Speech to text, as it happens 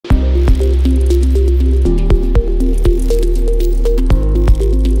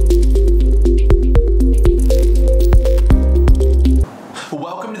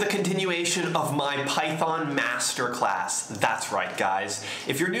guys.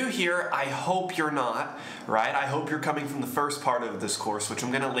 If you're new here, I hope you're not, right? I hope you're coming from the first part of this course, which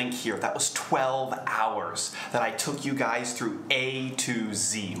I'm gonna link here. That was 12 hours that I took you guys through A to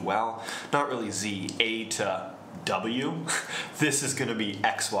Z. Well, not really Z, A to W. This is going to be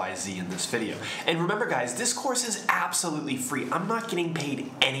XYZ in this video. And remember guys, this course is absolutely free. I'm not getting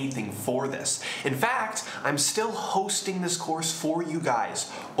paid anything for this. In fact, I'm still hosting this course for you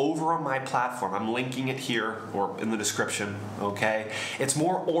guys over on my platform. I'm linking it here or in the description, okay? It's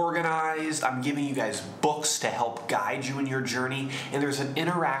more organized. I'm giving you guys books to help guide you in your journey, and there's an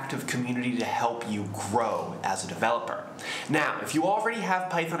interactive community to help you grow as a developer. Now, if you already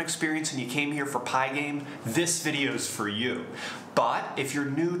have Python experience and you came here for Pygame, this video is for you. But if you're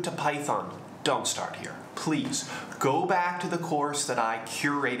new to Python, don't start here. Please go back to the course that I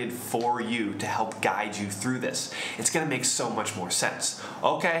curated for you to help guide you through this. It's going to make so much more sense.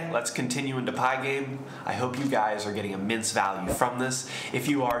 Okay, let's continue into Pygame. I hope you guys are getting immense value from this. If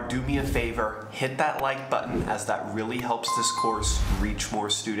you are, do me a favor, hit that like button as that really helps this course reach more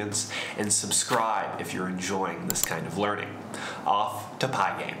students, and subscribe if you're enjoying this kind of learning. Off to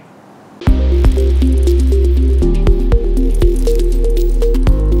Pygame.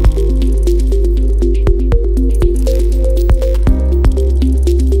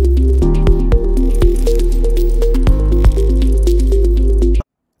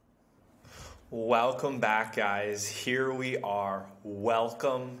 Welcome back, guys. Here we are.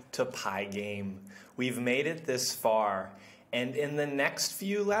 Welcome to Pygame. We've made it this far, and in the next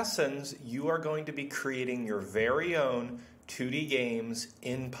few lessons, you are going to be creating your very own 2D games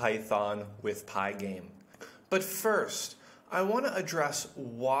in Python with Pygame. But first, I want to address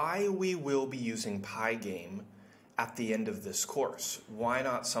why we will be using Pygame at the end of this course. Why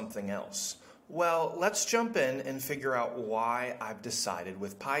not something else? Well, let's jump in and figure out why I've decided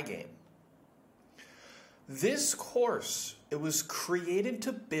with Pygame. This course, it was created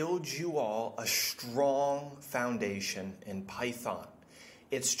to build you all a strong foundation in Python.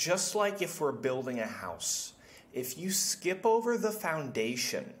 It's just like if we're building a house. If you skip over the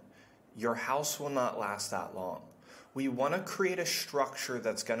foundation, your house will not last that long. We want to create a structure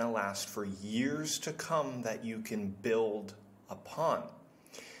that's going to last for years to come that you can build upon.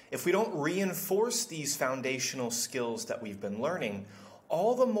 If we don't reinforce these foundational skills that we've been learning,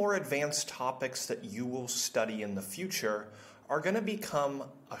 all the more advanced topics that you will study in the future are going to become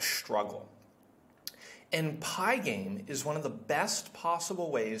a struggle. And Pygame is one of the best possible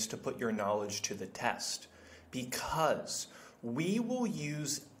ways to put your knowledge to the test, because we will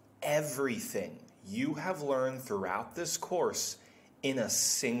use everything you have learned throughout this course in a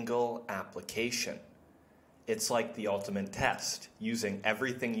single application. It's like the ultimate test, using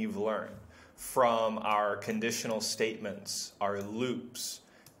everything you've learned. From our conditional statements, our loops,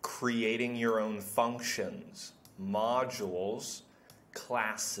 creating your own functions, modules,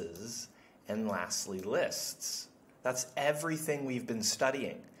 classes, and lastly lists. That's everything we've been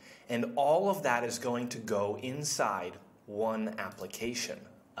studying. And all of that is going to go inside one application,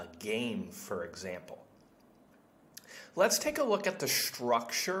 a game, for example. Let's take a look at the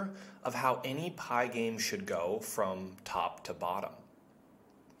structure of how any Pygame should go from top to bottom.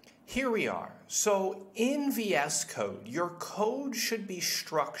 Here we are. So in VS Code, your code should be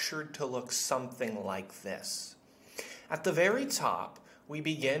structured to look something like this. At the very top, we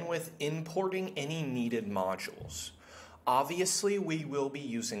begin with importing any needed modules. Obviously, we will be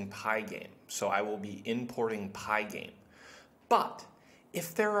using Pygame, so I will be importing Pygame. But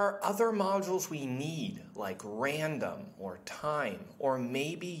if there are other modules we need, like random or time, or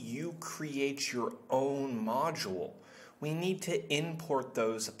maybe you create your own module, we need to import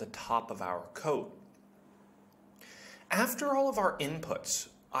those at the top of our code. After all of our inputs,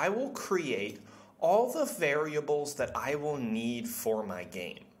 I will create all the variables that I will need for my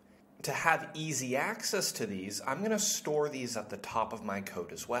game. To have easy access to these, I'm going to store these at the top of my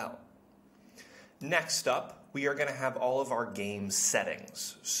code as well. Next up, we are going to have all of our game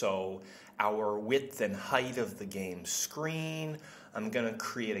settings. So our width and height of the game screen, I'm going to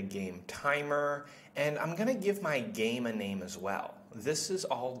create a game timer, and I'm going to give my game a name as well. This is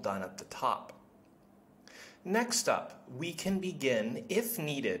all done at the top. Next up, we can begin, if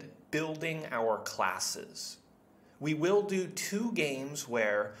needed, building our classes. We will do 2 games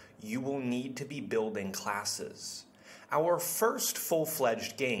where you will need to be building classes. Our first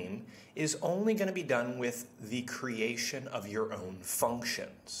full-fledged game is only going to be done with the creation of your own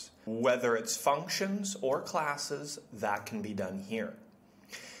functions. Whether it's functions or classes, that can be done here.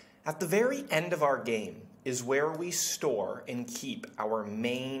 At the very end of our game is where we store and keep our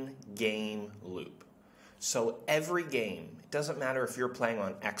main game loop. So every game, it doesn't matter if you're playing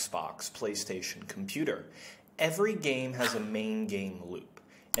on Xbox, PlayStation, computer, every game has a main game loop,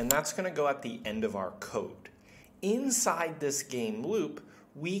 and that's going to go at the end of our code. Inside this game loop,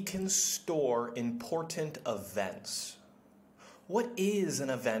 we can store important events. What is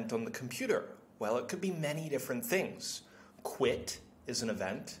an event on the computer? Well, it could be many different things. Quit is an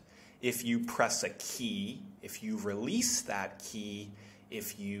event. If you press a key, if you release that key,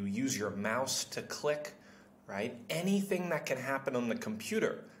 if you use your mouse to click, right? Anything that can happen on the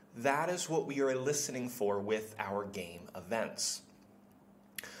computer, that is what we are listening for with our game events.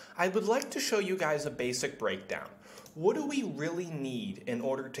 I would like to show you guys a basic breakdown. What do we really need in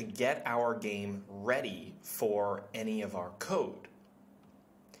order to get our game ready for any of our code?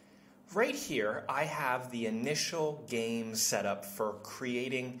 Right here, I have the initial game setup for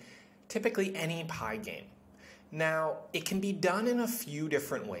creating typically any Pygame. Now, it can be done in a few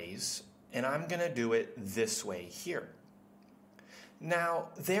different ways, and I'm going to do it this way here. Now,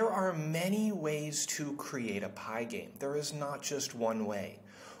 there are many ways to create a Pygame. There is not just one way.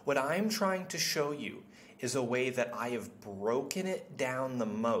 What I'm trying to show you is a way that I have broken it down the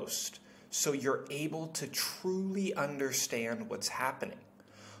most so you're able to truly understand what's happening.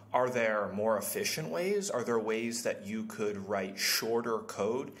 Are there more efficient ways? Are there ways that you could write shorter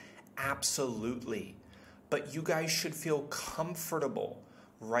code? Absolutely. But you guys should feel comfortable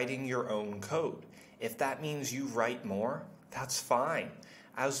writing your own code. If that means you write more, that's fine,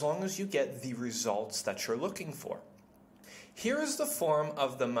 as long as you get the results that you're looking for. Here is the form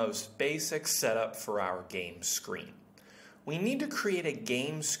of the most basic setup for our game screen. We need to create a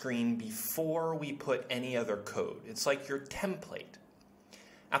game screen before we put any other code. It's like your template.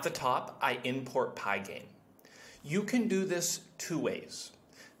 At the top, I import Pygame. You can do this two ways.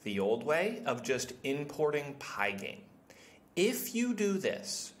 The old way of just importing Pygame. If you do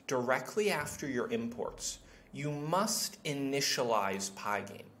this directly after your imports, you must initialize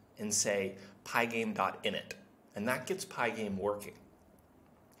Pygame and say pygame.init, and that gets Pygame working.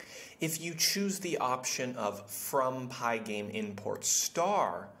 If you choose the option of from Pygame import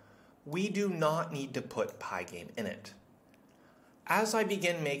star, we do not need to put Pygame in it. As I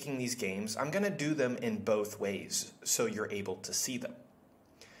begin making these games, I'm going to do them in both ways so you're able to see them.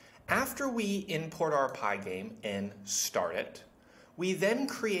 After we import our Pygame and start it, we then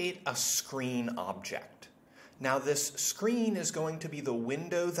create a screen object. Now this screen is going to be the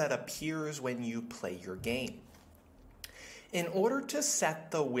window that appears when you play your game. In order to set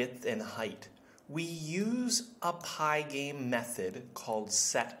the width and height, we use a Pygame method called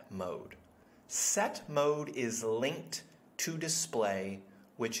setMode. SetMode is linked to display,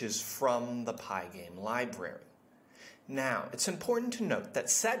 which is from the Pygame library. Now, it's important to note that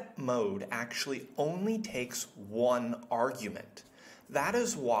setMode actually only takes one argument. That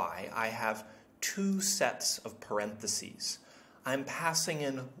is why I have two sets of parentheses. I'm passing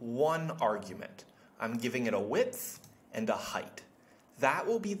in one argument. I'm giving it a width and a height. That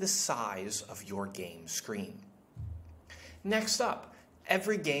will be the size of your game screen. Next up,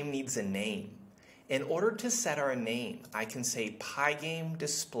 every game needs a name. In order to set our name, I can say Pygame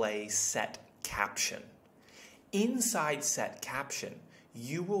display set caption. Inside set caption,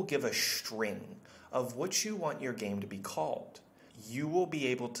 you will give a string of what you want your game to be called. You will be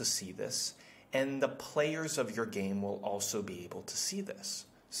able to see this, and the players of your game will also be able to see this.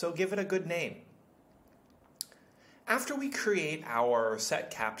 So give it a good name. After we create our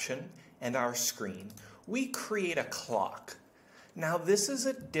set caption and our screen, we create a clock. Now this is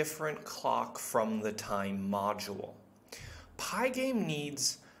a different clock from the time module. Pygame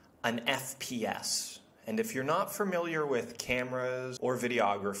needs an FPS, and if you're not familiar with cameras or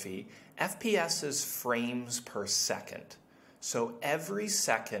videography, FPS is frames per second. So every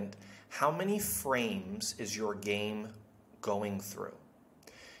second, how many frames is your game going through?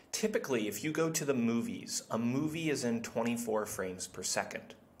 Typically, if you go to the movies, a movie is in 24 frames per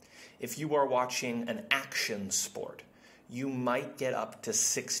second. If you are watching an action sport, you might get up to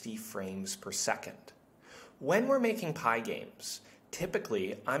 60 frames per second. When we're making Pygames,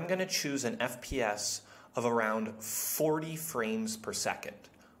 typically I'm going to choose an FPS of around 40 frames per second,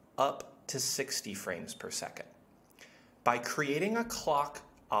 up to 60 frames per second. By creating a clock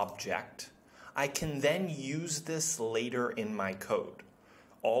object, I can then use this later in my code.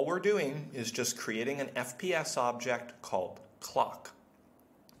 All we're doing is just creating an FPS object called clock.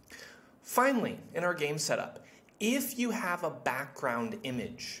 Finally, in our game setup, if you have a background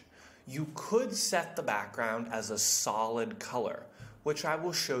image, you could set the background as a solid color, which I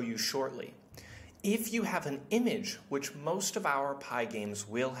will show you shortly. If you have an image, which most of our Pygames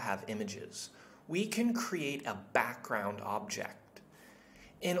will have images, we can create a background object.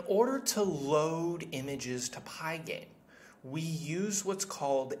 In order to load images to Pygame, we use what's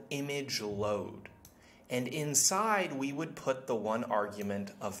called image load. And inside, we would put the one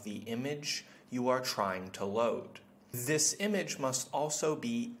argument of the image you are trying to load. This image must also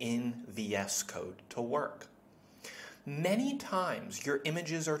be in VS Code to work. Many times, your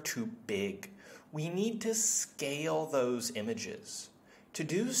images are too big. We need to scale those images. To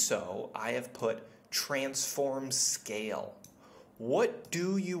do so, I have put transform scale. What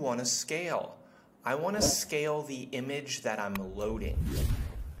do you want to scale? I want to scale the image that I'm loading.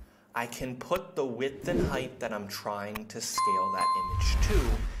 I can put the width and height that I'm trying to scale that image to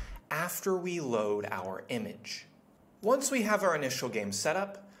after we load our image. Once we have our initial game set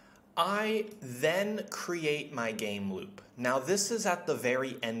up, I then create my game loop. Now this is at the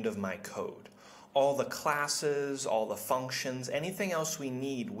very end of my code. All the classes, all the functions, anything else we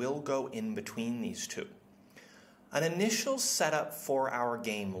need will go in between these two. An initial setup for our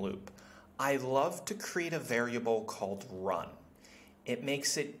game loop. I love to create a variable called run. It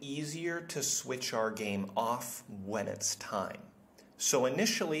makes it easier to switch our game off when it's time. So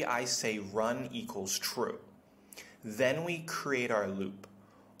initially I say run equals true. Then we create our loop,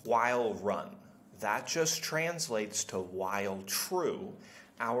 while run. That just translates to while true,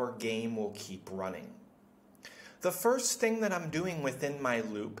 our game will keep running. The first thing that I'm doing within my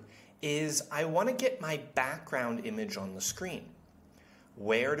loop is I want to get my background image on the screen.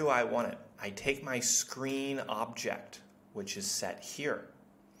 Where do I want it? I take my screen object, which is set here.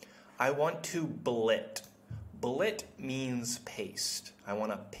 I want to blit. Blit means paste. I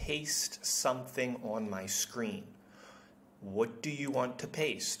want to paste something on my screen. What do you want to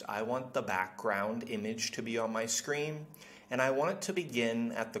paste? I want the background image to be on my screen, and I want it to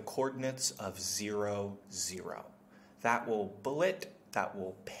begin at the coordinates of 0, 0. That will blit, that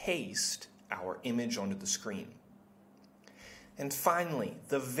will paste our image onto the screen. And finally,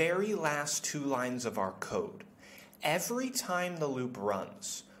 the very last two lines of our code. Every time the loop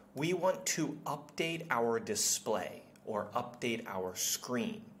runs, we want to update our display or update our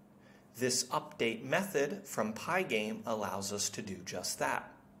screen. This update method from Pygame allows us to do just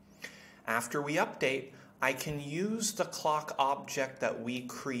that. After we update, I can use the clock object that we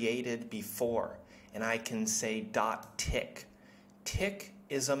created before, and I can say .tick. Tick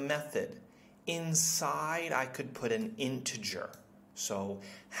is a method. Inside, I could put an integer. So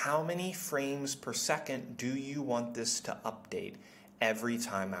how many frames per second do you want this to update every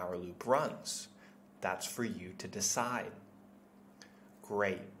time our loop runs? That's for you to decide.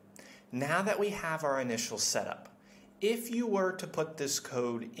 Great. Now that we have our initial setup, if you were to put this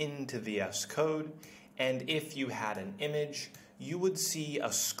code into VS Code, and if you had an image, you would see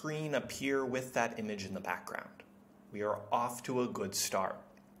a screen appear with that image in the background. We are off to a good start.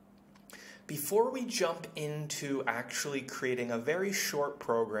 Before we jump into actually creating a very short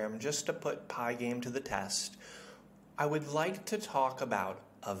program just to put Pygame to the test, I would like to talk about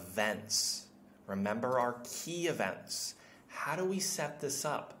events. Remember our key events. How do we set this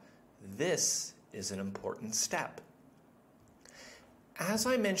up? This is an important step. As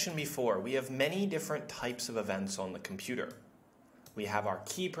I mentioned before, we have many different types of events on the computer. We have our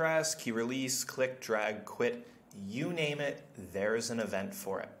key press, key release, click, drag, quit, you name it, there's an event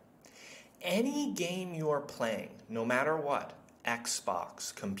for it. Any game you are playing, no matter what,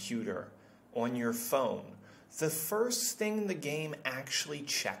 Xbox, computer, on your phone, the first thing the game actually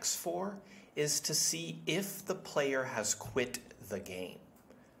checks for is to see if the player has quit the game.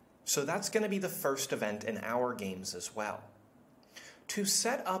 So that's going to be the first event in our games as well. To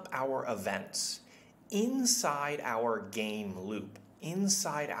set up our events, inside our game loop,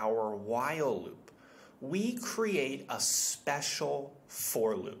 inside our while loop, we create a special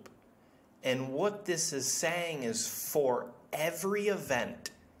for loop. And what this is saying is for every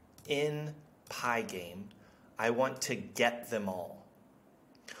event in Pygame, I want to get them all.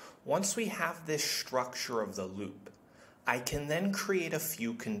 Once we have this structure of the loop, I can then create a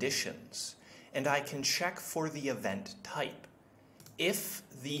few conditions, and I can check for the event type. If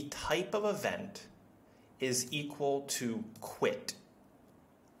the type of event is equal to quit,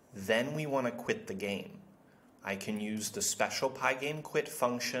 then we want to quit the game. I can use the special Pygame quit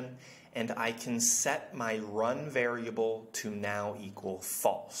function, and I can set my run variable to now equal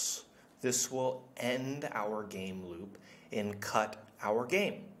false. This will end our game loop and cut our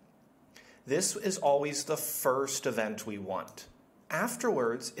game. This is always the first event we want.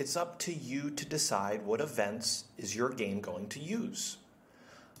 Afterwards, it's up to you to decide what events is your game going to use.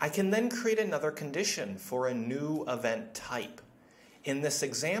 I can then create another condition for a new event type. In this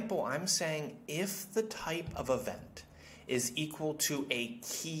example, I'm saying if the type of event is equal to a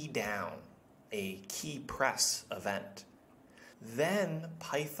key down, a key press event, then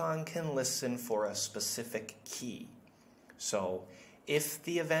Python can listen for a specific key. So If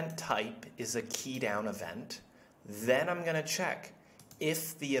the event type is a key down event, then I'm going to check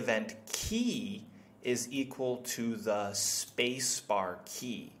if the event key is equal to the spacebar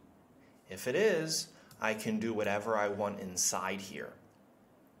key. If it is, I can do whatever I want inside here.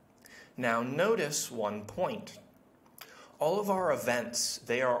 Now notice one point. All of our events,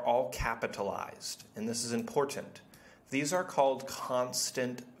 they are all capitalized, and this is important. These are called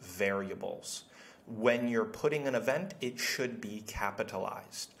constant variables. When you're putting an event, it should be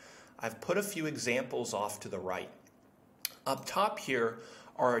capitalized. I've put a few examples off to the right. Up top here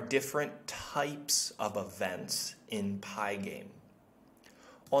are different types of events in Pygame.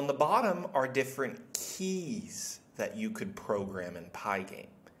 On the bottom are different keys that you could program in Pygame.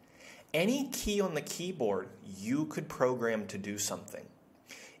 Any key on the keyboard you could program to do something.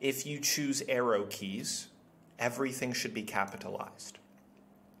 If you choose arrow keys, everything should be capitalized.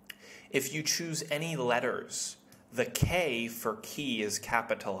 If you choose any letters, the K for key is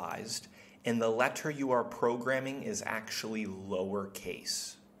capitalized, and the letter you are programming is actually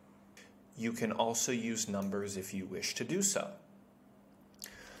lowercase. You can also use numbers if you wish to do so.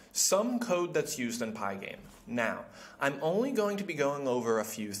 Some code that's used in Pygame. Now, I'm only going to be going over a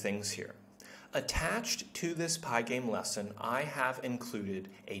few things here. Attached to this Pygame lesson, I have included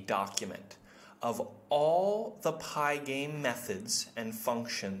a document of all the Pygame methods and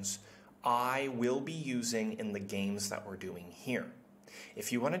functions I will be using in the games that we're doing here.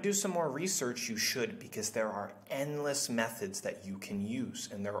 If you want to do some more research, you should, because there are endless methods that you can use,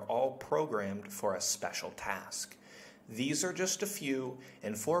 and they're all programmed for a special task. These are just a few,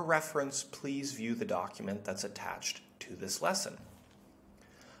 and for reference, please view the document that's attached to this lesson.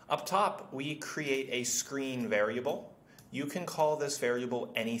 Up top, we create a screen variable. You can call this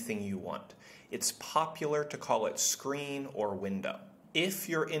variable anything you want. It's popular to call it screen or window. If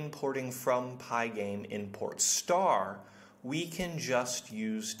you're importing from Pygame import star, we can just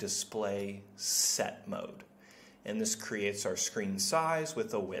use display set mode. And this creates our screen size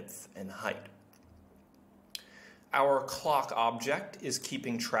with a width and height. Our clock object is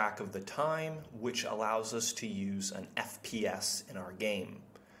keeping track of the time, which allows us to use an FPS in our game.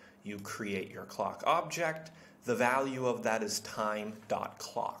 You create your clock object. The value of that is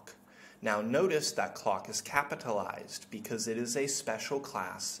time.clock. Now notice that clock is capitalized because it is a special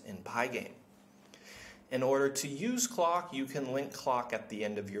class in Pygame. In order to use clock, you can link clock at the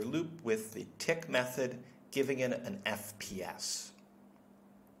end of your loop with the tick method, giving it an FPS.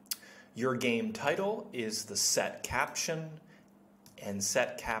 Your game title is the set caption, and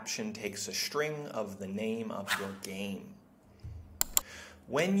set caption takes a string of the name of your game.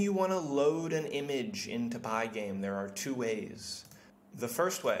 When you want to load an image into Pygame, there are two ways. The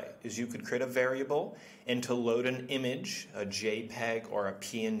first way is you could create a variable, and to load an image, a JPEG or a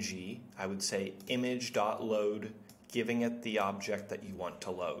PNG, I would say image.load, giving it the object that you want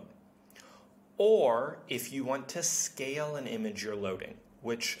to load. Or if you want to scale an image you're loading,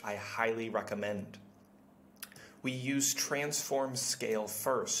 which I highly recommend, we use transform scale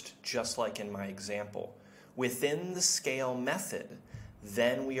first, just like in my example. Within the scale method,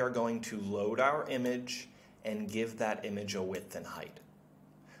 then we are going to load our image and give that image a width and height.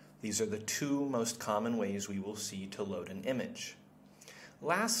 These are the two most common ways we will see to load an image.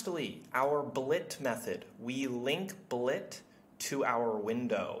 Lastly, our blit method. We link blit to our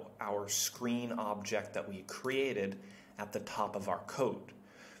window, our screen object that we created at the top of our code.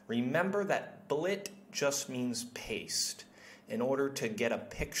 Remember that blit just means paste. In order to get a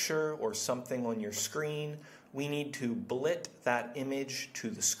picture or something on your screen, we need to blit that image to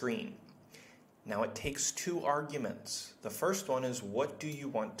the screen. Now it takes two arguments. The first one is what do you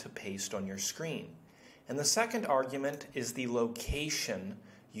want to paste on your screen? And the second argument is the location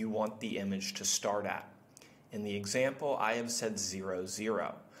you want the image to start at. In the example, I have said 0,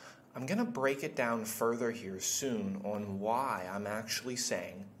 0. I'm going to break it down further here soon on why I'm actually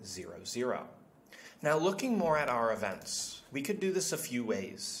saying 0, 0. Now looking more at our events, we could do this a few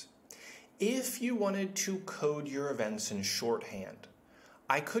ways. If you wanted to code your events in shorthand,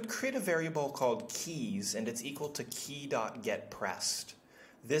 I could create a variable called keys, and it's equal to key.getPressed.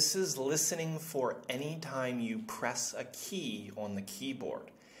 This is listening for any time you press a key on the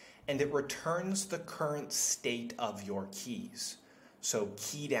keyboard, and it returns the current state of your keys. So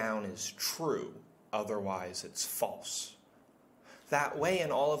key down is true, otherwise it's false. That way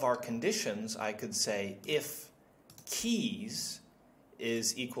in all of our conditions, I could say if keys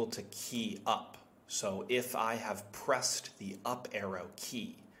is equal to key up. So if I have pressed the up arrow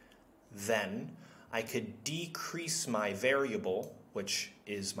key, then I could decrease my variable, which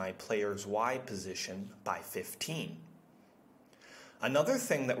is my player's Y position, by 15. Another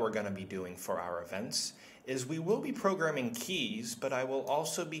thing that we're going to be doing for our events is we will be programming keys, but I will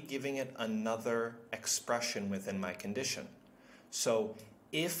also be giving it another expression within my condition. So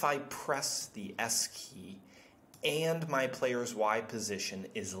if I press the S key and my player's Y position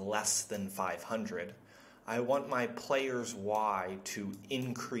is less than 500, I want my player's Y to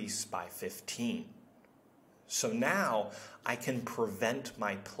increase by 15. So now I can prevent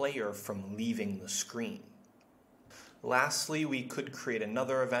my player from leaving the screen. Lastly, we could create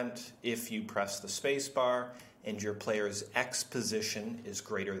another event if you press the spacebar and your player's X position is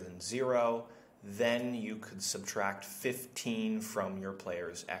greater than 0, then you could subtract 15 from your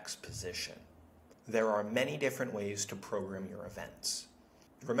player's X position. There are many different ways to program your events.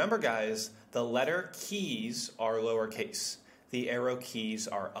 Remember guys, the letter keys are lowercase. The arrow keys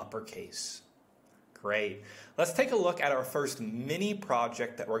are uppercase. Great. Let's take a look at our first mini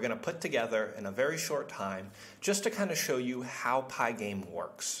project that we're going to put together in a very short time, just to kind of show you how Pygame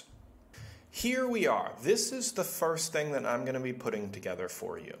works. Here we are. This is the first thing that I'm going to be putting together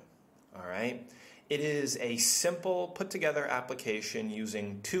for you. All right. It is a simple put together application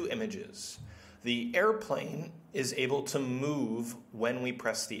using 2 images. The airplane is able to move when we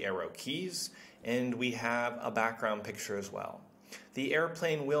press the arrow keys, and we have a background picture as well. The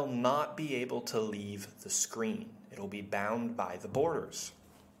airplane will not be able to leave the screen. It'll be bound by the borders.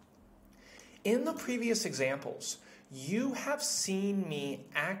 In the previous examples, you have seen me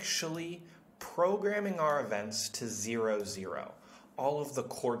actually programming our events to 0, 0, all of the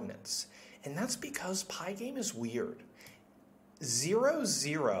coordinates. And that's because Pygame is weird. 0,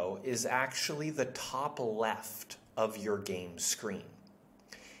 0 is actually the top left of your game screen.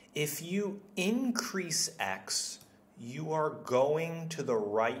 If you increase X, you are going to the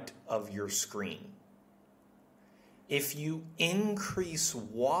right of your screen. If you increase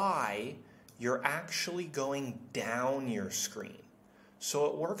Y, you're actually going down your screen. So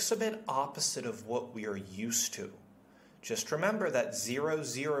it works a bit opposite of what we are used to. Just remember that 0,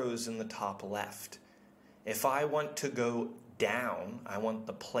 0 is in the top left. If I want to go down, I want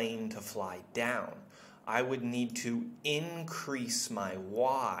the plane to fly down, I would need to increase my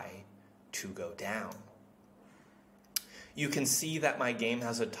Y to go down. You can see that my game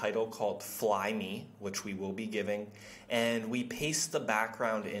has a title called Fly Me, which we will be giving, and we paste the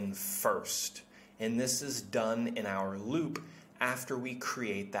background in first. And this is done in our loop after we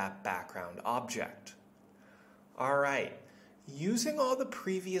create that background object. All right, using all the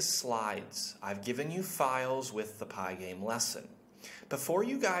previous slides, I've given you files with the Pygame lesson. Before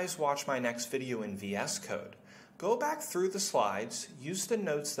you guys watch my next video in VS Code, go back through the slides, use the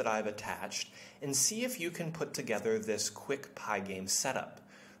notes that I've attached, and see if you can put together this quick Pygame setup.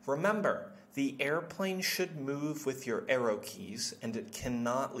 Remember, the airplane should move with your arrow keys, and it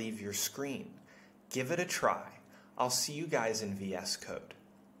cannot leave your screen. Give it a try. I'll see you guys in VS Code.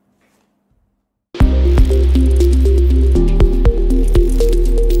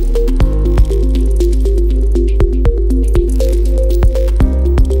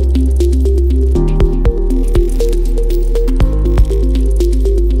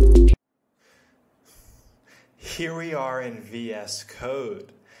 Here we are in VS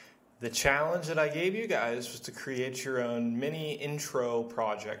Code. The challenge that I gave you guys was to create your own mini intro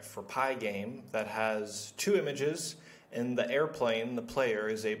project for Pygame that has 2 images, and the airplane, the player,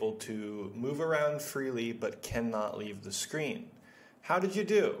 is able to move around freely but cannot leave the screen. How did you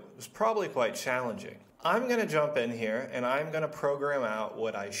do? It was probably quite challenging. I'm going to jump in here and I'm going to program out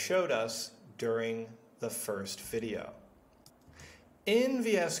what I showed us during the first video. In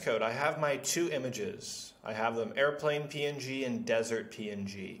VS Code, I have my 2 images. I have them airplane PNG and desert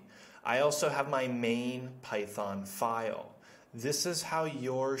PNG. I also have my main Python file. This is how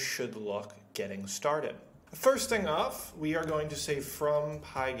yours should look getting started. First thing off, we are going to say from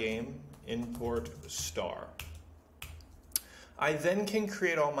Pygame import star. I then can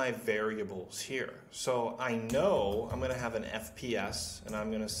create all my variables here. So I know I'm going to have an FPS, and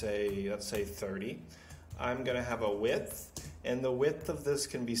I'm going to say, let's say 30. I'm going to have a width, and the width of this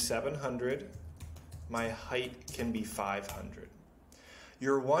can be 700. My height can be 500.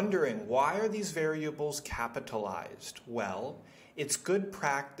 You're wondering, why are these variables capitalized? Well, it's good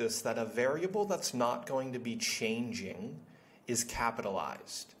practice that a variable that's not going to be changing is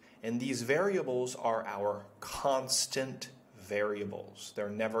capitalized. And these variables are our constant variables. They're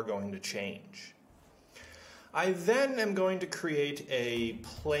never going to change. I then am going to create a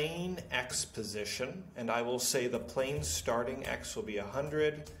plane X position, and I will say the plane starting X will be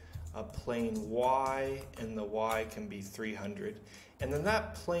 100, a plane Y, and the Y can be 300. And then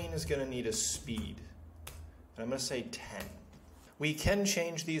that plane is going to need a speed. And I'm going to say 10. We can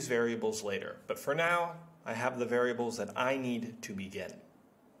change these variables later, but for now, I have the variables that I need to begin.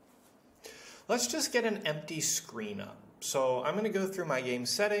 Let's just get an empty screen up. So I'm going to go through my game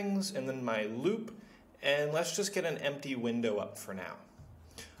settings and then my loop, and let's just get an empty window up for now.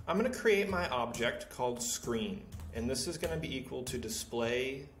 I'm going to create my object called screen, and this is going to be equal to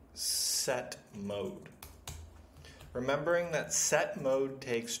display set mode. Remembering that set mode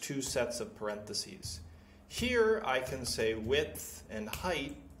takes two sets of parentheses. Here I can say width and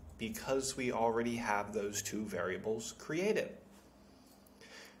height because we already have those two variables created.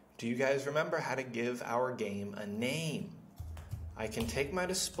 Do you guys remember how to give our game a name? I can take my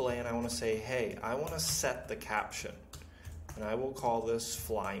display and I want to say, hey, I want to set the caption. And I will call this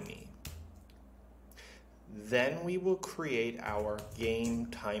Fly Me. Then we will create our game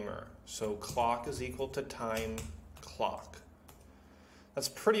timer. So clock is equal to time clock. That's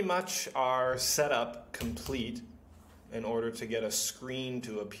pretty much our setup complete in order to get a screen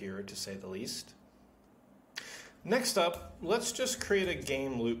to appear, to say the least. Next up, let's just create a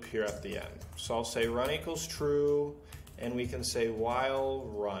game loop here at the end. So I'll say run equals true, and we can say while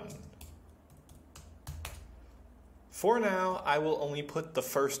run. For now, I will only put the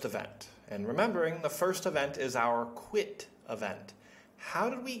first event. And remembering, the first event is our quit event. How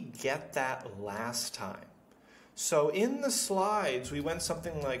did we get that last time? So in the slides, we went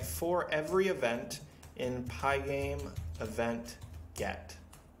something like for every event in Pygame event get.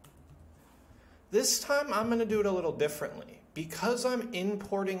 This time I'm going to do it a little differently. Because I'm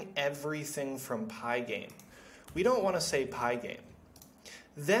importing everything from Pygame, we don't want to say Pygame.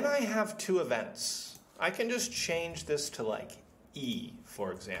 Then I have two events. I can just change this to like E,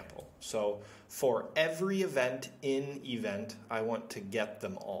 for example. So for every event in event, I want to get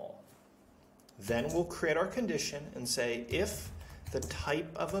them all. Then we'll create our condition and say if the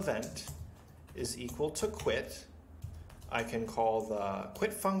type of event is equal to quit, I can call the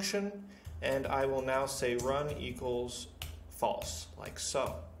quit function, and I will now say run equals false, like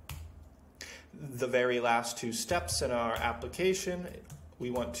so. The very last two steps in our application, we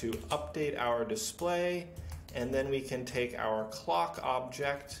want to update our display, and then we can take our clock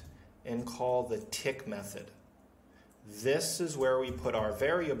object and call the tick method. This is where we put our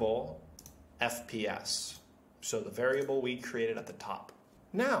variable FPS, so the variable we created at the top.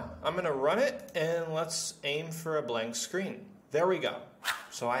 Now, I'm going to run it, and let's aim for a blank screen. There we go.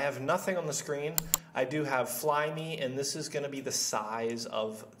 So I have nothing on the screen. I do have Fly Me, and this is going to be the size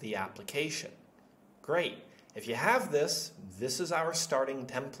of the application. Great. If you have this, this is our starting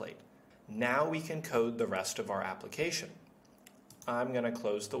template. Now we can code the rest of our application. I'm going to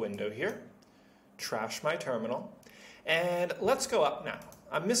close the window here, trash my terminal, and let's go up now.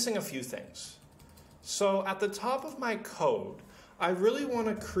 I'm missing a few things. So at the top of my code, I really want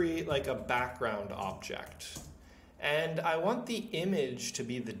to create like a background object. And I want the image to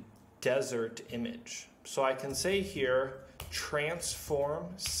be the desert image. So I can say here, transform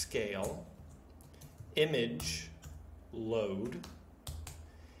scale, image, load.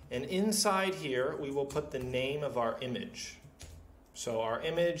 And inside here, we will put the name of our image. So our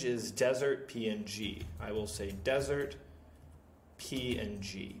image is desert PNG. I will say desert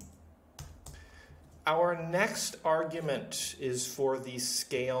PNG. Our next argument is for the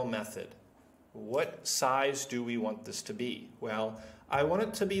scale method. What size do we want this to be? Well, I want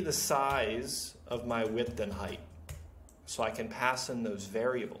it to be the size of my width and height, so I can pass in those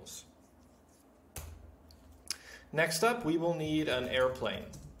variables. Next up, we will need an airplane.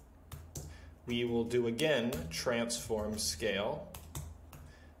 We will do again transform scale.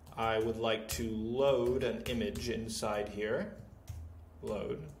 I would like to load an image inside here.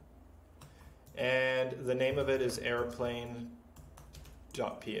 Load. And the name of it is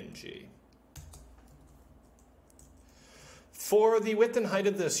airplane.png. For the width and height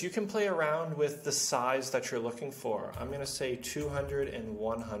of this, you can play around with the size that you're looking for. I'm going to say 200 and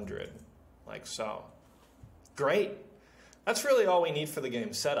 100, like so. Great. That's really all we need for the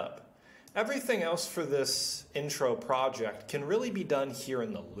game setup. Everything else for this intro project can really be done here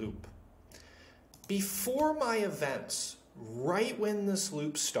in the loop. Before my events, right when this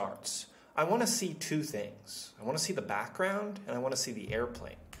loop starts, I want to see two things. I want to see the background and I want to see the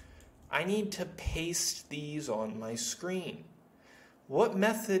airplane. I need to paste these on my screen. What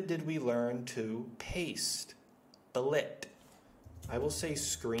method did we learn to paste? Blit. I will say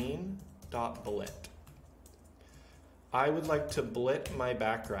screen.blit. I would like to blit my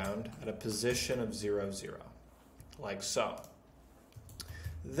background at a position of 0, 0, like so.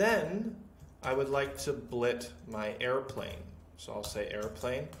 Then I would like to blit my airplane. So I'll say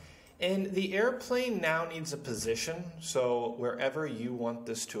airplane. And the airplane now needs a position, so wherever you want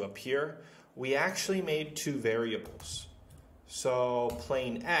this to appear, we actually made two variables. So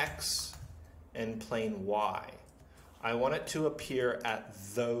plane X and plane Y. I want it to appear at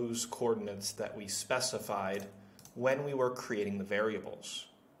those coordinates that we specified when we were creating the variables.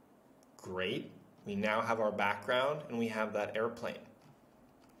 Great. We now have our background and we have that airplane.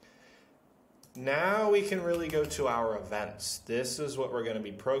 Now we can really go to our events. This is what we're going to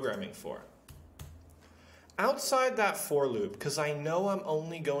be programming for. Outside that for loop, because I know I'm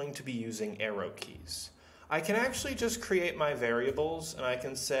only going to be using arrow keys, I can actually just create my variables and I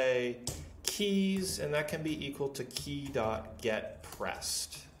can say keys, and that can be equal to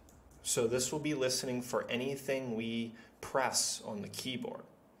key.getPressed. So this will be listening for anything we press on the keyboard.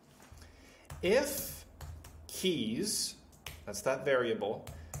 If keys, that's that variable,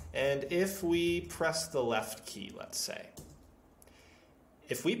 and if we press the left key, let's say,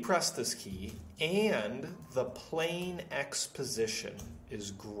 if we press this key and the plane X position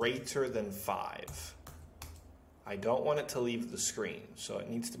is greater than 5, I don't want it to leave the screen, so it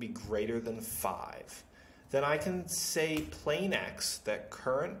needs to be greater than 5. Then I can say plane X, that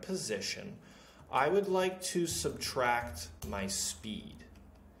current position, I would like to subtract my speed.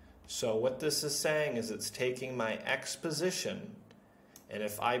 So what this is saying is it's taking my X position, and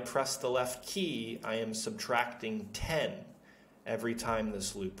if I press the left key, I am subtracting 10 every time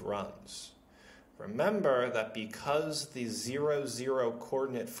this loop runs. Remember that because the 0, 0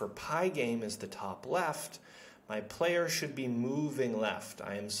 coordinate for Pygame is the top left, my player should be moving left.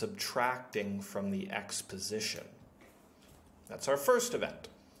 I am subtracting from the X position. That's our first event.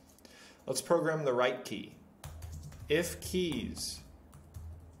 Let's program the right key. If keys,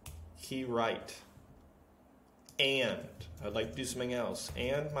 key right, and, I'd like to do something else,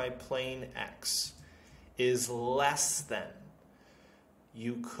 and my plane X is less than.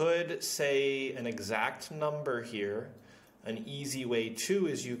 You could say an exact number here. An easy way too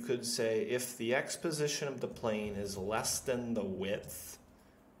is you could say if the X position of the plane is less than the width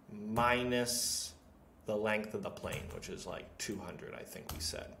minus the length of the plane, which is like 200, I think we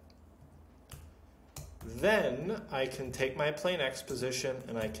said. Then I can take my plane X position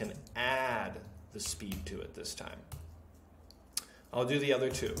and I can add the speed to it this time. I'll do the other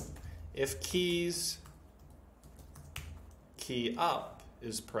two. If keys, key up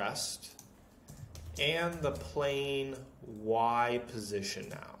is pressed, and the plane Y position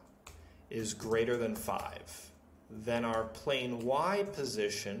now is greater than 5, then our plane Y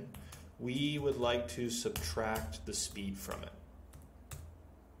position, we would like to subtract the speed from it.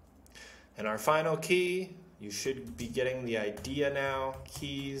 And our final key, you should be getting the idea now,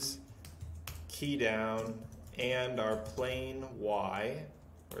 keys, key down, and our plane Y,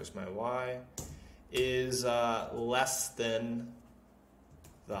 where's my Y, is less than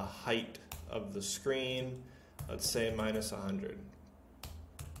the height of the screen, let's say minus 100.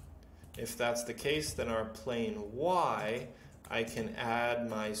 If that's the case, then our plane Y, I can add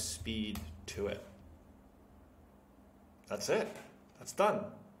my speed to it. That's it. That's done.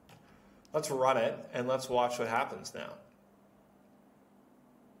 Let's run it and let's watch what happens now.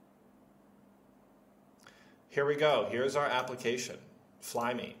 Here we go. Here's our application.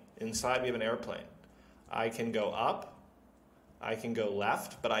 Fly me. Inside we have an airplane. I can go up. I can go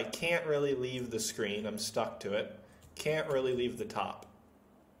left, but I can't really leave the screen. I'm stuck to it. Can't really leave the top.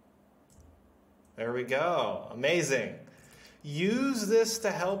 There we go. Amazing. Use this to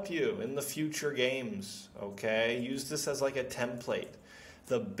help you in the future games, okay? Use this as like a template.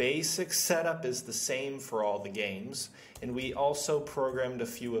 The basic setup is the same for all the games, and we also programmed a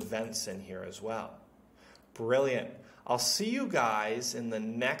few events in here as well. Brilliant. I'll see you guys in the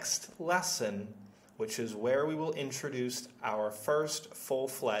next lesson, which is where we will introduce our first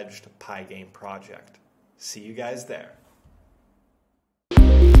full-fledged Pygame project. See you guys there.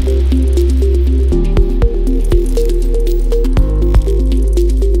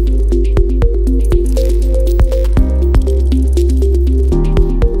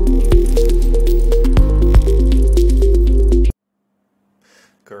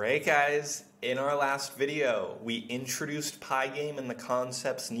 Great, guys. In our last video, we introduced Pygame and the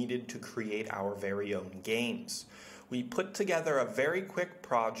concepts needed to create our very own games. We put together a very quick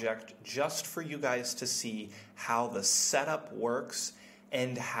project just for you guys to see how the setup works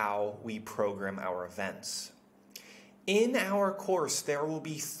and how we program our events. In our course, there will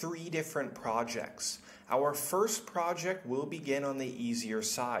be 3 different projects. Our first project will begin on the easier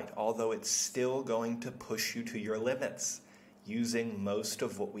side, although it's still going to push you to your limits, using most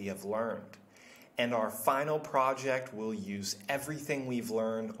of what we have learned. And our final project will use everything we've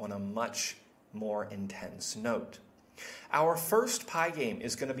learned on a much more intense note. Our first Pygame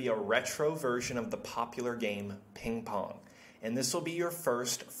is going to be a retro version of the popular game Ping Pong, and this will be your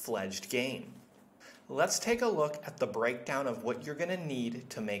first fledged game. Let's take a look at the breakdown of what you're going to need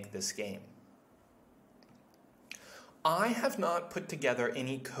to make this game. I have not put together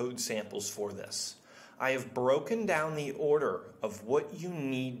any code samples for this. I have broken down the order of what you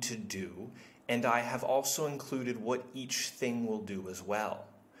need to do, and I have also included what each thing will do as well.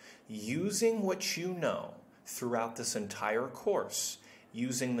 Using what you know throughout this entire course,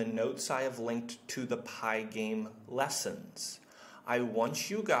 using the notes I have linked to the Pygame lessons, I want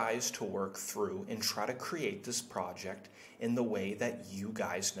you guys to work through and try to create this project in the way that you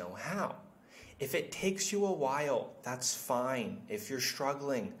guys know how. If it takes you a while, that's fine. If you're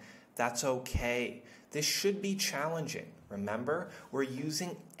struggling, that's okay. This should be challenging. Remember, we're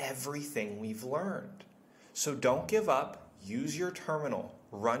using everything we've learned. So don't give up. Use your terminal.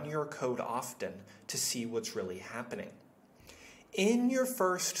 Run your code often to see what's really happening. In your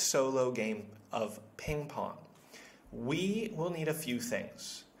first solo game of ping pong, we will need a few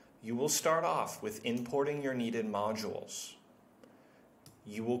things. You will start off with importing your needed modules.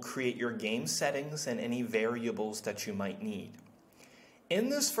 You will create your game settings and any variables that you might need. In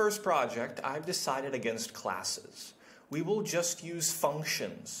this first project, I've decided against classes. We will just use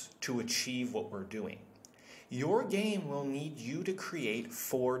functions to achieve what we're doing. Your game will need you to create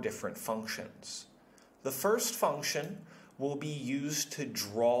 4 different functions. The first function will be used to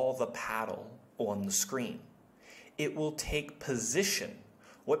draw the paddle on the screen. It will take position.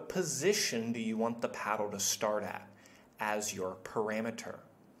 What position do you want the paddle to start at as your parameter?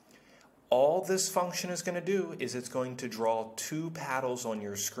 All this function is going to do is it's going to draw 2 paddles on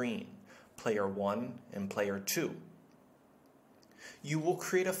your screen, player 1 and player 2. You will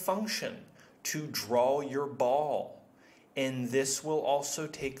create a function to draw your ball, and this will also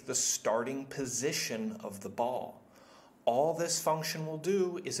take the starting position of the ball. All this function will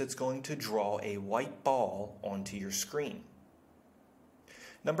do is it's going to draw a white ball onto your screen.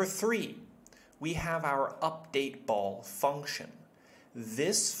 Number 3, we have our update ball function.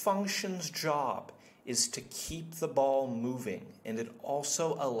 This function's job is to keep the ball moving, and it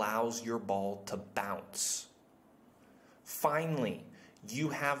also allows your ball to bounce. Finally, you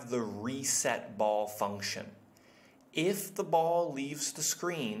have the reset ball function. If the ball leaves the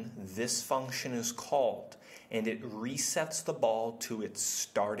screen, this function is called, and it resets the ball to its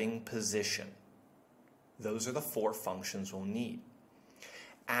starting position. Those are the 4 functions we'll need.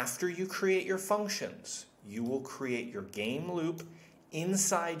 After you create your functions, you will create your game loop.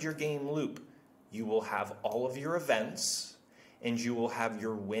 Inside your game loop, you will have all of your events, and you will have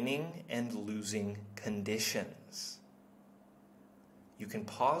your winning and losing conditions. You can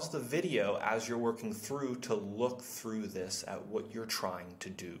pause the video as you're working through to look through this at what you're trying to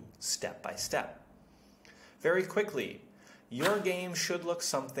do step by step. Very quickly, your game should look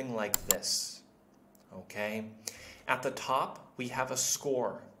something like this. Okay? At the top, we have a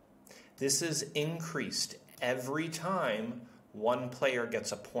score. This is increased every time one player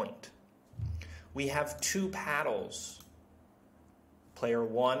gets a point. We have 2 paddles, player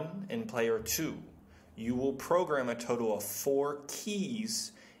 1 and player 2. You will program a total of 4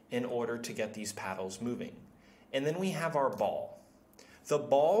 keys in order to get these paddles moving. And then we have our ball. The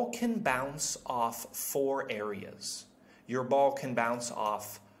ball can bounce off 4 areas. Your ball can bounce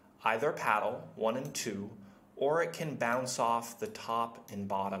off either paddle, 1 and 2, or it can bounce off the top and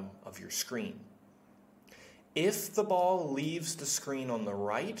bottom of your screen. If the ball leaves the screen on the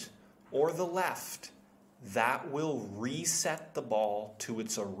right or the left, that will reset the ball to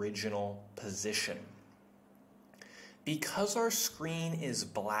its original position. Because our screen is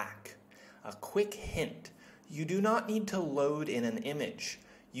black, a quick hint, you do not need to load in an image.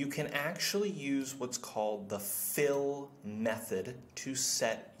 You can actually use what's called the fill method to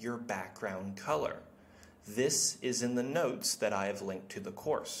set your background color. This is in the notes that I have linked to the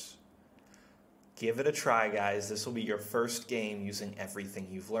course. Give it a try, guys. This will be your first game using everything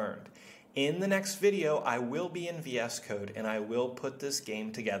you've learned. In the next video, I will be in VS Code, and I will put this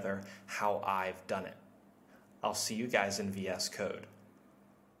game together how I've done it. I'll see you guys in VS Code.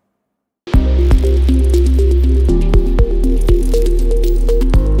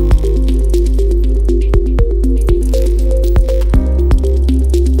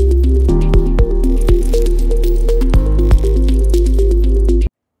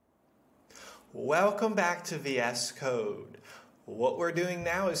 Welcome back to VS Code. What we're doing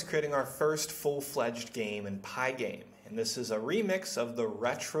now is creating our first full-fledged game in Pygame, and this is a remix of the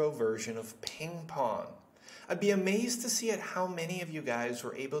retro version of ping pong. I'd be amazed to see at how many of you guys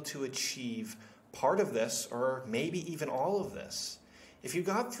were able to achieve part of this, or maybe even all of this. If you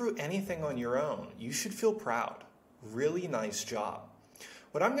got through anything on your own, you should feel proud. Really nice job.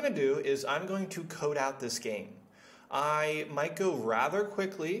 What I'm going to do is I'm going to code out this game. I might go rather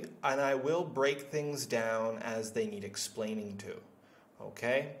quickly, and I will break things down as they need explaining to.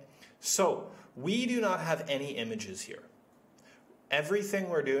 Okay? So we do not have any images here. Everything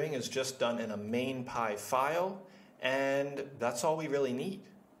we're doing is just done in a main Py file, and that's all we really need.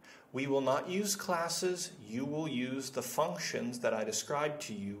 We will not use classes. You will use the functions that I described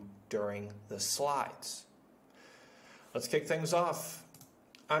to you during the slides. Let's kick things off.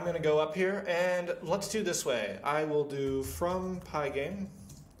 I'm going to go up here, and let's do this way. I will do from Pygame,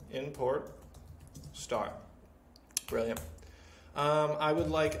 import, start. Brilliant. I would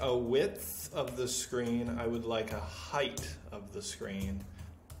like a width of the screen. I would like a height of the screen.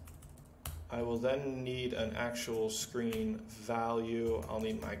 I will then need an actual screen value. I'll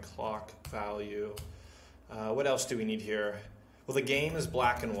need my clock value. What else do we need here? Well, the game is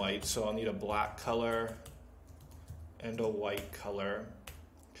black and white, so I'll need a black color and a white color.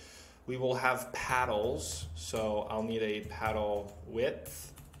 We will have paddles, so I'll need a paddle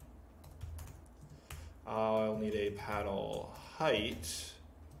width. I'll need a paddle height.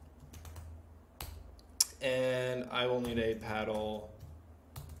 And I will need a paddle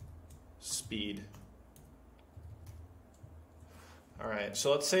speed. All right, so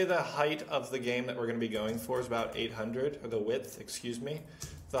let's say the height of the game that we're going to be going for is about 800, or the width, excuse me.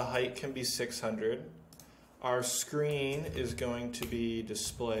 The height can be 600. Our screen is going to be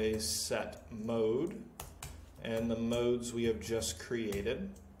display set mode, and the modes we have just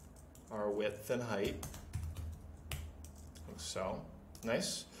created are width and height, like so.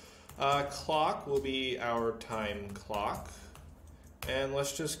 Nice. Clock will be our time clock, and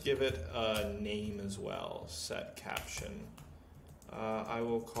let's just give it a name as well, set caption. I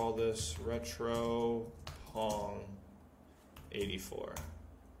will call this Retro Pong 84.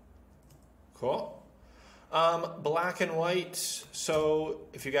 Cool. Black and white. So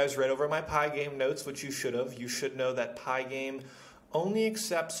if you guys read over my Pygame notes, which you should have, you should know that Pygame only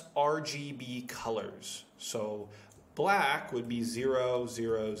accepts RGB colors. So black would be 0,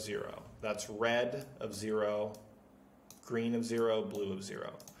 0, 0. That's red of 0, green of 0, blue of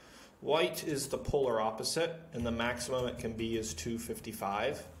 0. White is the polar opposite, and the maximum it can be is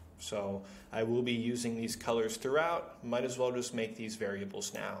 255. So I will be using these colors throughout. Might as well just make these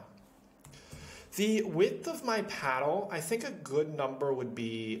variables now. The width of my paddle, I think a good number would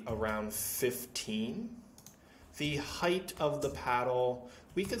be around 15. The height of the paddle,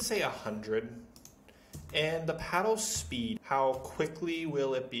 we could say 100. And the paddle speed, how quickly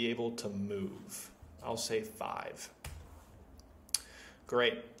will it be able to move? I'll say 5.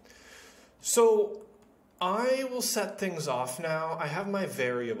 Great. So I will set things off now. I have my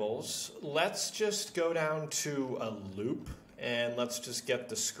variables. Let's just go down to a loop, and let's just get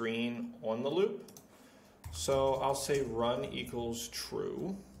the screen on the loop. So I'll say run equals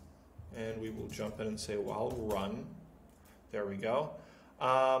true, and we will jump in and say while run. There we go.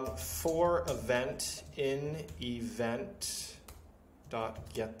 For event in event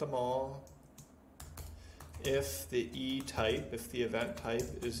dot get them all. If the if the event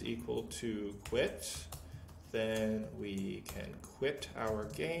type is equal to quit, then we can quit our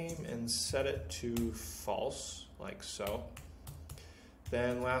game and set it to false, like so.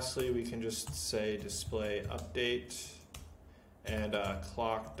 Then lastly, we can just say display update and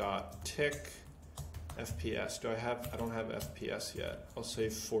clock.tick FPS. I don't have FPS yet. I'll say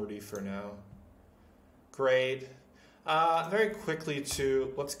 40 for now. Great. Very quickly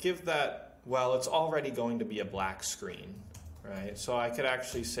too, let's give that, well, it's already going to be a black screen, right? So I could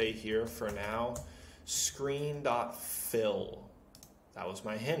actually say here for now, screen.fill. That was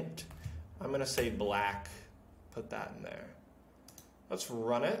my hint. I'm going to say black, put that in there. Let's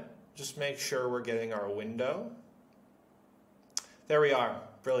run it. Just make sure we're getting our window. There we are.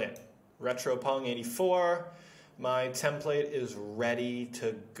 Brilliant. RetroPong 84. My template is ready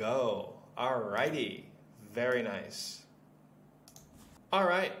to go. Alrighty. Very nice.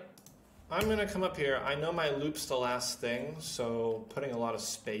 Alright. I'm going to come up here. I know my loop's the last thing, so putting a lot of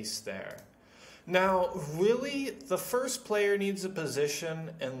space there. Now, really, the first player needs a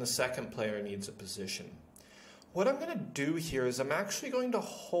position and the second player needs a position. What I'm going to do here is I'm actually going to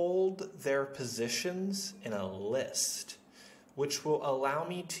hold their positions in a list, which will allow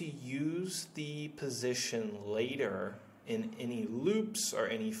me to use the position later in any loops or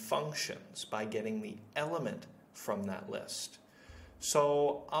any functions by getting the element from that list.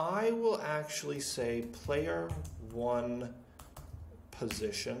 So I will actually say player 1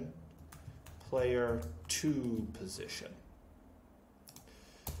 position, player 2 position.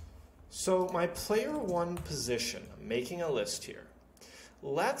 So my player 1 position, I'm making a list here.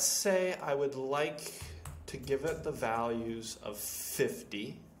 Let's say I would like to give it the values of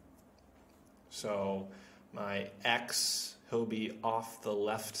 50. So my X, he'll be off the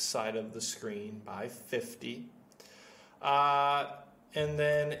left side of the screen by 50. And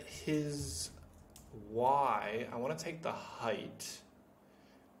then his y, I want to take the height,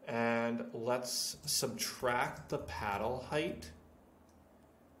 and let's subtract the paddle height,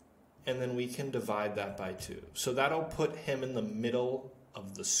 and then we can divide that by 2. So that'll put him in the middle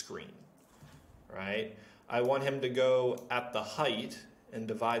of the screen, right? I want him to go at the height and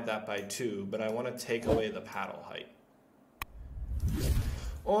divide that by 2, but I want to take away the paddle height.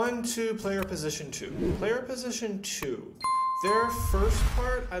 On to player position 2. Player position 2. Their first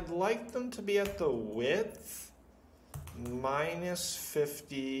part, I'd like them to be at the width, minus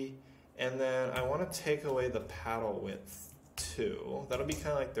 50, and then I want to take away the paddle width too. That'll be kind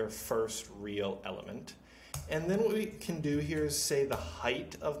of like their first real element. And then what we can do here is say the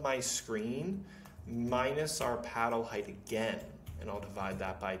height of my screen minus our paddle height again, and I'll divide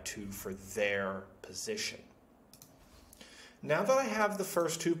that by 2 for their position. Now that I have the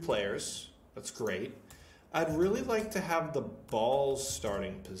first 2 players, that's great, I'd really like to have the ball's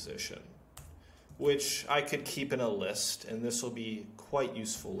starting position, which I could keep in a list, and this will be quite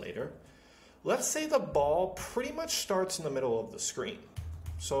useful later. Let's say the ball pretty much starts in the middle of the screen.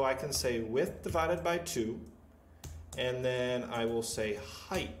 So I can say width divided by 2, and then I will say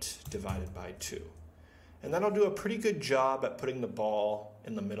height divided by 2. And that'll do a pretty good job at putting the ball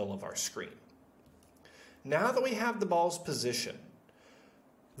in the middle of our screen. Now that we have the ball's position,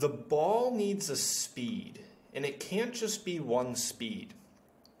 the ball needs a speed, and it can't just be one speed.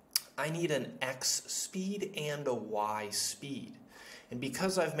 I need an x speed and a y speed. And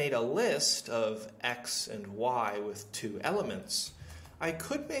because I've made a list of x and y with 2 elements, I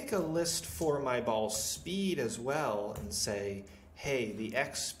could make a list for my ball's speed as well and say, hey, the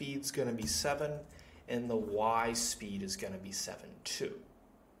x speed's going to be 7 and the y speed is going to be 7 too.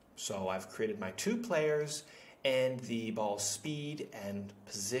 So I've created my 2 players and the ball's speed and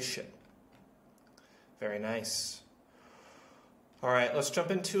position. Very nice. All right, let's jump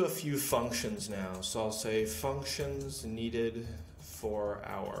into a few functions now. So I'll say functions needed for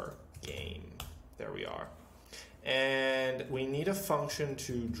our game. There we are. And we need a function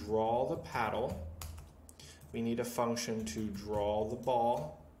to draw the paddle. We need a function to draw the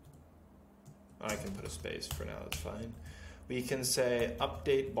ball. I can put a space for now, that's fine. We can say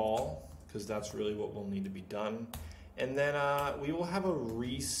update ball, because that's really what will need to be done. And then we will have a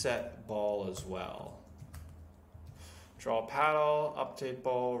reset ball as well. Draw paddle, update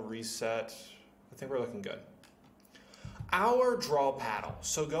ball, reset. I think we're looking good. Our draw paddle.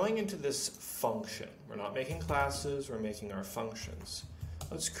 So going into this function, we're not making classes, we're making our functions.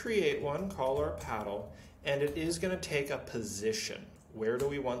 Let's create one, call our paddle, and it is going to take a position. Where do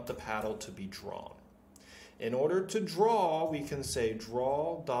we want the paddle to be drawn? In order to draw, we can say draw.rect.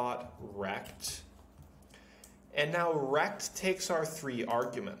 And now rect takes our 3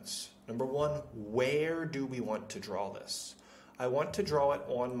 arguments. Number 1, where do we want to draw this? I want to draw it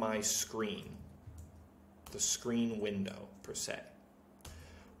on my screen, the screen window per se.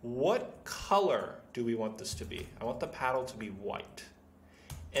 What color do we want this to be? I want the paddle to be white.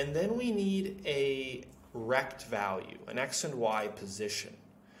 And then we need a rect value, an x and y position.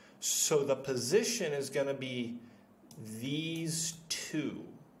 So the position is going to be these 2,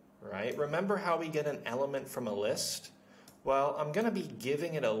 right? Remember how we get an element from a list? Well, I'm going to be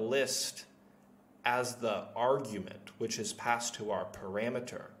giving it a list as the argument, which is passed to our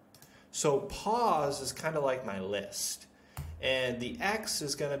parameter. So pause is kind of like my list. And the x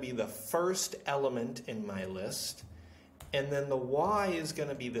is going to be the first element in my list. And then the y is going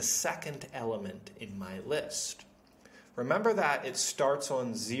to be the second element in my list. Remember that it starts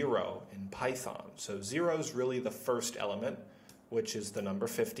on 0 in Python. So 0 is really the first element, which is the number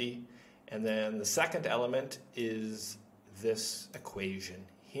 50. And then the second element is this equation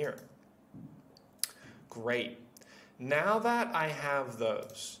here. Great. Now that I have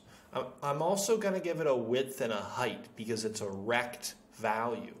those, I'm also going to give it a width and a height because it's a rect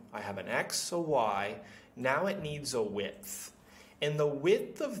value. I have an x, a y. Now it needs a width. And the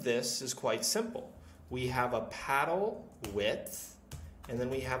width of this is quite simple. We have a paddle width, and then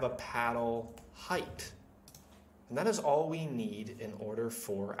we have a paddle height. And that is all we need in order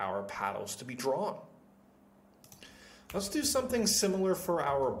for our paddles to be drawn. Let's do something similar for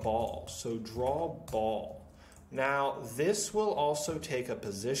our ball. So draw ball. Now this will also take a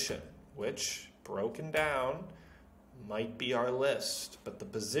position, which broken down might be our list. But the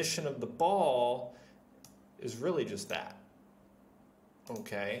position of the ball is really just that.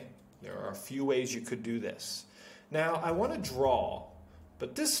 Okay, there are a few ways you could do this. Now I want to draw,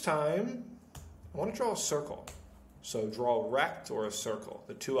 but this time I want to draw a circle. So draw a rect or a circle,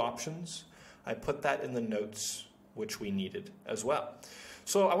 the 2 options. I put that in the notes, which we needed as well.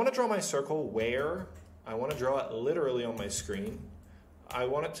 So I want to draw my circle where I want to draw it literally on my screen. I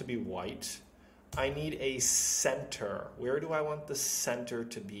want it to be white. I need a center. Where do I want the center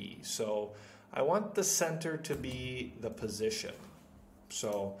to be? So I want the center to be the position.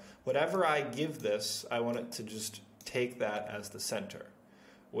 So whatever I give this, I want it to just take that as the center,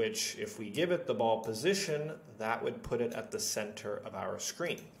 which if we give it the ball position, that would put it at the center of our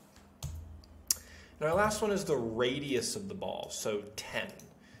screen. And our last one is the radius of the ball, so 10.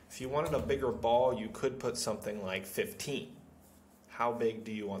 If you wanted a bigger ball, you could put something like 15. How big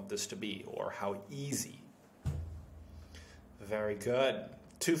do you want this to be, or how easy? Very good.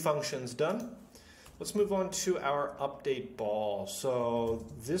 2 functions done. Let's move on to our update ball. So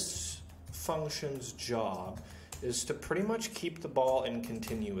this function's job is to pretty much keep the ball in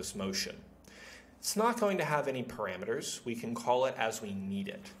continuous motion. It's not going to have any parameters. We can call it as we need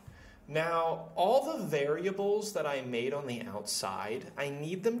it. Now, all the variables that I made on the outside, I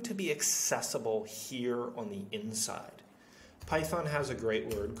need them to be accessible here on the inside. Python has a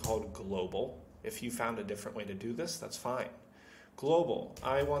great word called global. If you found a different way to do this, that's fine. Global,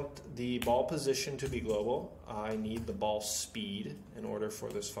 I want the ball position to be global. I need the ball speed in order for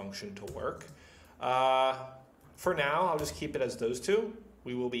this function to work. For now, I'll just keep it as those two.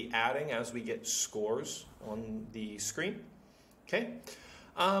 We will be adding as we get scores on the screen. Okay.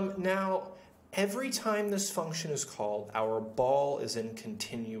 Now, every time this function is called, our ball is in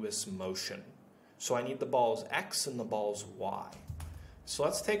continuous motion. So I need the ball's x and the ball's y. So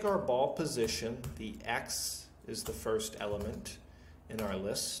let's take our ball position. The x is the first element in our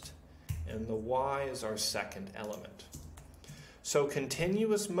list, and the y is our second element. So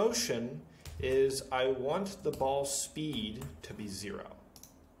continuous motion is I want the ball speed to be 0.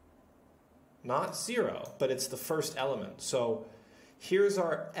 Not 0, but it's the first element. So here's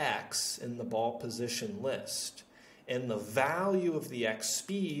our x in the ball position list, and the value of the x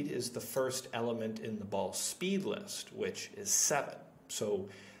speed is the first element in the ball speed list, which is 7. So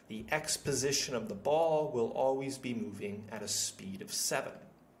the x position of the ball will always be moving at a speed of 7.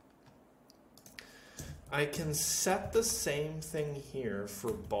 I can set the same thing here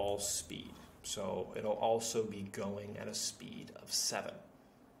for ball speed. So it'll also be going at a speed of 7.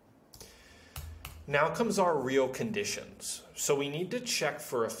 Now comes our real conditions. So we need to check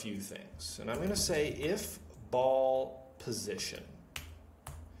for a few things. And I'm going to say if ball position,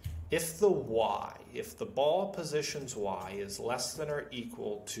 if the ball position's y is less than or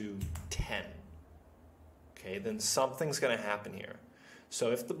equal to 10, okay, then something's going to happen here.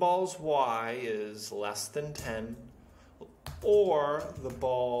 So if the ball's y is less than 10, or the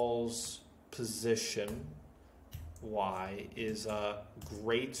ball's position y is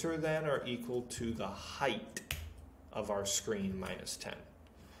greater than or equal to the height of our screen minus 10.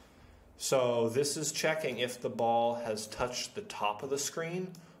 So this is checking if the ball has touched the top of the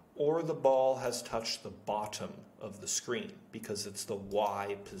screen or the ball has touched the bottom of the screen, because it's the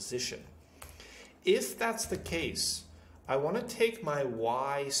y position. If that's the case, I want to take my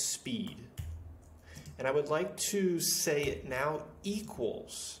y speed and I would like to say it now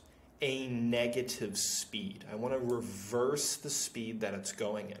equals a negative speed. I want to reverse the speed that it's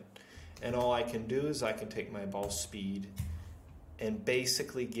going in. And all I can do is I can take my ball speed and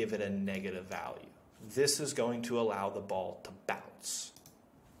basically give it a negative value. This is going to allow the ball to bounce.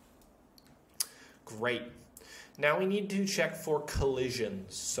 Great. Now we need to check for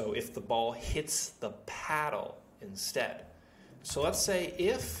collisions. So if the ball hits the paddle instead. So let's say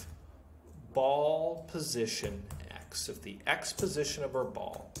if ball position x, if the x position of our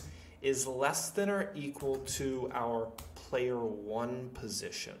ball is less than or equal to our player 1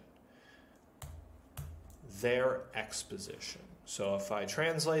 position, their x position. So if I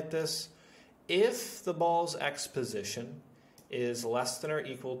translate this, if the ball's x position is less than or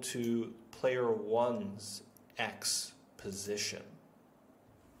equal to player 1's x position,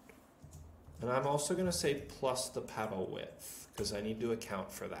 and I'm also going to say plus the paddle width, because I need to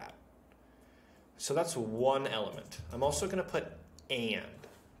account for that. So that's one element. I'm also going to put and.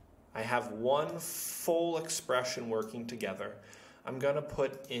 I have one full expression working together. I'm going to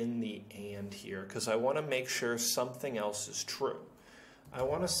put in the and here because I want to make sure something else is true. I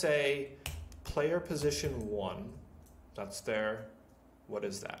want to say player position 1, that's their, what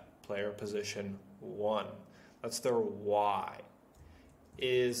is that? Player position 1, that's their y,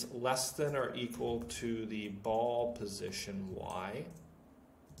 is less than or equal to the ball position y,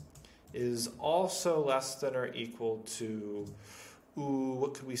 is also less than or equal to,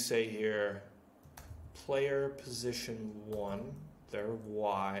 what could we say here? Player position 1, their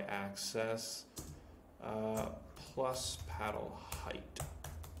y-axis, plus paddle height.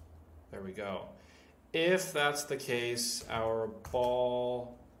 There we go. If that's the case, our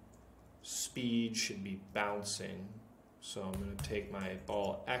ball speed should be bouncing So I'm going to take my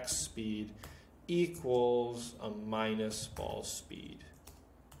ball x speed equals a minus ball speed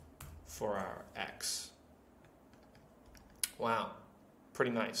for our x. Wow,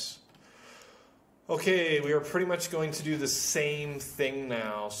 pretty nice. Okay, we are pretty much going to do the same thing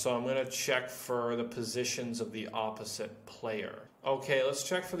now. So I'm going to check for the positions of the opposite player. Okay, let's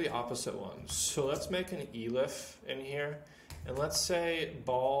check for the opposite ones. So let's make an elif in here. And let's say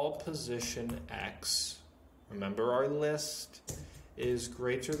ball position x. Remember our list is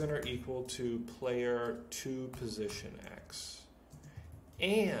greater than or equal to player 2 position x.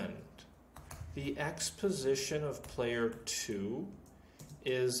 And the x position of player 2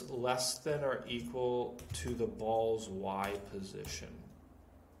 is less than or equal to the ball's y position.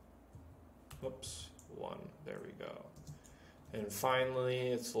 Whoops, 1, there we go. And finally,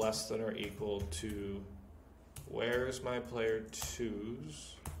 it's less than or equal to, where's my player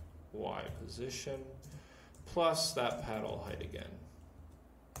 2's y position, plus that paddle height again.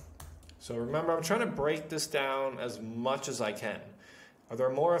 So remember, I'm trying to break this down as much as I can. Are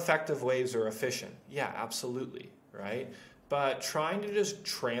there more effective ways or efficient? Yeah, absolutely, right? But trying to just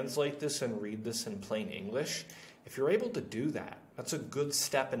translate this and read this in plain English, if you're able to do that, that's a good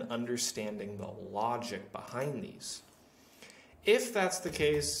step in understanding the logic behind these. If that's the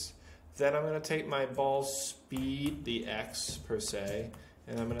case, then I'm going to take my ball speed, the x per se,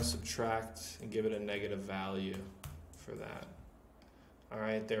 and I'm going to subtract and give it a negative value for that. All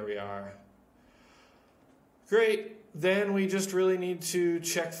right, there we are. Great. Then we just really need to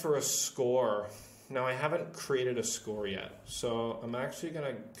check for a score. Now, I haven't created a score yet, so I'm actually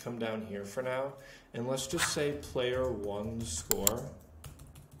going to come down here for now, and let's just say player 1's score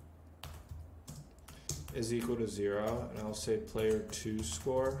is equal to 0, and I'll say player 2's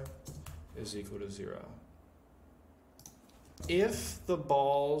score is equal to 0. If the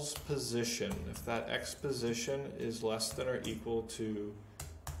ball's position, if that x position is less than or equal to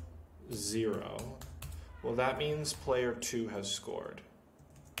 0, well, that means player 2 has scored.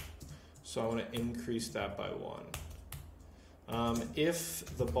 So I want to increase that by 1.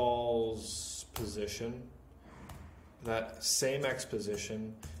 If the ball's position, that same x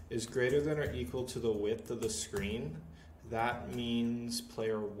position, is greater than or equal to the width of the screen, that means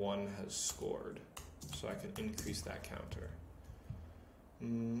player 1 has scored. So I can increase that counter.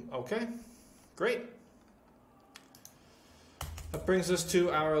 Okay, great. That brings us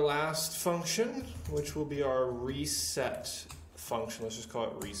to our last function, which will be our reset function. Let's just call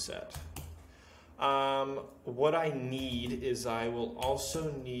it reset. What I need is I will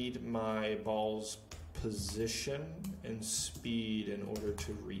also need my ball's position and speed in order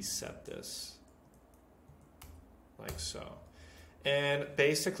to reset this, like so. And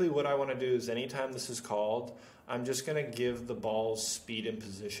basically what I want to do is anytime this is called, I'm just going to give the ball's speed and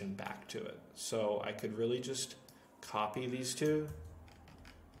position back to it. So I could really just copy these two,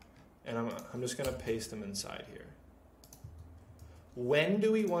 and I'm just going to paste them inside here. When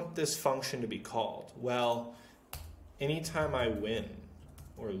do we want this function to be called? Well, anytime I win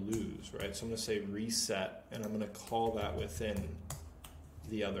or lose, right? So I'm going to say reset, and I'm going to call that within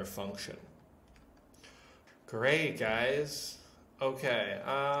the other function. Great, guys. Okay,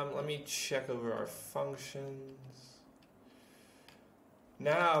 let me check over our functions.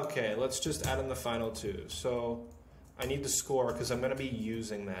 Now, okay, let's just add in the final two. So I need the score because I'm going to be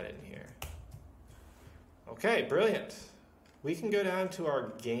using that in here. Okay, brilliant. We can go down to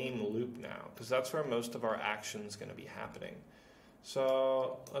our game loop now because that's where most of our action is going to be happening.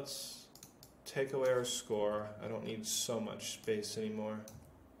 So let's take away our score. I don't need so much space anymore.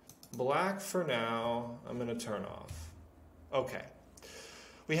 Black for now, I'm going to turn off. Okay,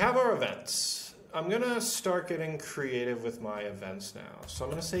 we have our events. I'm going to start getting creative with my events now. So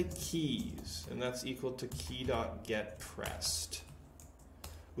I'm going to say keys, and that's equal to key.getPressed.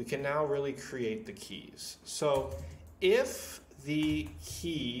 We can now really create the keys. So if the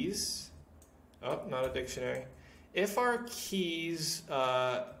keys, oh, not a dictionary. If our keys,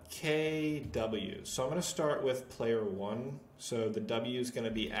 KW, so I'm going to start with player 1. So the W is going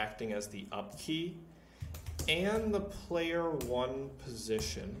to be acting as the up key. And the player 1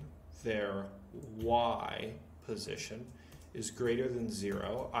 position, their Y position, is greater than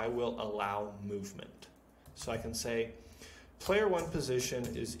 0, I will allow movement. So I can say player 1 position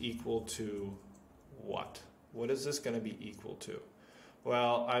is equal to what? What is this going to be equal to?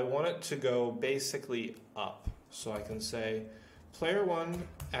 Well, I want it to go basically up. So I can say player 1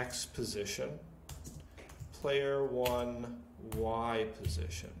 X position, player 1 Y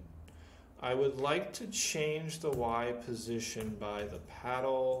position. I would like to change the Y position by the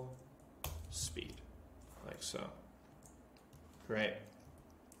paddle speed, like so. Great.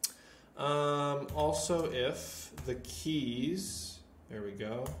 Also if the keys, there we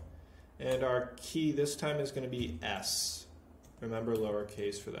go, and our key this time is going to be S. Remember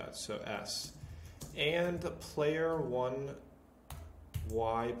lowercase for that, so S. And the player 1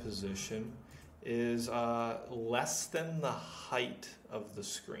 Y position is less than the height of the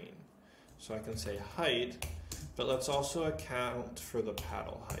screen. So I can say height, but let's also account for the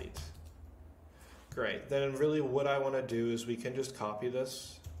paddle height. Great, then really what I want to do is we can just copy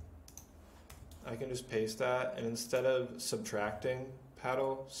this. I can just paste that, and instead of subtracting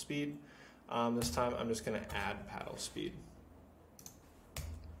paddle speed, this time I'm just going to add paddle speed.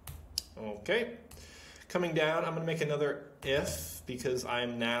 Okay, coming down, I'm going to make another if because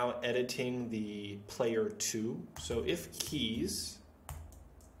I'm now editing the player 2. So if keys,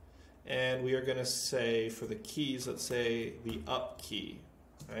 and we are going to say for the keys, let's say the up key,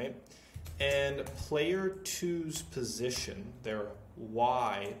 right? And player 2's position, their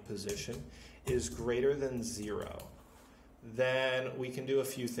Y position, is greater than 0. Then we can do a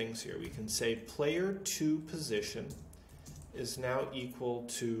few things here. We can say player 2 position is now equal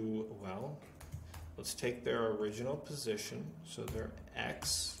to, well, let's take their original position, so their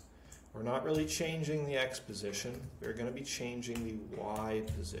X. We're not really changing the X position. We're going to be changing the Y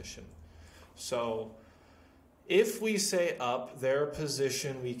position. So if we say up, their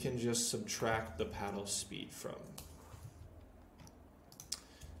position, we can just subtract the paddle speed from.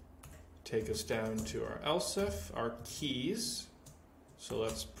 Take us down to our else if, our keys. So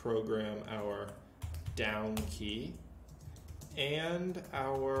let's program our down key. And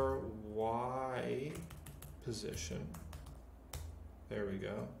our Y position, there we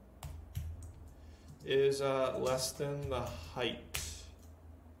go, is less than the height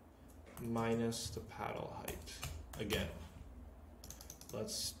minus the paddle height. Again,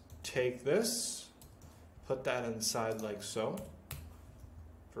 let's take this, put that inside like so.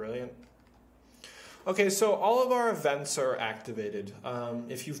 Brilliant. Okay, so all of our events are activated.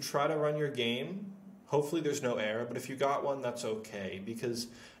 If you've tried to run your game, hopefully there's no error, but if you got one, that's okay, because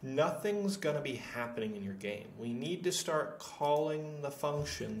nothing's going to be happening in your game. We need to start calling the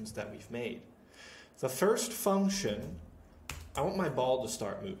functions that we've made. The first function, I want my ball to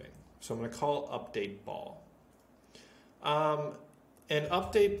start moving, so I'm going to call update ball. And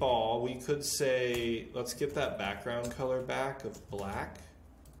update ball, we could say, let's get that background color back of black.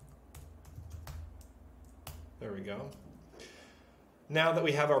 There we go. Now that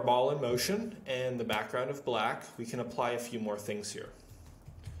we have our ball in motion and the background of black, we can apply a few more things here.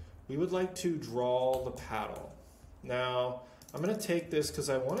 We would like to draw the paddle. Now, I'm going to take this because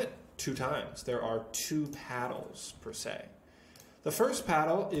I want it 2 times. There are 2 paddles per se. The first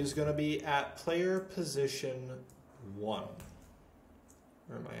paddle is going to be at player position 1.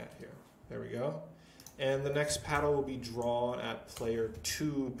 Where am I at here? There we go. And the next paddle will be drawn at player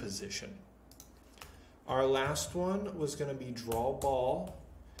 2 position. Our last one was going to be draw ball,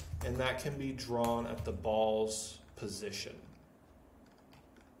 and that can be drawn at the ball's position.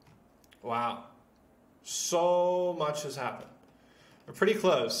 Wow, so much has happened. We're pretty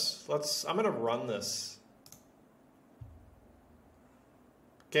close. I'm going to run this.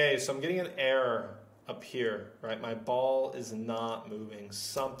 Okay, so I'm getting an error up here, right? My ball is not moving.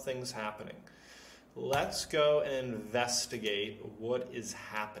 Something's happening. Let's go and investigate what is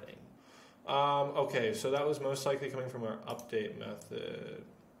happening. Okay, so that was most likely coming from our update method.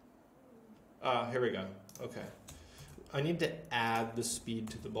 Here we go. Okay. I need to add the speed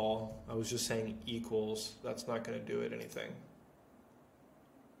to the ball. I was just saying equals. That's not going to do it anything.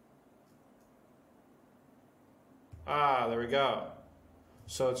 There we go.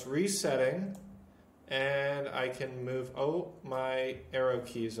 So it's resetting, and I can move, my arrow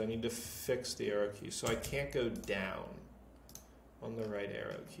keys. I need to fix the arrow keys. So I can't go down on the right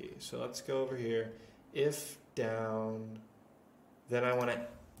arrow key. So let's go over here. If down, then I want to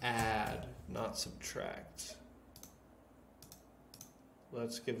add, not subtract.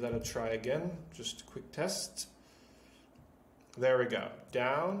 Let's give that a try again. Just a quick test. There we go.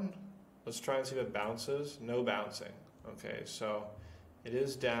 Down. Let's try and see if it bounces. No bouncing. Okay, so it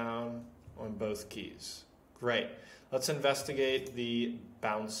is down on both keys. Great. Let's investigate the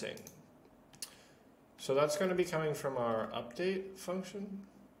bouncing. So that's going to be coming from our update function.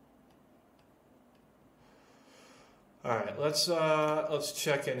 All right, let's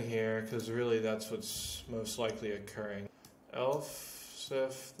check in here because really that's what's most likely occurring. Else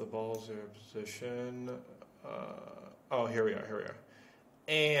if the ball's in position. Here we are.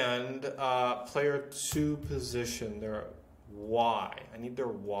 And player 2 position, their Y. I need their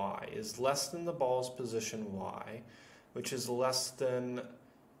Y is less than the ball's position Y, which is less than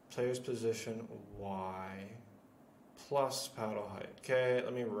player's position Y plus paddle height. Okay,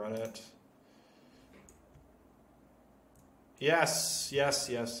 let me run it. Yes,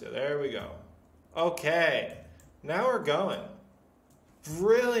 there we go. Okay, now we're going.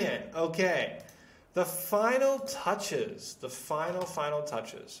 Brilliant, okay. The final touches, the final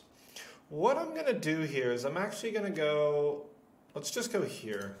touches. What I'm gonna do here is I'm actually gonna go, let's just go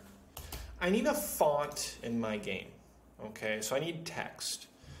here. I need a font in my game, okay? So I need text.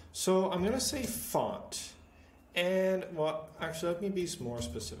 So I'm gonna say font. And, well, actually, let me be more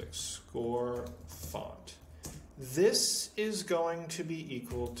specific. Score font. This is going to be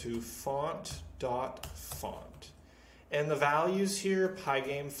equal to font.font. And the values here,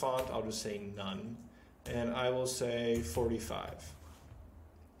 Pygame font, I'll just say none. And I will say 45.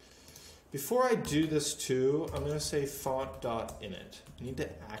 Before I do this too, I'm going to say font.init. I need to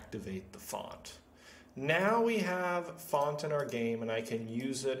activate the font. Now we have font in our game, and I can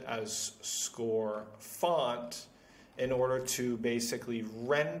use it as score font in order to basically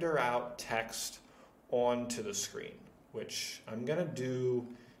render out text onto the screen, which I'm going to do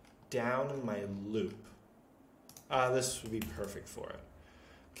down in my loop. This would be perfect for it.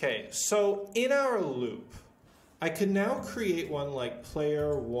 Okay, so in our loop, I could now create one like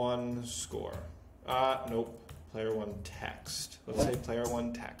player one score. Nope, player one text. Let's say player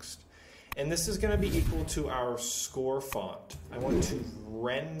one text. And this is going to be equal to our score font. I want to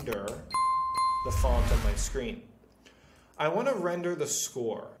render the font on my screen. I want to render the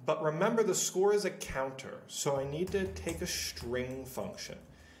score, but remember the score is a counter, so I need to take a string function.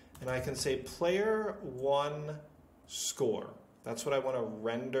 And I can say player one score. That's what I want to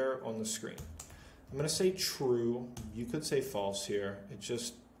render on the screen. I'm going to say true. You could say false here. It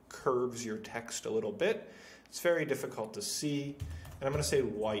just curves your text a little bit. It's very difficult to see. And I'm going to say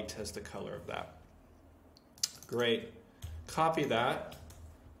white as the color of that. Great. Copy that.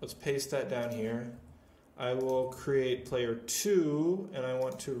 Let's paste that down here. I will create player 2, and I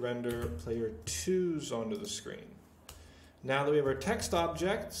want to render player 2's onto the screen. Now that we have our text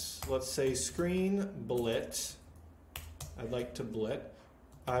objects, let's say screen blit. I'd like to blit.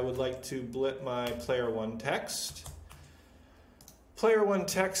 I would like to blit my player 1 text. Player 1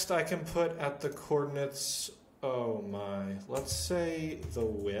 text I can put at the coordinates, oh my, let's say the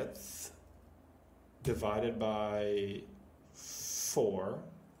width divided by 4.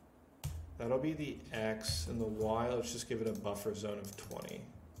 That'll be the X, and the Y, let's just give it a buffer zone of 20.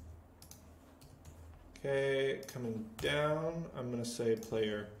 Okay, coming down, I'm going to say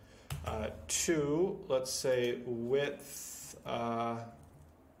player 2. Let's say width,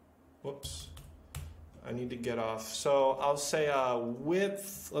 whoops, I need to get off. So I'll say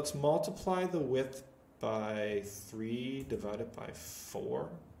width, let's multiply the width by 3 divided by 4.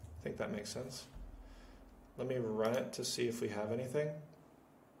 I think that makes sense. Let me run it to see if we have anything.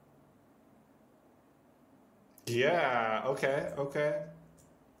 Yeah, okay.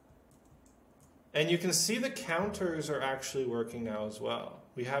 And you can see the counters are actually working now as well.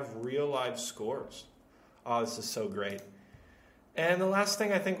 We have real live scores. Oh, this is so great. And the last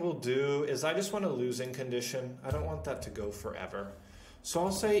thing I think we'll do is I just want a losing condition. I don't want that to go forever. So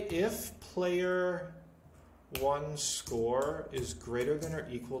I'll say if player 1 score is greater than or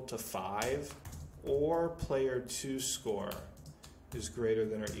equal to 5, or player 2 score is greater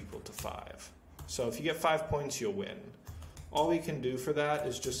than or equal to 5. So if you get 5 points, you'll win. All we can do for that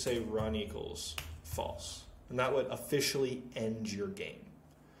is just say run equals false. And that would officially end your game.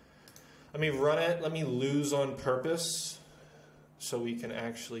 Let me run it. Let me lose on purpose so we can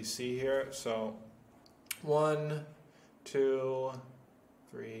actually see here. So 1, 2,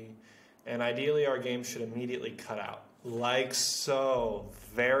 3. And ideally our game should immediately cut out. Like so.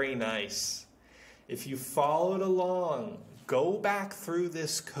 Very nice. If you followed along, go back through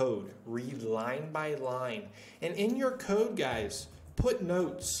this code, read line by line, and in your code, guys, put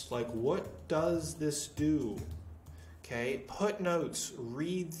notes like what does this do? Okay, put notes,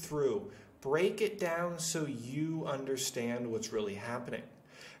 read through, break it down so you understand what's really happening.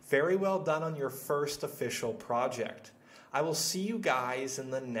 Very well done on your first official project. I will see you guys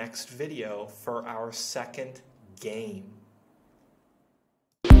in the next video for our second game.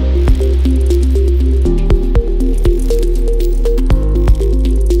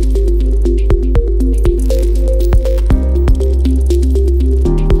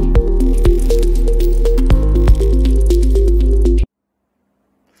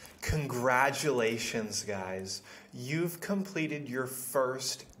 Congratulations, guys. You've completed your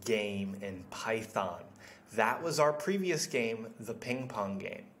first game in Python. That was our previous game, the ping pong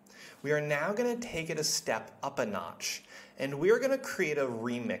game. We are now going to take it a step up a notch, and we are going to create a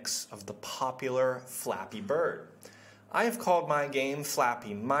remix of the popular Flappy Bird. I have called my game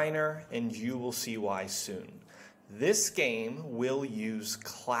Flappy Minor, and you will see why soon. This game will use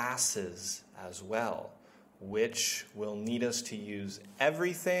classes as well, which will need us to use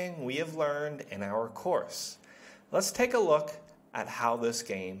everything we have learned in our course. Let's take a look at how this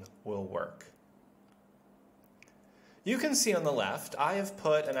game will work. You can see on the left, I have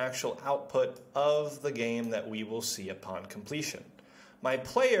put an actual output of the game that we will see upon completion. My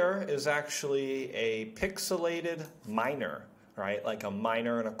player is actually a pixelated miner, right? Like a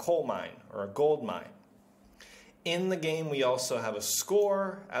miner in a coal mine or a gold mine. In the game, we also have a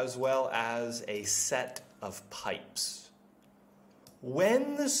score as well as a set of pipes.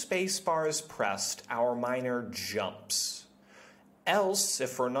 When the spacebar is pressed, our miner jumps. Else,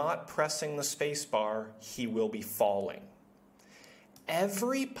 if we're not pressing the spacebar, he will be falling.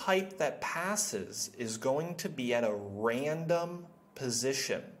 Every pipe that passes is going to be at a random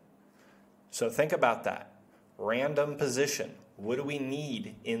position. So think about that. Random position. What do we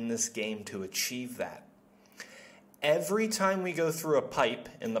need in this game to achieve that? Every time we go through a pipe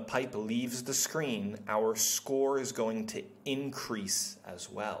and the pipe leaves the screen, our score is going to increase as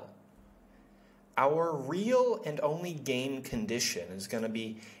well. Our real and only game condition is going to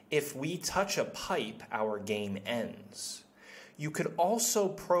be if we touch a pipe, our game ends. You could also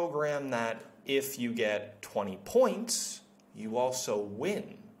program that if you get 20 points, you also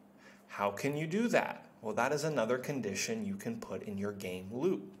win. How can you do that? Well, that is another condition you can put in your game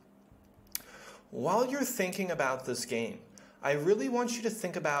loop. While you're thinking about this game, I really want you to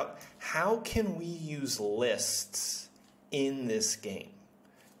think about how can we use lists in this game.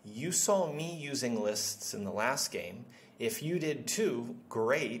 You saw me using lists in the last game. If you did too,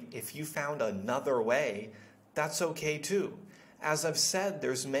 great. If you found another way, that's okay too. As I've said,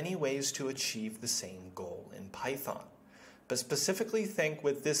 there's many ways to achieve the same goal in Python. But specifically think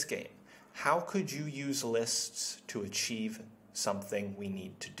with this game, how could you use lists to achieve something we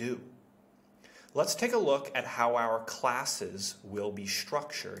need to do? Let's take a look at how our classes will be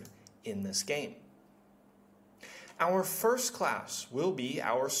structured in this game. Our first class will be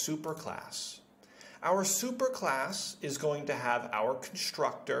our superclass. Our superclass is going to have our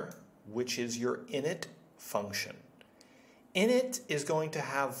constructor, which is your init function. Init is going to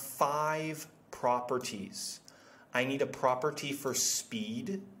have 5 properties. I need a property for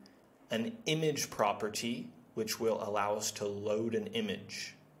speed, an image property, which will allow us to load an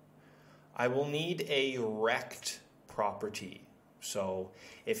image. I will need a rect property. So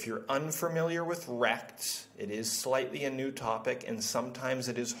if you're unfamiliar with rect, it is slightly a new topic and sometimes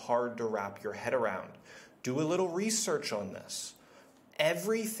it is hard to wrap your head around. Do a little research on this.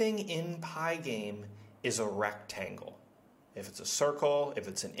 Everything in Pygame is a rectangle. If it's a circle, if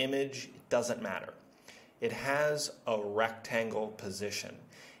it's an image, it doesn't matter. It has a rectangle position.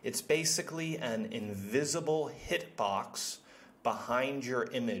 It's basically an invisible hitbox behind your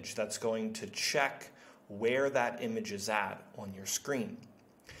image that's going to check where that image is at on your screen.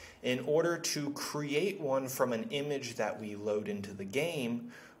 In order to create one from an image that we load into the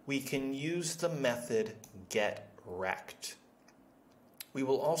game, we can use the method getRect. We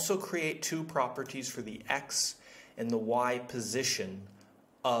will also create 2 properties for the X and the Y position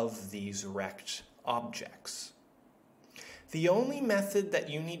of these rect objects. The only method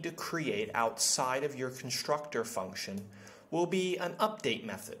that you need to create outside of your constructor function will be an update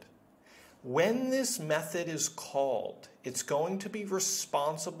method. When this method is called, it's going to be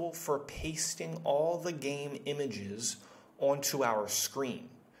responsible for pasting all the game images onto our screen.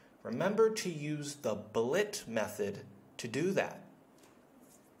 Remember to use the blit method to do that.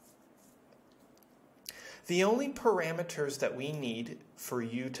 The only parameters that we need for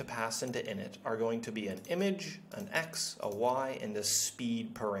you to pass into init are going to be an image, an X, a Y, and a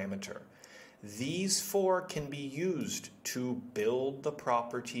speed parameter. These 4 can be used to build the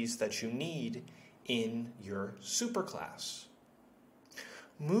properties that you need in your superclass.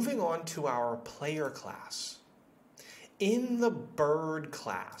 Moving on to our player class. In the bird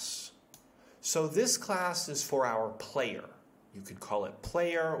class, so this class is for our player. You could call it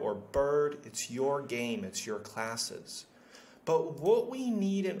player or bird. It's your game. It's your classes. But what we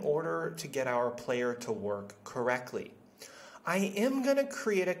need in order to get our player to work correctly, I am going to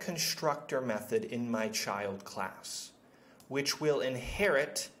create a constructor method in my child class, which will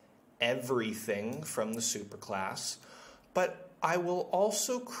inherit everything from the superclass, but I will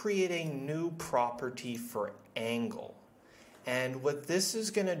also create a new property for angle. And what this is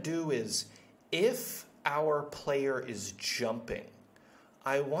going to do is, if our player is jumping,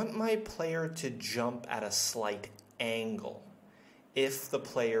 I want my player to jump at a slight angle. If the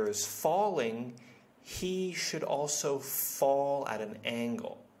player is falling, he should also fall at an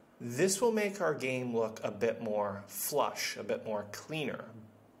angle. This will make our game look a bit more flush, a bit more cleaner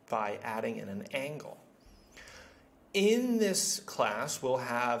by adding in an angle. In this class, we'll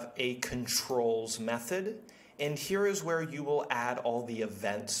have a controls method, and here is where you will add all the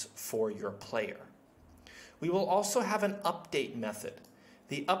events for your player. We will also have an update method.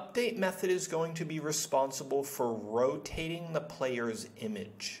 The update method is going to be responsible for rotating the player's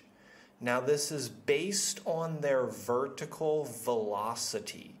image. Now this is based on their vertical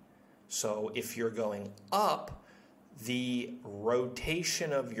velocity. So if you're going up, the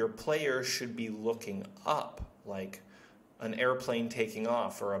rotation of your player should be looking up, like an airplane taking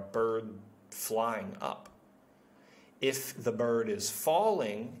off or a bird flying up. If the bird is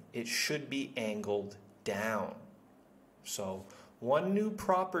falling, it should be angled down. So one new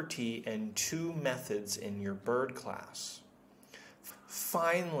property and two methods in your bird class.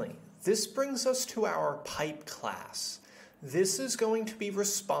 Finally, this brings us to our pipe class. This is going to be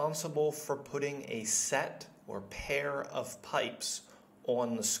responsible for putting a set or pair of pipes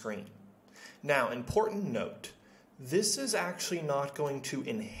on the screen. Now, important note, this is actually not going to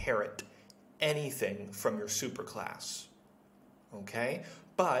inherit anything from your superclass, okay?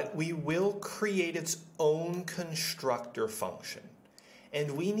 But we will create its own constructor function.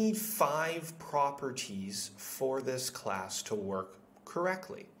 And we need 5 properties for this class to work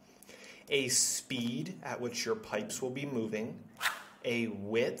correctly. A speed at which your pipes will be moving, a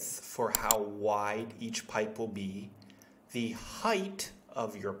width for how wide each pipe will be, the height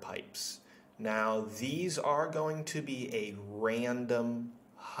of your pipes. Now, these are going to be a random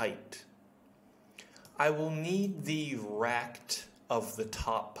height. I will need the rect of the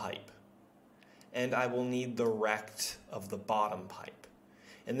top pipe, and I will need the rect of the bottom pipe.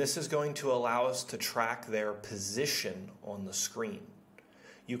 And this is going to allow us to track their position on the screen.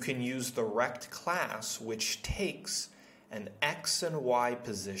 You can use the rect class, which takes an X and Y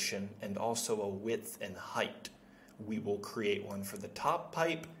position and also a width and height. We will create one for the top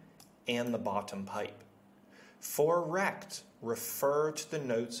pipe and the bottom pipe. For rect, refer to the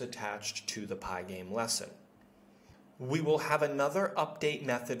notes attached to the Pygame lesson. We will have another update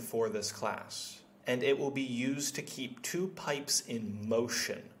method for this class, and it will be used to keep 2 pipes in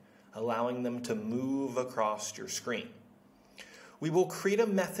motion, allowing them to move across your screen. We will create a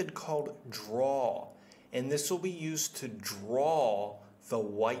method called draw, and this will be used to draw the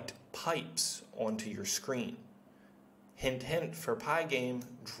white pipes onto your screen. Hint, hint, for Pygame,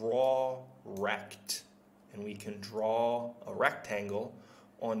 draw rect, and we can draw a rectangle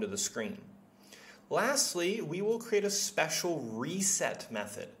onto the screen. Lastly, we will create a special reset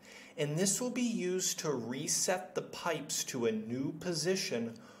method, and this will be used to reset the pipes to a new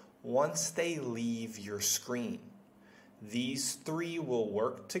position once they leave your screen. These 3 will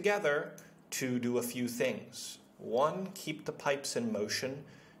work together to do a few things. 1, keep the pipes in motion.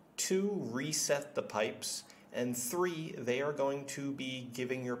 2, reset the pipes. And 3, they are going to be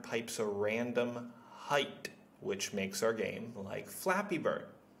giving your pipes a random height, which makes our game like Flappy Bird.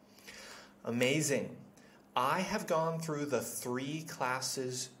 Amazing. I have gone through the 3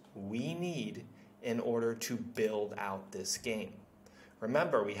 classes we need in order to build out this game.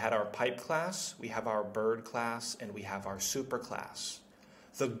 Remember, we had our pipe class, we have our bird class, and we have our super class.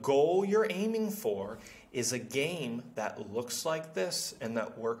 The goal you're aiming for is a game that looks like this and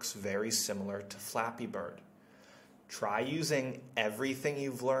that works very similar to Flappy Bird. Try using everything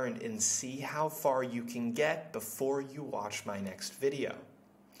you've learned and see how far you can get before you watch my next video.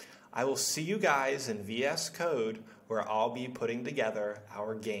 I will see you guys in VS Code, where I'll be putting together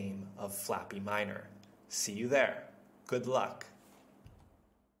our game of Flappy Minor. See you there. Good luck.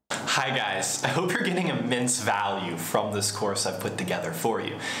 Hi guys, I hope you're getting immense value from this course I've put together for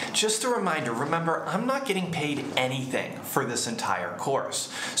you. Just a reminder, remember, I'm not getting paid anything for this entire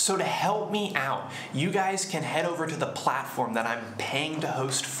course. So to help me out, you guys can head over to the platform that I'm paying to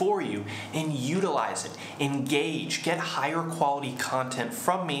host for you and utilize it, engage, get higher quality content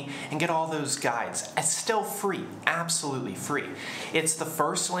from me, and get all those guides. It's still free, absolutely free. It's the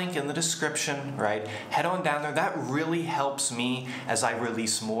first link in the description, right? Head on down there. That really helps me as I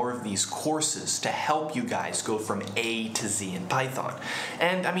release more of these courses to help you guys go from A to Z in Python.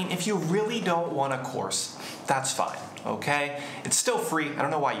 And I mean, if you really don't want a course, that's fine, okay? It's still free. I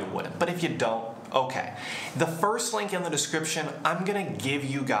don't know why you wouldn't, but if you don't, okay. The first link in the description, I'm gonna give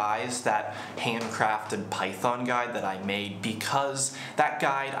you guys that handcrafted Python guide that I made, because that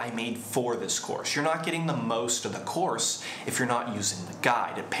guide I made for this course. You're not getting the most of the course if you're not using the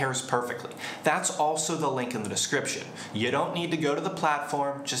guide. It pairs perfectly. That's also the link in the description. You don't need to go to the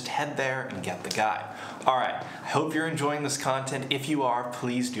platform, just head there and get the guide. All right, I hope you're enjoying this content. If you are,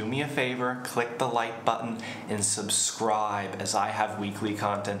 please do me a favor, click the like button and subscribe, as I have weekly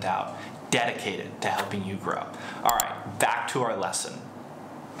content out dedicated to helping you grow. All right, back to our lesson.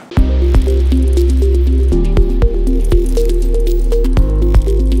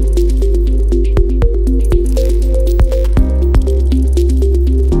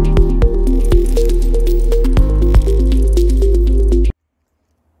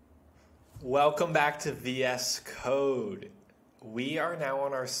 Welcome back to VS Code. We are now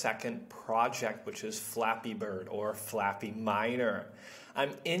on our second project, which is Flappy Bird or Flappy Miner.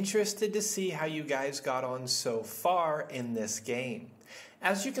 I'm interested to see how you guys got on so far in this game.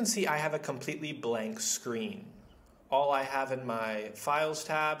 As you can see, I have a completely blank screen. All I have in my Files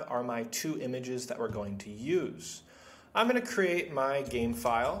tab are my two images that we're going to use. I'm going to create my game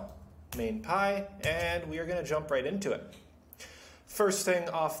file, main.py, and we are going to jump right into it. First thing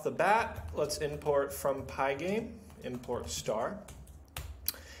off the bat, let's import from Pygame, import star.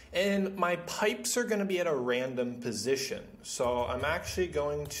 And my pipes are going to be at a random position. So I'm actually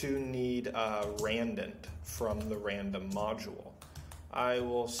going to need a randant from the random module. I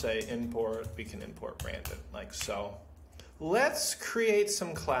will say import, we can import randant like so. Let's create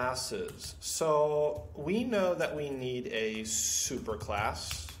some classes. So we know that we need a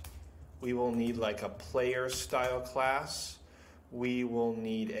superclass. We will need like a player style class. We will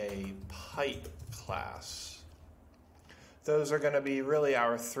need a pipe class. Those are going to be really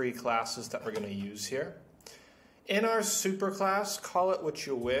our three classes that we're going to use here. In our superclass, call it what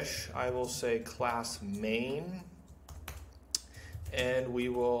you wish. I will say class main. And we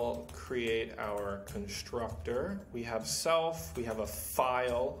will create our constructor. We have self, we have a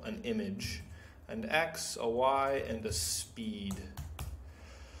file, an image, an X, a Y, and a speed.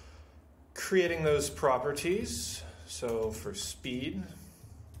 Creating those properties. So for speed,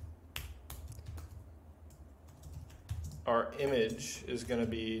 our image is going to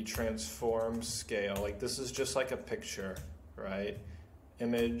be transform scale. Like this is just like a picture, right?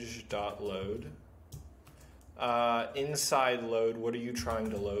 Image.load. Inside load, what are you trying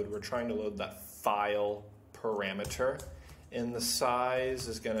to load? We're trying to load that file parameter. And the size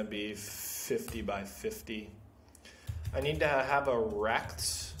is going to be 50 by 50. I need to have a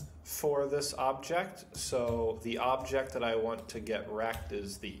rect for this object. So the object that I want to get rect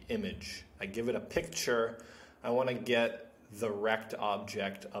is the image. I give it a picture. I want to get the rect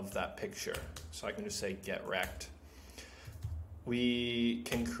object of that picture. So I can just say get rect. We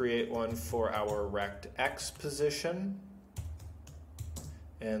can create one for our rect X position.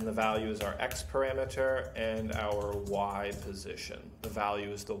 And the value is our X parameter, and our Y position. The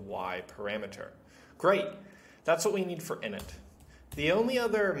value is the Y parameter. Great. That's what we need for init. The only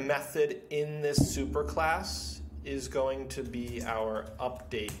other method in this superclass is going to be our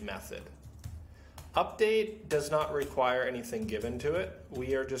update method. Update does not require anything given to it.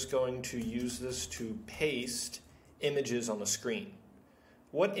 We are just going to use this to paste images on the screen.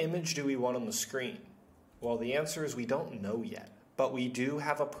 What image do we want on the screen? Well, the answer is we don't know yet, but we do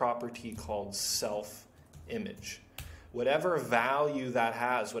have a property called self-image. Whatever value that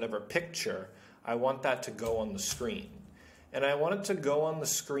has, whatever picture, I want that to go on the screen. And I want it to go on the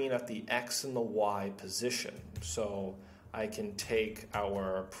screen at the X and the Y position. So I can take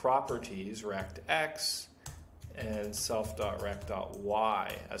our properties, rect X, and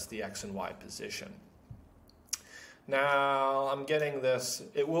self.rect.y as the X and Y position. Now, I'm getting this.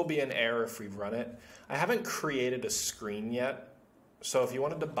 It will be an error if we run it. I haven't created a screen yet. So if you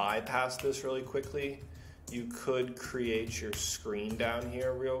wanted to bypass this really quickly, you could create your screen down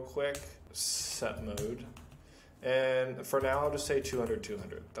here real quick. Set mode. And for now, I'll just say 200,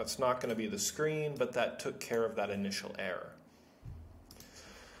 200. That's not going to be the screen, but that took care of that initial error.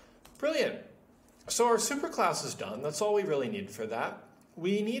 Brilliant. So our superclass is done. That's all we really need for that.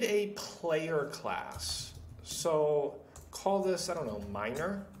 We need a player class. So call this, I don't know,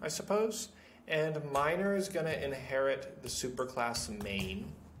 miner, I suppose. And miner is going to inherit the superclass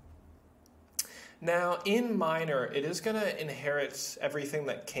main. Now, in miner, it is going to inherit everything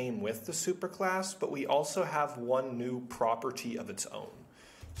that came with the superclass, but we also have one new property of its own.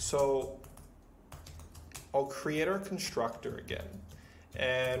 So I'll create our constructor again,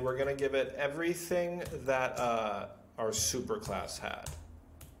 and we're going to give it everything that our superclass had.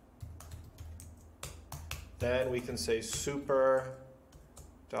 Then we can say super.init,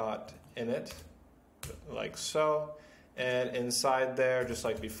 like so. And inside there, just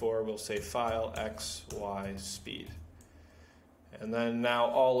like before, we'll say file x, y, speed. And then now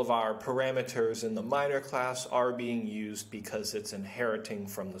all of our parameters in the miner class are being used because it's inheriting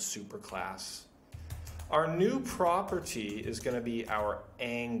from the superclass. Our new property is going to be our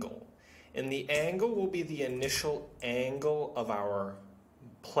angle. And the angle will be the initial angle of our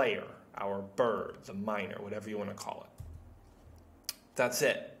player, our bird, the miner, whatever you want to call it. That's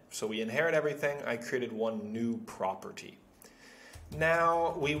it. So we inherit everything. I created one new property.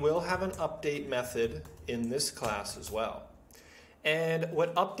 Now we will have an update method in this class as well. And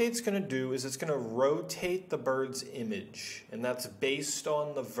what update's going to do is it's going to rotate the bird's image, and that's based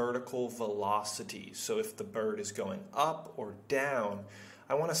on the vertical velocity. So if the bird is going up or down,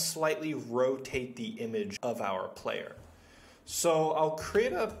 I want to slightly rotate the image of our player. So I'll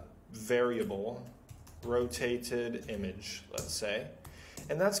create a variable, rotated image, let's say,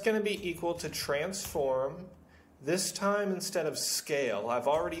 and that's going to be equal to transform. This time, instead of scale, I've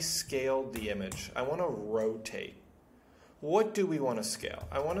already scaled the image. I want to rotate. What do we want to scale?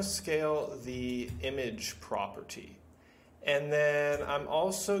 I want to scale the image property. And then I'm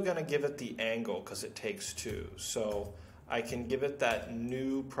also going to give it the angle because it takes 2. So I can give it that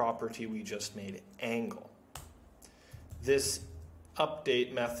new property we just made, angle. This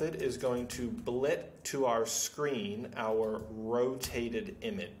update method is going to blit to our screen our rotated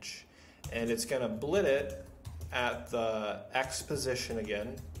image. And it's going to blit it at the X position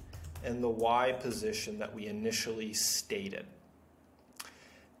again and the Y position that we initially stated.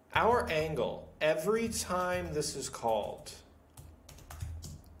 Our angle, every time this is called,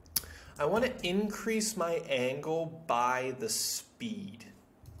 I want to increase my angle by the speed.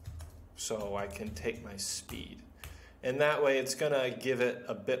 So I can take my speed. And that way it's going to give it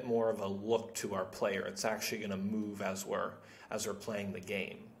a bit more of a look to our player. It's actually going to move as we're playing the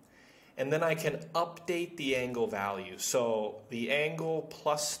game. And then I can update the angle value. So the angle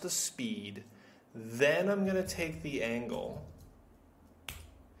plus the speed. Then I'm going to take the angle.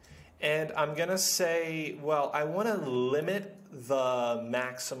 And I'm going to say, well, I want to limit the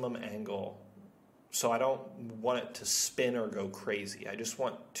maximum angle. So I don't want it to spin or go crazy. I just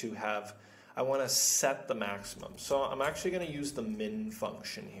want to I want to set the maximum. So I'm actually going to use the min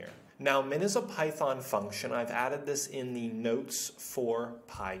function here. Now, min is a Python function. I've added this in the notes for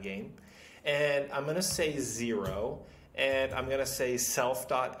Pygame. And I'm going to say 0, and I'm going to say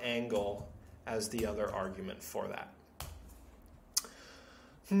self.angle as the other argument for that.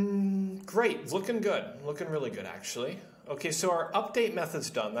 Great, looking good. Looking really good, actually. Okay, so our update method's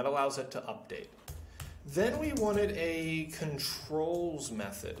done. That allows it to update. Then we wanted a controls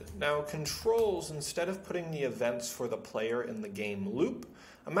method. Now, controls, instead of putting the events for the player in the game loop,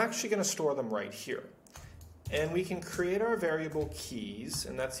 I'm actually going to store them right here. And we can create our variable keys,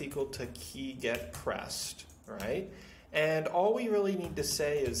 and that's equal to key get pressed, right? And all we really need to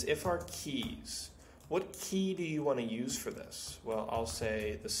say is if our keys, what key do you want to use for this? Well, I'll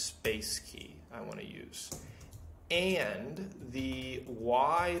say the space key I want to use. And the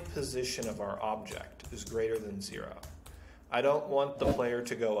Y position of our object is greater than 0. I don't want the player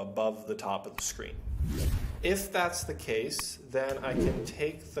to go above the top of the screen. If that's the case, then I can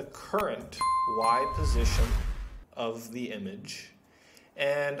take the current Y position of the image,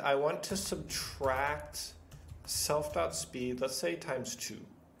 and I want to subtract self.speed, let's say times 2,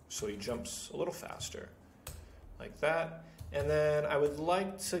 so he jumps a little faster, like that. And then I would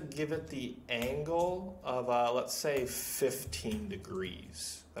like to give it the angle of, let's say, 15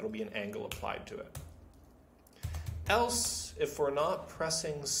 degrees. That'll be an angle applied to it. Else, if we're not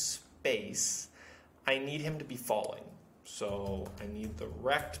pressing space, I need him to be falling. So I need the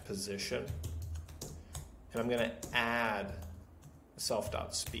rect position, and I'm going to add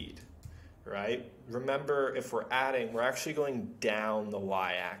self.speed, right? Remember, if we're adding, we're actually going down the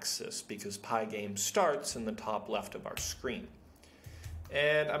y-axis because Pygame starts in the top left of our screen.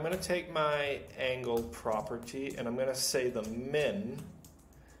 And I'm going to take my angle property, and I'm going to say the min.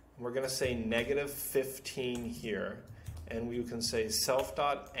 We're going to say negative 15 here, and we can say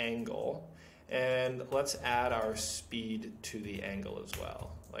self.angle. And let's add our speed to the angle as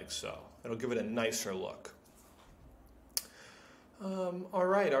well, like so. It'll give it a nicer look. All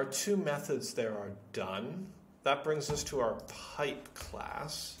right, our 2 methods there are done. That brings us to our pipe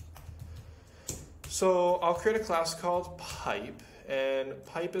class. So I'll create a class called pipe, and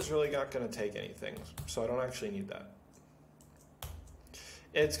pipe is really not going to take anything, so I don't actually need that.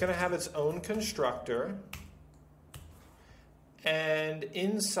 It's going to have its own constructor. And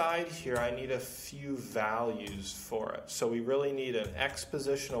inside here, I need a few values for it. So we really need an X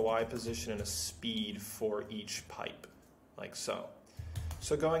position, a Y position, and a speed for each pipe, like so.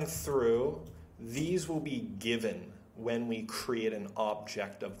 So going through, these will be given when we create an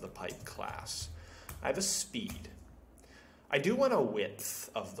object of the pipe class. I have a speed. I do want a width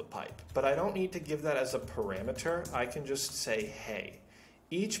of the pipe, but I don't need to give that as a parameter. I can just say, hey,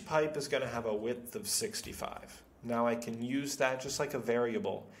 each pipe is going to have a width of 65. Now I can use that just like a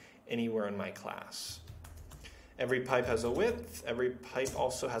variable anywhere in my class. Every pipe has a width. Every pipe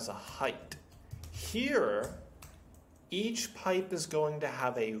also has a height. Here, each pipe is going to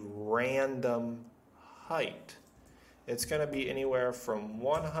have a random height. It's going to be anywhere from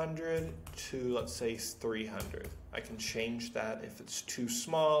 100 to, let's say, 300. I can change that if it's too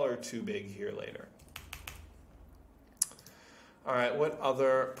small or too big here later. All right, what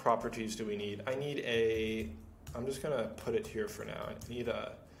other properties do we need? I need a I'm just going to put it here for now. I need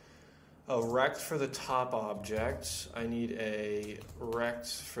a rect for the top object. I need a rect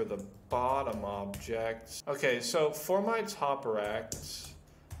for the bottom object. Okay, so for my top rect,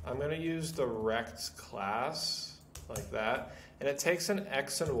 I'm going to use the rect class like that. And it takes an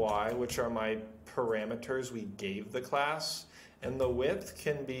x and y, which are my parameters we gave the class. And the width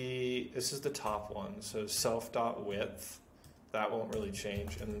can be, this is the top one, so self.width. That won't really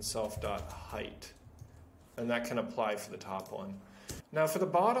change. And then self.height. And that can apply for the top one. Now for the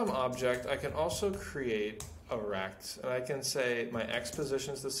bottom object, I can also create a rect. And I can say my x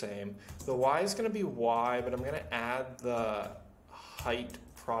position is the same. The y is going to be y, but I'm going to add the height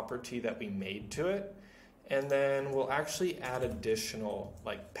property that we made to it. And then we'll actually add additional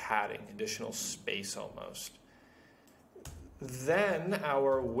like padding, additional space almost. Then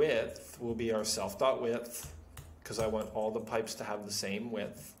our width will be our self.width, because I want all the pipes to have the same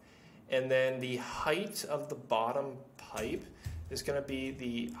width. And then the height of the bottom pipe is going to be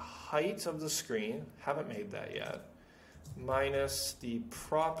the height of the screen, haven't made that yet, minus the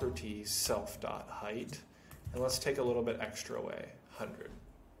property self.height. And let's take a little bit extra away, 100.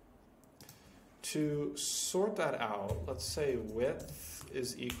 To sort that out, let's say width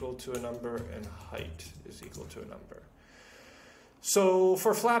is equal to a number and height is equal to a number. So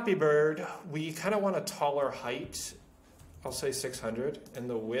for Flappy Bird, we kind of want a taller height. I'll say 600, and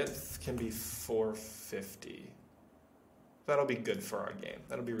the width can be 450. That'll be good for our game.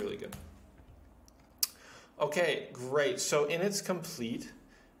 That'll be really good. Okay, great. So in its complete,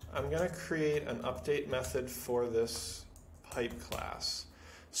 I'm going to create an update method for this pipe class.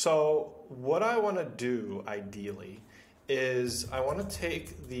 So what I want to do, ideally, is I want to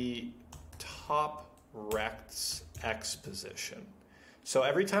take the top rect's x position. So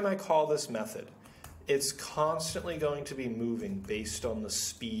every time I call this method, it's constantly going to be moving based on the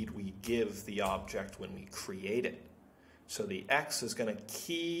speed we give the object when we create it. So the x is going to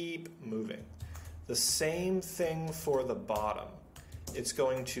keep moving. The same thing for the bottom. It's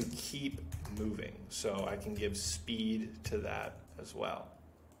going to keep moving. So I can give speed to that as well.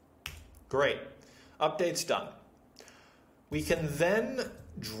 Great. Update's done. We can then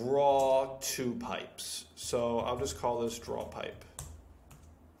draw two pipes. So I'll just call this draw pipe.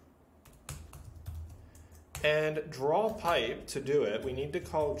 And draw pipe, to do it, we need to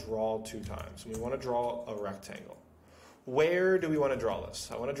call draw 2 times. We want to draw a rectangle. Where do we want to draw this?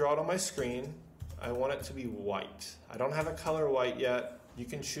 I want to draw it on my screen. I want it to be white. I don't have a color white yet. You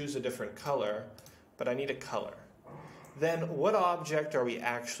can choose a different color, but I need a color. Then what object are we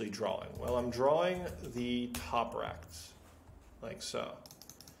actually drawing? Well, I'm drawing the top rect, like so.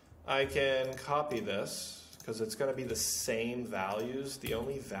 I can copy this because it's going to be the same values. The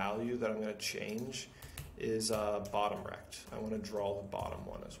only value that I'm going to change is bottom rect. I want to draw the bottom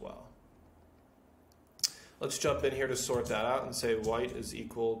one as well. Let's jump in here to sort that out and say white is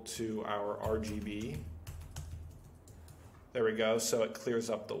equal to our RGB. There we go, so it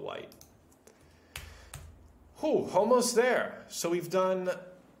clears up the white. Whew, almost there. So we've done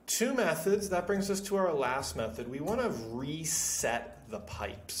 2 methods. That brings us to our last method. We want to reset the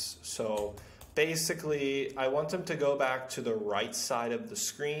pipes. So basically, I want them to go back to the right side of the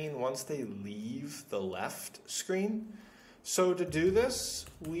screen once they leave the left screen. So to do this,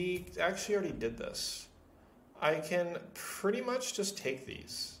 we actually already did this. I can pretty much just take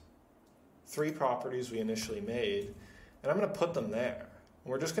these 3 properties we initially made, and I'm going to put them there.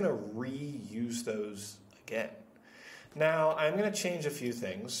 We're just going to reuse those again. Now, I'm going to change a few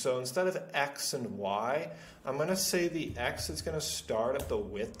things. So instead of x and y, I'm going to say the x is going to start at the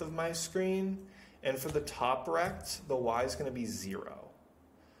width of my screen, and for the top rect, the y is going to be 0.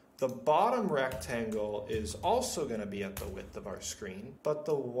 The bottom rectangle is also going to be at the width of our screen, but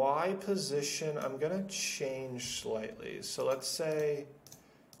the y position I'm going to change slightly. So let's just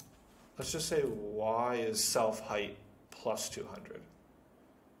say y is self-height plus 200.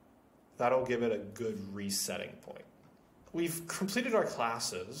 That'll give it a good resetting point. We've completed our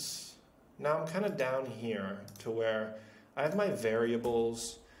classes. Now I'm kind of down here to where I have my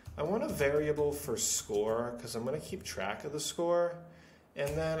variables. I want a variable for score because I'm going to keep track of the score.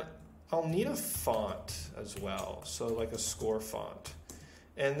 And then I'll need a font as well, so like a score font.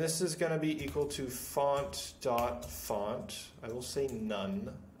 And this is going to be equal to font.font. I will say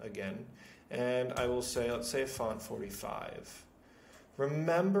none again. And I will say, let's say font 45.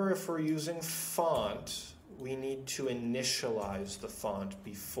 Remember, if we're using font, we need to initialize the font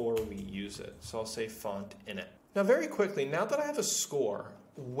before we use it. So I'll say font init. Now very quickly, now that I have a score,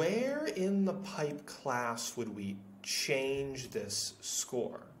 where in the pipe class would we change this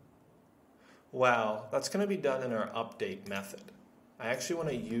score? Well, that's going to be done in our update method. I actually want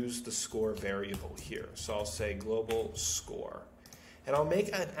to use the score variable here. So I'll say global score. And I'll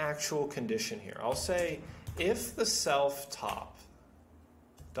make an actual condition here. I'll say if the self top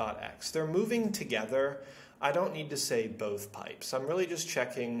dot x, they're moving together, I don't need to say both pipes. I'm really just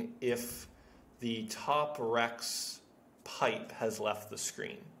checking if the top rex pipe has left the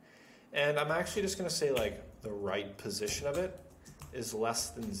screen. And I'm actually just going to say like the right position of it is less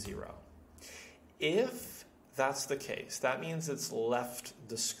than 0. If that's the case, that means it's left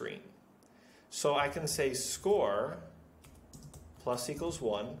the screen. So I can say score plus equals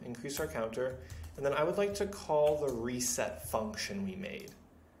 1, increase our counter, and then I would like to call the reset function we made.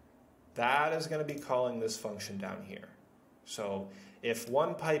 That is going to be calling this function down here. So if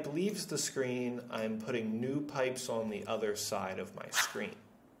one pipe leaves the screen, I'm putting new pipes on the other side of my screen.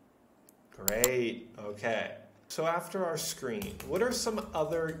 Great, okay. So after our screen, what are some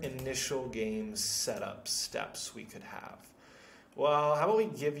other initial game setup steps we could have? Well, how about we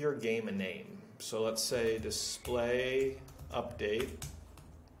give your game a name? So let's say display update.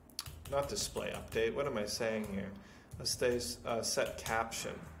 Not display update, what am I saying here? Let's say set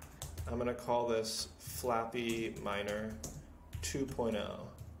caption. I'm going to call this Flappy Miner 2.0.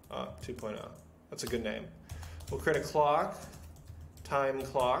 2.0. That's a good name. We'll create a clock, time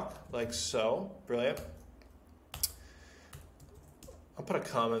clock, like so. Brilliant. I'll put a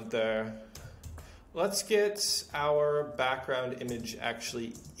comment there. Let's get our background image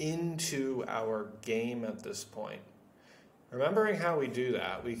actually into our game at this point. Remembering how we do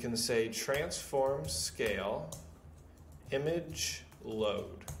that, we can say transform scale image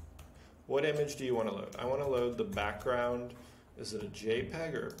load. What image do you want to load? I want to load the background. Is it a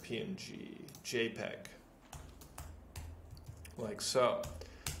JPEG or a PNG? JPEG. Like so.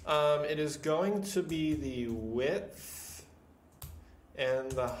 It is going to be the width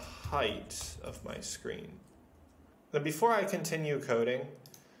and the height of my screen. Now before I continue coding,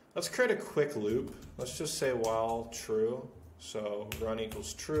 let's create a quick loop. Let's just say while true. So run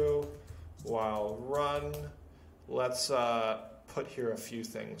equals true, while run. Let's put here a few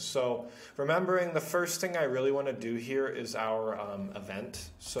things. So remembering the first thing I really want to do here is our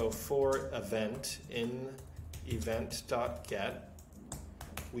event. So for event in event.get,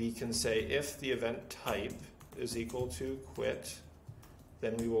 we can say if the event type is equal to quit,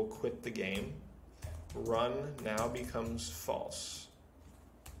 then we will quit the game. Run now becomes false.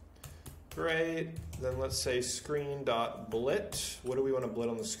 Great. Then let's say screen.blit. What do we want to blit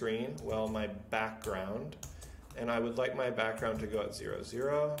on the screen? Well, my background. And I would like my background to go at 0,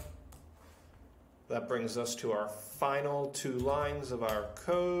 0. That brings us to our final 2 lines of our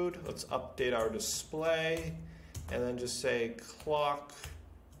code. Let's update our display and then just say clock.tick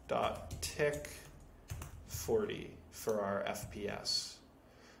 40 for our FPS.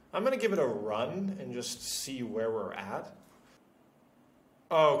 I'm going to give it a run and just see where we're at.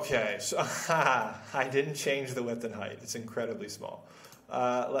 Okay, so I didn't change the width and height. It's incredibly small.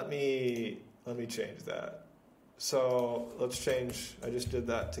 Let me change that. So let's change, I just did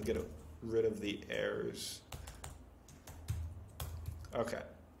that to get rid of the errors. Okay,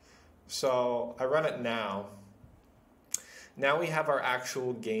 so I run it now. Now we have our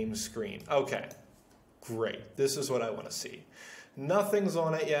actual game screen. Okay, great. This is what I want to see. Nothing's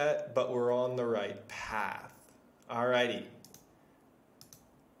on it yet, but we're on the right path. Alrighty.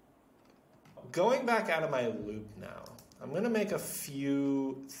 Going back out of my loop now, I'm going to make a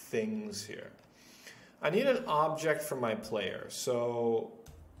few things here. I need an object for my player. So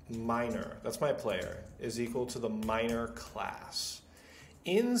miner, that's my player, is equal to the miner class.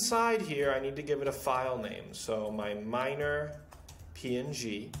 Inside here, I need to give it a file name. So my miner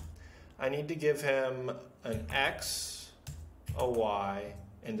PNG, I need to give him an X, a Y,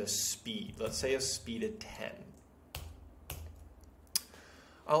 and a speed. Let's say a speed of 10.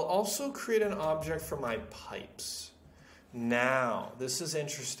 I'll also create an object for my pipes. Now, this is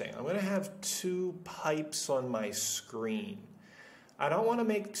interesting. I'm going to have 2 pipes on my screen. I don't want to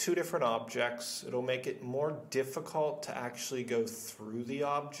make 2 different objects. It'll make it more difficult to actually go through the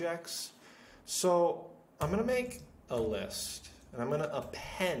objects. So I'm going to make a list, and I'm going to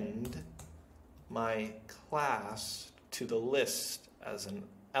append my class to the list as an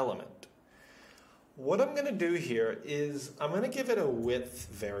element. What I'm going to do here is I'm going to give it a width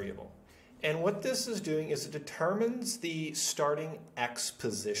variable. And what this is doing is it determines the starting X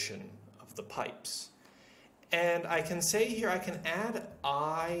position of the pipes. And I can say here I can add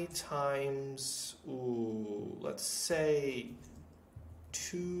I times, let's say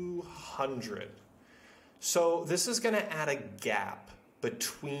 200. So this is going to add a gap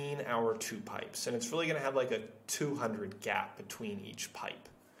between our 2 pipes. And it's really going to have like a 200 gap between each pipe.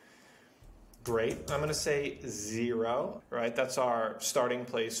 Great. I'm going to say 0, right? That's our starting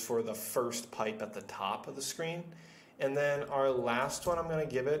place for the first pipe at the top of the screen. And then our last one I'm going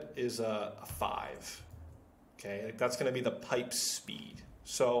to give it is a 5. Okay, that's going to be the pipe speed.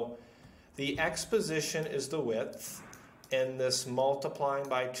 So the x position is the width, and this multiplying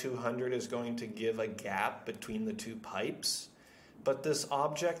by 200 is going to give a gap between the two pipes. But this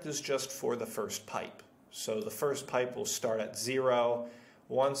object is just for the first pipe. So the first pipe will start at 0.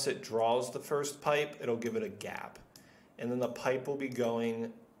 Once it draws the first pipe, it'll give it a gap. And then the pipe will be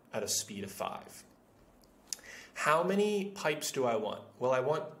going at a speed of 5. How many pipes do I want? Well, I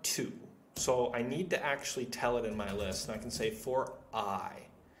want 2. So I need to actually tell it in my list. And I can say for I.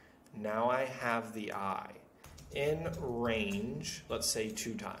 Now I have the I. In range, let's say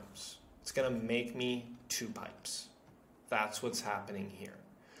 2 times. It's going to make me 2 pipes. That's what's happening here.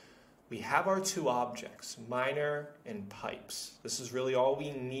 We have our 2 objects, miner and pipes. This is really all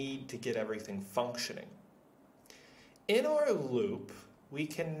we need to get everything functioning. In our loop, we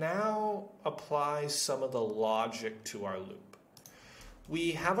can now apply some of the logic to our loop.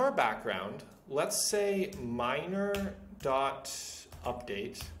 We have our background. Let's say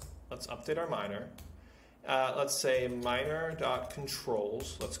miner.update. Let's update our miner. Let's say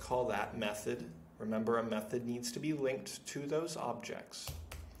miner.controls. Let's call that method. Remember, a method needs to be linked to those objects.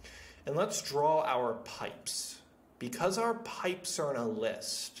 And let's draw our pipes. Because our pipes are in a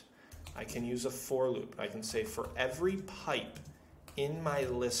list, I can use a for loop. I can say for every pipe in my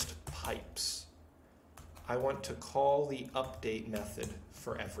list pipes, I want to call the update method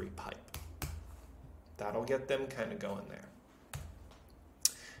for every pipe. That'll get them kind of going there.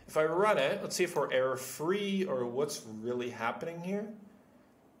 If I run it, let's see if we're error free or what's really happening here.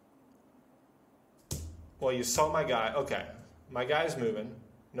 Well, you saw my guy. Okay, my guy's moving.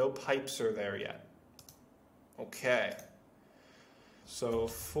 No pipes are there yet. Okay. So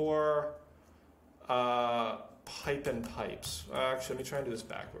for pipe and pipes. Actually, let me try and do this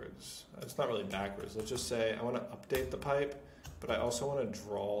backwards. It's not really backwards. Let's just say I want to update the pipe, but I also want to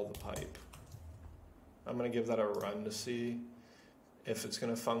draw the pipe. I'm going to give that a run to see if it's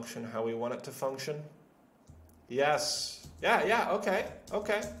going to function how we want it to function. Yes. Yeah, okay.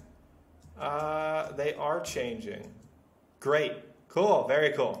 They are changing. Great. Cool,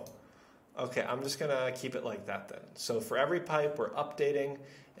 very cool. Okay, I'm just going to keep it like that then. So for every pipe, we're updating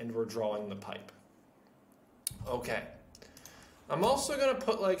and we're drawing the pipe. Okay. I'm also going to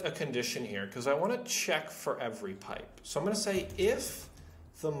put like a condition here because I want to check for every pipe. So I'm going to say if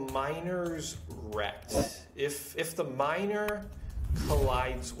the miner's wrecked, if the miner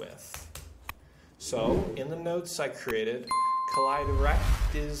collides with. So in the notes I created, collide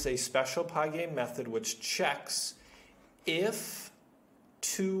wrecked is a special Pygame method which checks if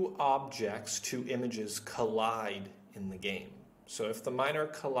 2 objects, 2 images collide in the game. So if the miner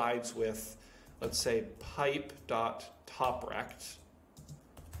collides with, let's say, pipe.topRect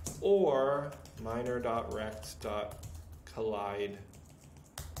or miner.rect.collide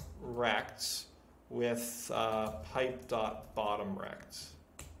rect with pipe.bottomRect.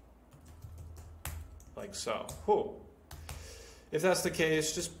 Like so. Whew. If that's the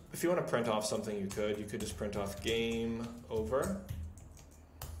case, just if you want to print off something, you could just print off game over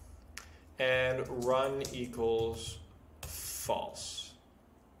and run equals false.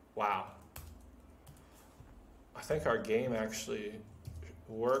 Wow. I think our game actually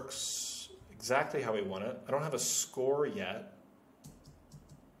works exactly how we want it. I don't have a score yet.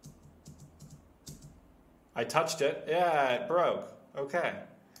 I touched it. Yeah, it broke. Okay.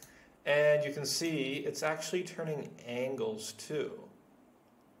 And you can see it's actually turning angles too.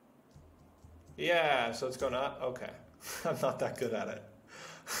 Yeah, so it's going up. Okay. I'm not that good at it.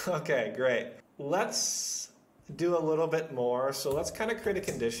 Okay, great. Let's do a little bit more. So let's kind of create a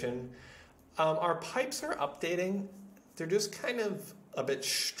condition. Our pipes are updating. They're just kind of a bit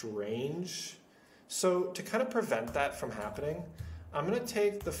strange. So to kind of prevent that from happening, I'm going to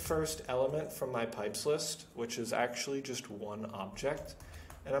take the first element from my pipes list, which is actually just one object.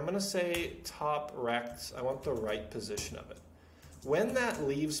 And I'm going to say top rect. I want the right position of it. When that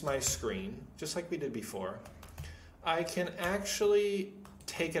leaves my screen, just like we did before, I can actually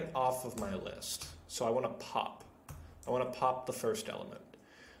take it off of my list. So I want to pop. I want to pop the first element.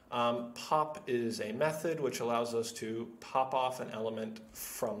 Pop is a method which allows us to pop off an element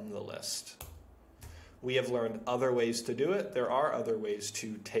from the list. We have learned other ways to do it. There are other ways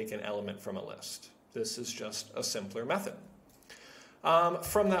to take an element from a list. This is just a simpler method.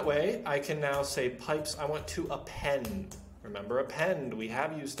 From that way, I can now say pipes, I want to append. Remember append, we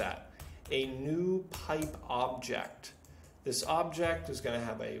have used that. A new pipe object. This object is going to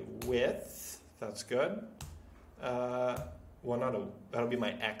have a width, that's good. well, that'll be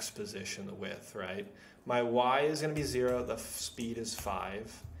my x position, the width, right? My y is going to be 0, the speed is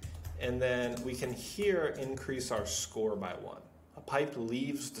 5. And then we can here increase our score by 1. A pipe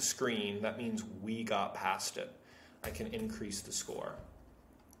leaves the screen, that means we got past it. I can increase the score.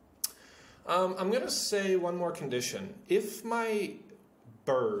 I'm going to say one more condition. If my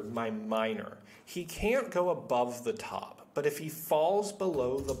bird, my miner, he can't go above the top, but if he falls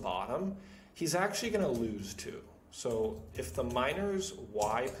below the bottom, he's actually going to lose 2. So if the miner's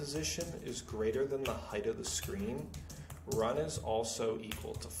Y position is greater than the height of the screen, run is also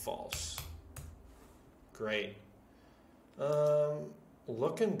equal to false. Great.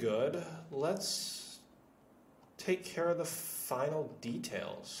 Looking good. Let's take care of the final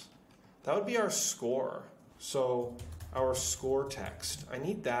details. That would be our score. So our score text, I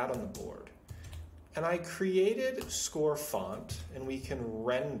need that on the board. And I created score font, and we can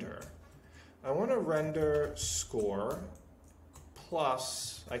render. I want to render score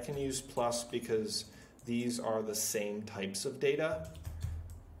plus, I can use plus because these are the same types of data.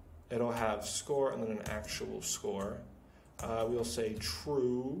 It'll have score and then an actual score. We'll say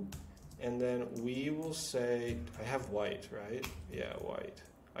true, and then we will say, I have white, right? Yeah, white.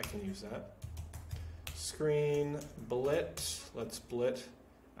 I can use that. Screen blit, let's blit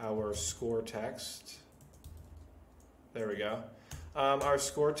our score text. There we go. Our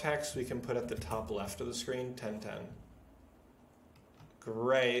score text we can put at the top left of the screen, 1010.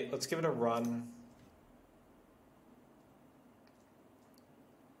 Great, let's give it a run.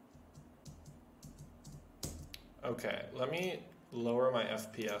 Okay, let me lower my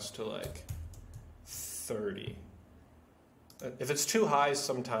FPS to like 30. If it's too high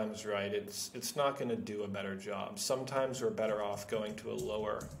sometimes, right, it's not going to do a better job. Sometimes we're better off going to a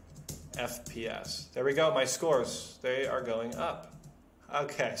lower FPS. There we go, my scores, they are going up.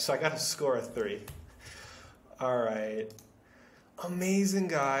 Okay, so I got a score of 3. All right. Amazing,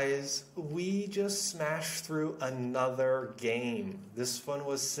 guys. We just smashed through another game. This one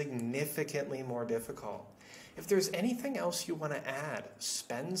was significantly more difficult. If there's anything else you want to add,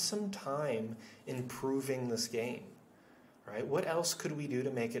 spend some time improving this game. Right? What else could we do to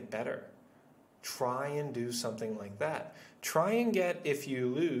make it better? Try and do something like that. Try and get, if you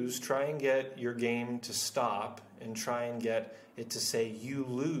lose, try and get your game to stop and try and get it to say you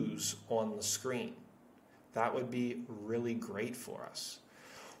lose on the screen. That would be really great for us.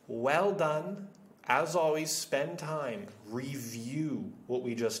 Well done. As always, spend time, review what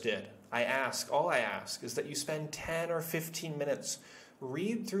we just did. All I ask is that you spend 10 or 15 minutes,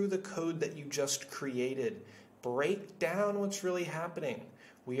 read through the code that you just created, break down what's really happening.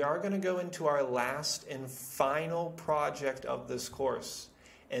 We are going to go into our last and final project of this course,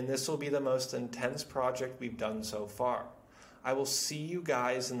 and this will be the most intense project we've done so far. I will see you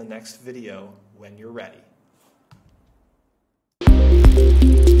guys in the next video when you're ready.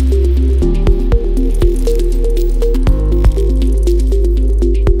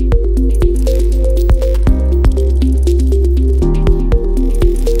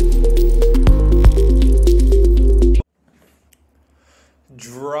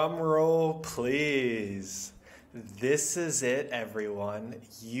 Drum roll, please. This is it, everyone.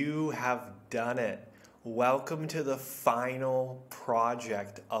 You have done it. Welcome to the final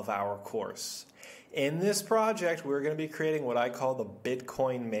project of our course. In this project, we're going to be creating what I call the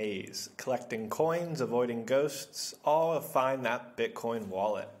Bitcoin maze, collecting coins, avoiding ghosts, all to find that Bitcoin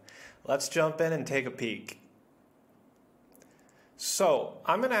wallet. Let's jump in and take a peek. So,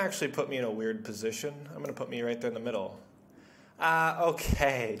 I'm going to actually put me in a weird position. I'm going to put me right there in the middle.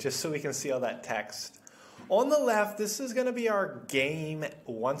 Okay, just so we can see all that text. On the left, this is going to be our game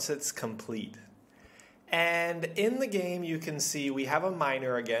once it's complete. And in the game, you can see we have a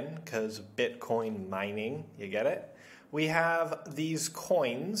miner again, because Bitcoin mining, you get it? We have these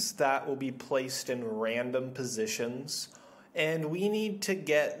coins that will be placed in random positions, and we need to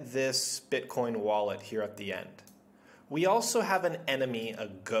get this Bitcoin wallet here at the end. We also have an enemy, a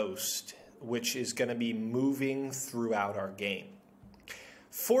ghost, which is going to be moving throughout our game.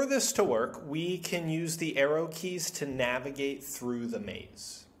 For this to work, we can use the arrow keys to navigate through the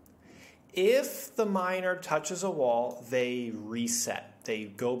maze. If the miner touches a wall, they reset. They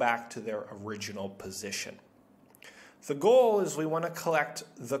go back to their original position. The goal is we want to collect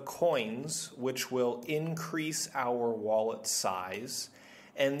the coins, which will increase our wallet size,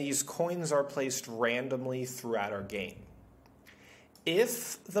 and these coins are placed randomly throughout our game.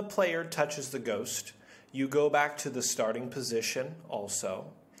 If the player touches the ghost, you go back to the starting position also,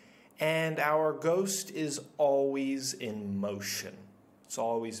 and our ghost is always in motion. It's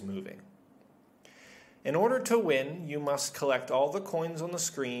always moving. In order to win, you must collect all the coins on the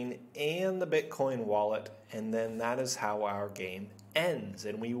screen and the Bitcoin wallet and then that is how our game ends,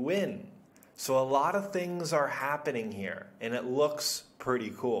 and we win. So a lot of things are happening here, and it looks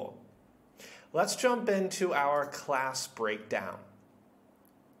pretty cool. Let's jump into our class breakdown.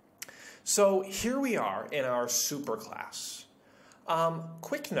 So here we are in our superclass.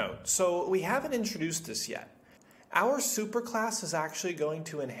 Quick note, so we haven't introduced this yet. Our superclass is actually going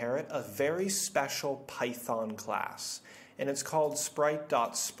to inherit a very special Python class, and it's called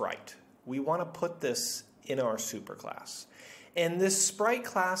sprite.sprite. We want to put this in our superclass. And this sprite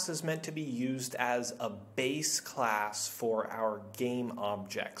class is meant to be used as a base class for our game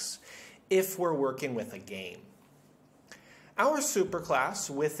objects if we're working with a game. Our superclass,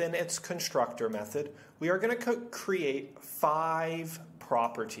 within its constructor method, we are going to create 5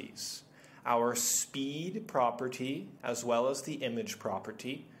 properties. Our speed property, as well as the image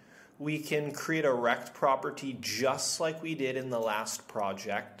property. We can create a rect property just like we did in the last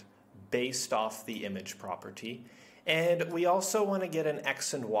project, based off the image property. And we also want to get an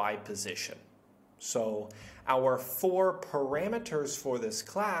X and Y position. So our 4 parameters for this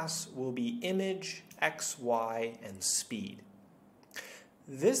class will be image, X, Y, and speed.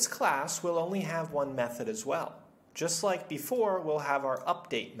 This class will only have one method as well. Just like before, we'll have our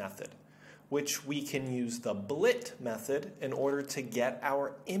update method, which we can use the blit method in order to get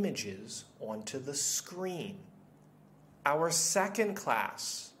our images onto the screen. Our second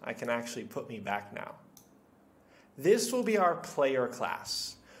class, I can actually put me back now. This will be our player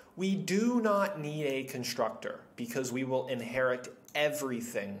class. We do not need a constructor because we will inherit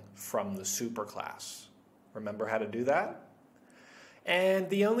everything from the superclass. Remember how to do that? And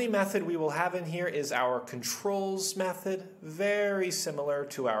the only method we will have in here is our controls method, very similar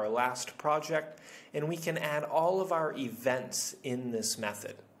to our last project, and we can add all of our events in this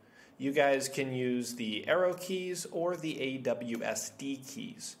method. You guys can use the arrow keys or the AWSD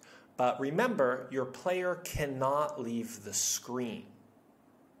keys, but remember, your player cannot leave the screen.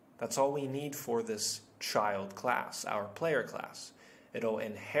 That's all we need for this child class, our player class. It'll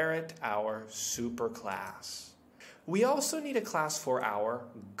inherit our superclass. We also need a class for our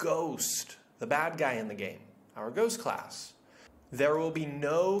ghost, the bad guy in the game, our ghost class. There will be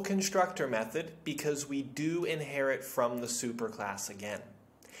no constructor method because we do inherit from the superclass again.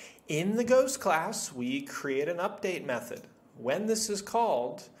 In the ghost class, we create an update method. When this is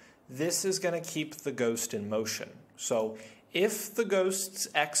called, this is going to keep the ghost in motion. So if the ghost's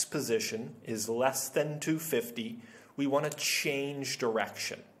X position is less than 250, we want to change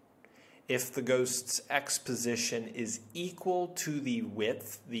direction. If the ghost's X position is equal to the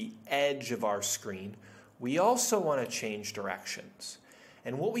width, the edge of our screen, we also want to change directions.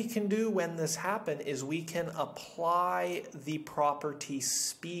 And what we can do when this happens is we can apply the property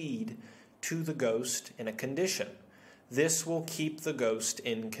speed to the ghost in a condition. This will keep the ghost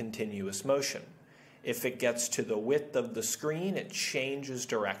in continuous motion. If it gets to the width of the screen, it changes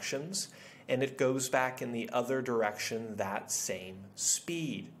directions, and it goes back in the other direction that same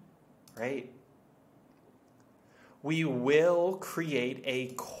speed. Right? We will create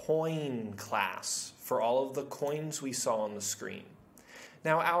a coin class for all of the coins we saw on the screen.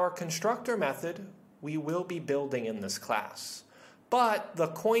 Now, our constructor method, we will be building in this class, but the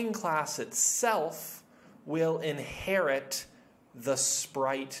coin class itself will inherit the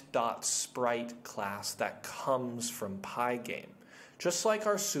sprite.sprite class that comes from Pygame, just like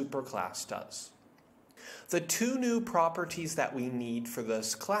our superclass does. The 2 new properties that we need for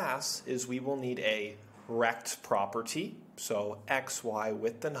this class is we will need a rect property, so x, y,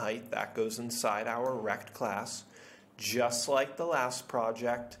 width, and height, that goes inside our rect class, just like the last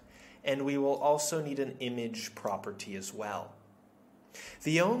project, and we will also need an image property as well.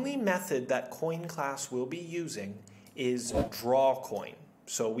 The only method that coin class will be using is drawCoin,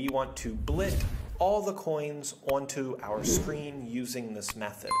 so we want to blit all the coins onto our screen using this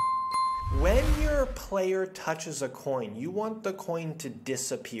method. When your player touches a coin, you want the coin to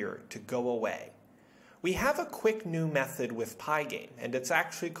disappear, to go away. We have a quick new method with Pygame, and it's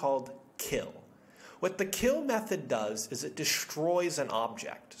actually called kill. What the kill method does is it destroys an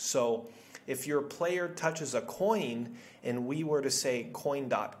object. So if your player touches a coin and we were to say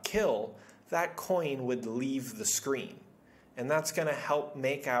coin.kill, that coin would leave the screen. And that's going to help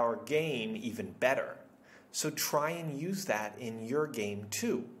make our game even better. So try and use that in your game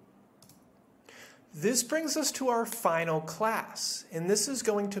too. This brings us to our final class, and this is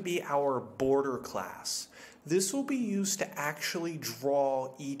going to be our border class. This will be used to actually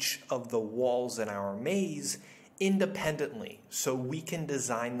draw each of the walls in our maze independently, so we can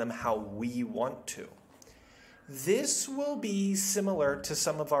design them how we want to. This will be similar to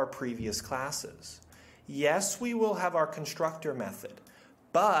some of our previous classes. Yes, we will have our constructor method,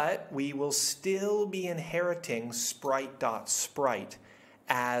 but we will still be inheriting sprite.sprite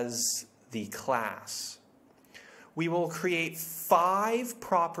as the class. We will create 5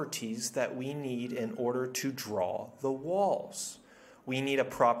 properties that we need in order to draw the walls. We need a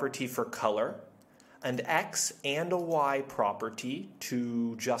property for color, an X and a Y property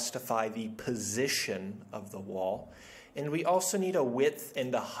to justify the position of the wall, and we also need a width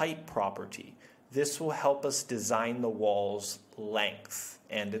and a height property. This will help us design the wall's length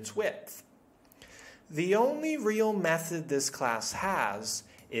and its width. The only real method this class has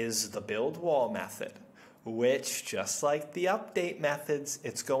is the build wall method, which, just like the update methods,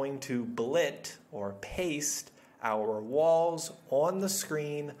 it's going to blit or paste our walls on the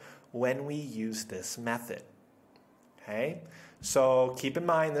screen when we use this method. Okay? So keep in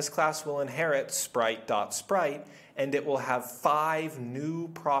mind this class will inherit sprite.sprite, and it will have 5 new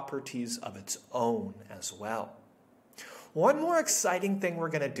properties of its own as well. One more exciting thing we're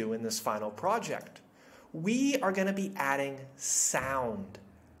going to do in this final project. We are going to be adding sound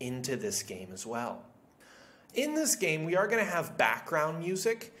into this game as well. In this game, we are going to have background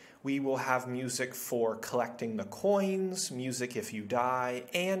music. We will have music for collecting the coins, music if you die,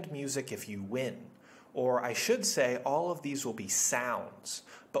 and music if you win. Or I should say, all of these will be sounds,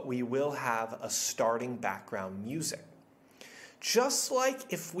 but we will have a starting background music. Just like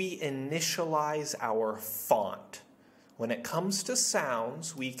if we initialize our font, when it comes to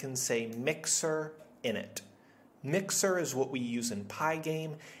sounds, we can say mixer init. Mixer is what we use in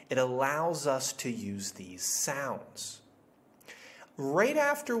Pygame. It allows us to use these sounds. Right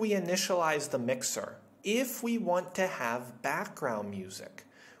after we initialize the mixer, if we want to have background music,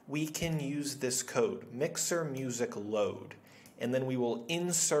 we can use this code, mixer music load, and then we will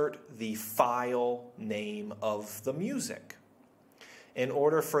insert the file name of the music. In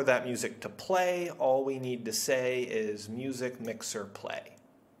order for that music to play, all we need to say is music mixer play.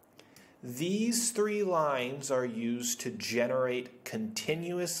 These 3 lines are used to generate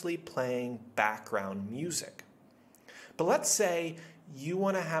continuously playing background music. But let's say you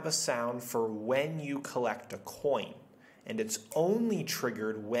want to have a sound for when you collect a coin, and it's only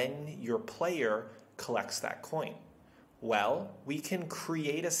triggered when your player collects that coin. Well, we can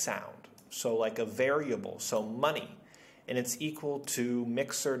create a sound, so like a variable, so money, and it's equal to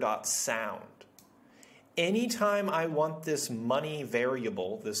mixer.sound. Anytime I want this money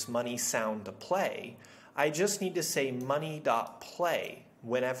variable, this money sound to play, I just need to say money.play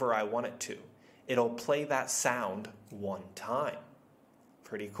whenever I want it to. It'll play that sound 1 time.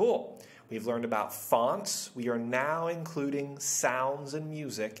 Pretty cool. We've learned about fonts. We are now including sounds and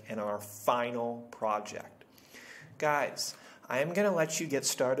music in our final project. Guys, I am going to let you get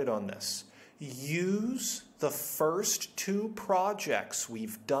started on this. Use the first 2 projects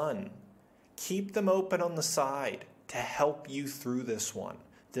we've done. Keep them open on the side to help you through this one.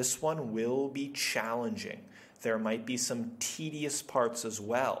 This one will be challenging. There might be some tedious parts as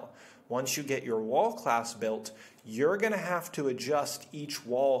well. Once you get your wall class built, you're going to have to adjust each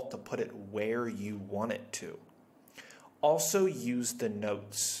wall to put it where you want it to. Also use the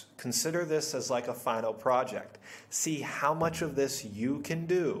notes. Consider this as like a final project. See how much of this you can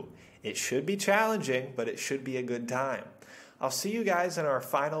do. It should be challenging, but it should be a good time. I'll see you guys in our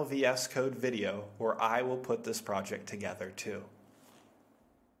final VS Code video where I will put this project together too.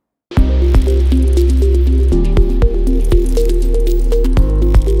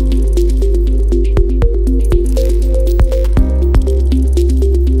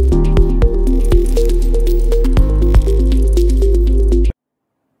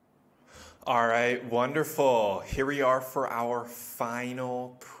 All right, wonderful. Here we are for our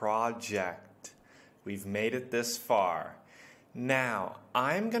final project. We've made it this far. Now,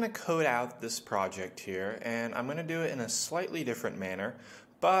 I'm going to code out this project here, and I'm going to do it in a slightly different manner,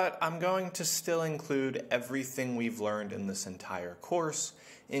 but I'm going to still include everything we've learned in this entire course,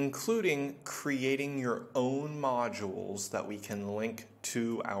 including creating your own modules that we can link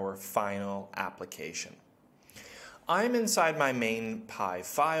to our final application. I'm inside my main Py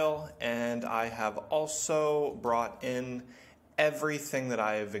file, and I have also brought in everything that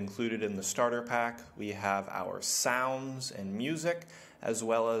I have included in the starter pack. We have our sounds and music, as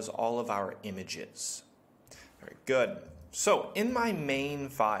well as all of our images. Very good. So in my main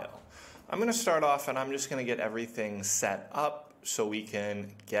file, I'm going to start off and I'm just going to get everything set up so we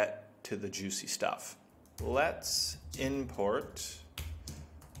can get to the juicy stuff. Let's import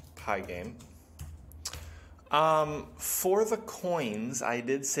Pygame. For the coins, I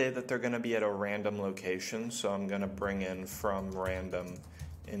did say that they're going to be at a random location, so I'm going to bring in from random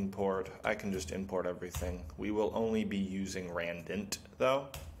import. I can just import everything. We will only be using randint, though.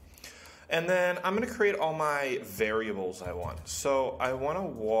 And then I'm going to create all my variables I want. So I want a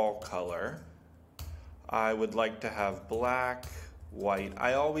wall color. I would like to have black, white.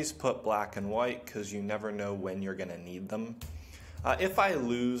 I always put black and white because you never know when you're going to need them. If I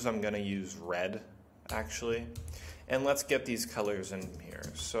lose, I'm going to use red, actually. And let's get these colors in here.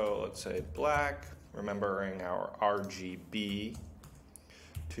 So let's say black, remembering our RGB,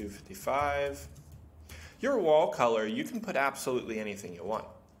 255. Your wall color, you can put absolutely anything you want.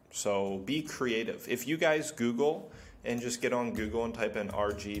 So be creative. If you guys Google and just get on Google and type in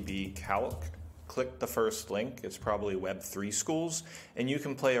RGB calc, click the first link. It's probably Web3 schools, and you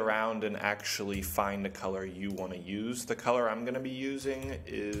can play around and actually find a color you want to use. The color I'm going to be using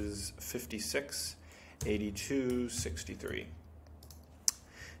is 56, 82, 63.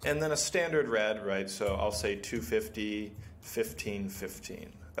 And then a standard red, right? So I'll say 250, 15,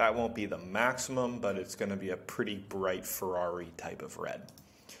 15. That won't be the maximum, but it's going to be a pretty bright Ferrari type of red.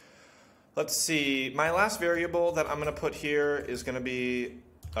 Let's see, my last variable that I'm going to put here is going to be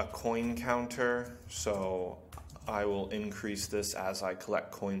a coin counter. So I will increase this as I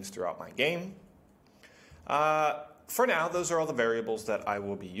collect coins throughout my game. For now, those are all the variables that I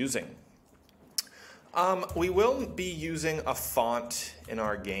will be using. We will be using a font in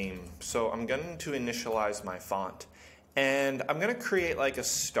our game. So I'm going to initialize my font. And I'm going to create like a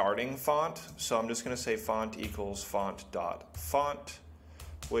starting font. So I'm just going to say font equals font.font,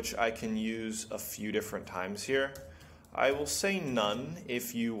 which I can use a few different times here. I will say none.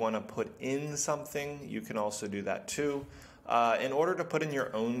 If you want to put in something, you can also do that too. In order to put in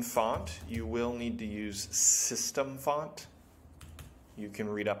your own font, you will need to use system font. You can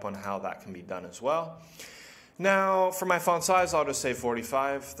read up on how that can be done as well. Now, for my font size, I'll just say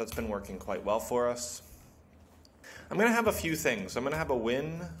 45. That's been working quite well for us. I'm going to have a few things. I'm going to have a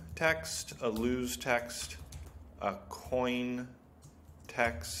win text, a lose text, a coin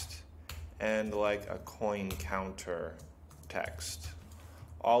text, and like a coin counter text.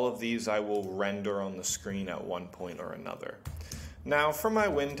 All of these I will render on the screen at one point or another. Now for my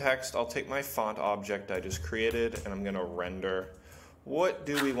win text, I'll take my font object I just created and I'm going to render. What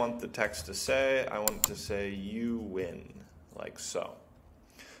do we want the text to say? I want it to say you win, like so.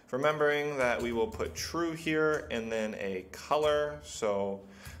 Remembering that we will put true here and then a color. So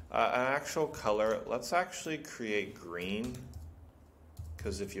an actual color, let's actually create green,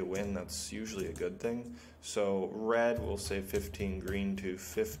 because if you win, that's usually a good thing. So red will say 15, green to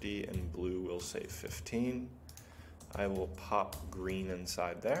 50, and blue will say 15. I will pop green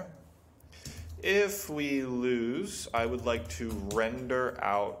inside there. If we lose, I would like to render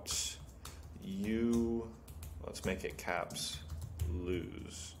out you, let's make it caps,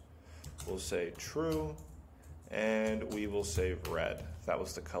 lose. We'll say true, and we will say red. That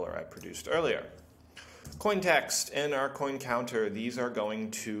was the color I produced earlier. Coin text and our coin counter, these are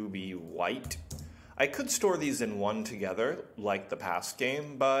going to be white. I could store these in one together, like the past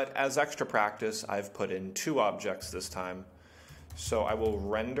game, but as extra practice, I've put in two objects this time. So I will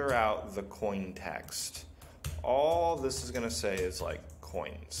render out the coin text. All this is going to say is like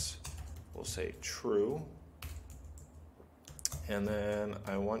coins. We'll say true. And then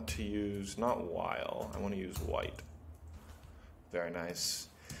I want to use, not while, I want to use white. Very nice.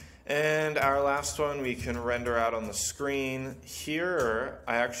 And our last one we can render out on the screen. Here,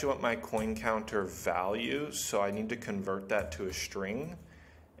 I actually want my coin counter value, so I need to convert that to a string.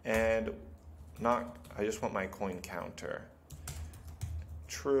 And I just want my coin counter.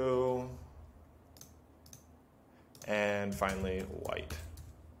 True. And finally, white.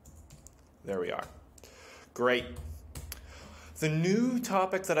 There we are. Great. The new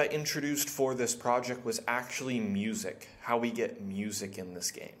topic that I introduced for this project was actually music, how we get music in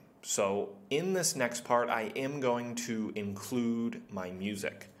this game. So in this next part, I am going to include my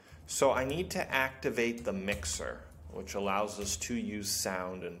music. So I need to activate the mixer, which allows us to use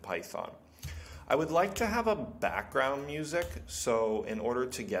sound in Python. I would like to have a background music, so in order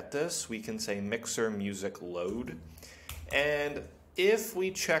to get this, we can say mixer music load. And if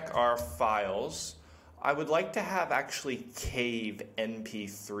we check our files, I would like to have actually Cave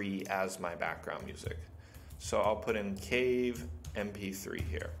MP3 as my background music. So I'll put in Cave MP3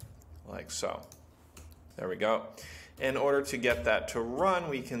 here, like so. There we go. In order to get that to run,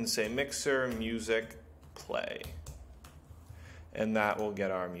 we can say mixer music play. And that will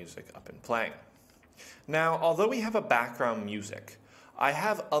get our music up and playing. Now, although we have a background music, I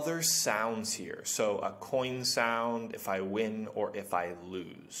have other sounds here. So a coin sound if I win or if I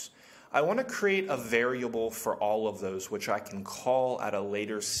lose. I want to create a variable for all of those, which I can call at a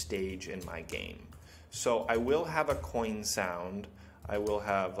later stage in my game. So I will have a coin sound. I will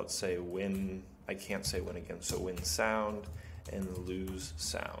have, let's say, win. I can't say win again, so win sound and lose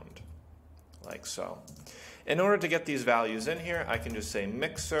sound. like so. In order to get these values in here, I can just say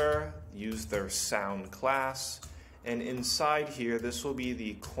mixer, use their sound class, and inside here, this will be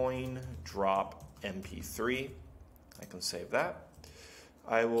the coin drop MP3. I can save that.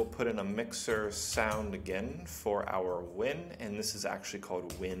 I will put in a mixer sound again for our win, and this is actually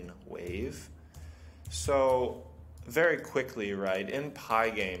called win wave. So very quickly, right, in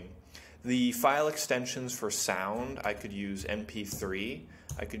Pygame, the file extensions for sound, I could use MP3,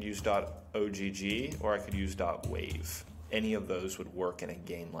 I could use .ogg, or I could use .wave. Any of those would work in a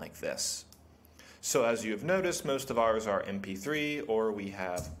game like this. So as you have noticed, most of ours are MP3, or we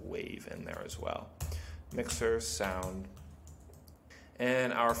have wave in there as well. Mixer, sound,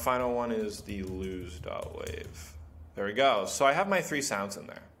 and our final one is the lose.wave. There we go. So I have my 3 sounds in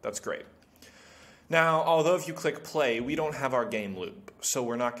there. That's great. Now, although if you click play, we don't have our game loop, so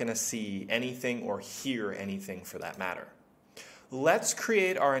we're not going to see anything or hear anything for that matter. Let's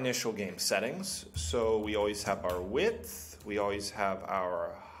create our initial game settings. So we always have our width, we always have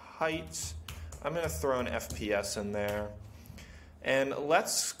our height. I'm going to throw an FPS in there. And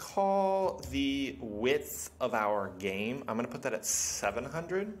let's call the width of our game, I'm going to put that at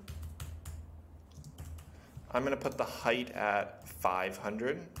 700. I'm going to put the height at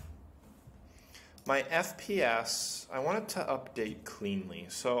 500. My FPS, I want it to update cleanly,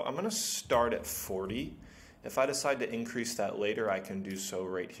 so I'm going to start at 40. If I decide to increase that later, I can do so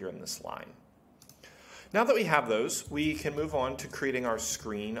right here in this line. Now that we have those, we can move on to creating our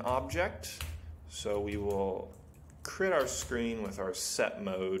screen object. So we will create our screen with our set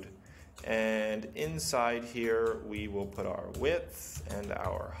mode, and inside here we will put our width and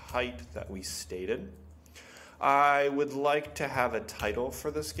our height that we stated. I would like to have a title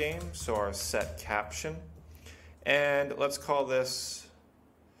for this game, so our set caption, and let's call this,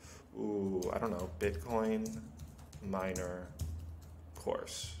 I don't know, Bitcoin miner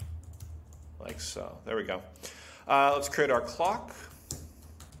course, like so. There we go. Let's create our clock,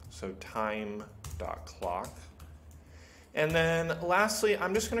 so time.clock. And then lastly,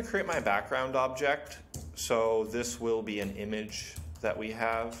 I'm just going to create my background object. So this will be an image that we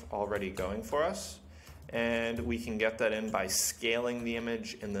have already going for us. And we can get that in by scaling the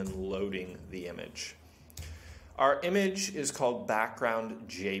image and then loading the image. Our image is called background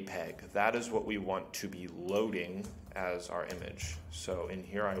JPEG. That is what we want to be loading as our image. So in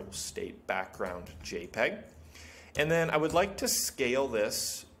here I will state background JPEG. And then I would like to scale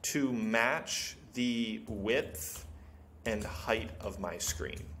this to match the width and height of my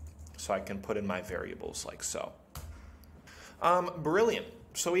screen. So I can put in my variables like so. Brilliant.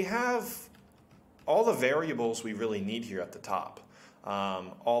 So we have all the variables we really need here at the top.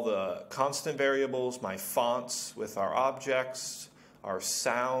 All the constant variables, my fonts with our objects, our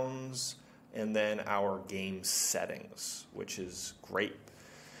sounds, and then our game settings, which is great.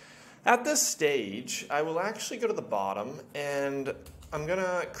 At this stage, I will actually go to the bottom and I'm going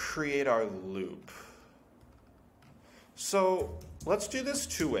to create our loop. So let's do this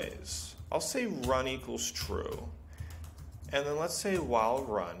 2 ways. I'll say run equals true, and then let's say while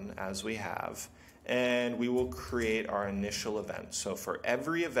run, as we have, and we will create our initial event. So for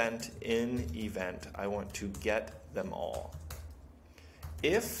every event in event, I want to get them all.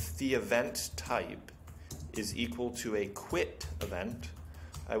 If the event type is equal to a quit event,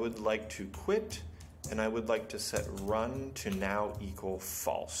 I would like to quit, and I would like to set run to now equal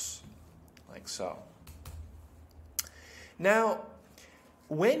false, like so. Now,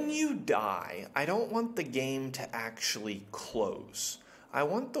 when you die, I don't want the game to actually close. I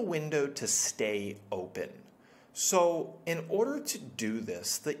want the window to stay open. So in order to do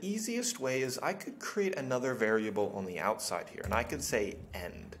this, the easiest way is I could create another variable on the outside here, and I could say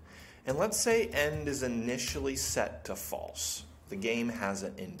end. And let's say end is initially set to false. The game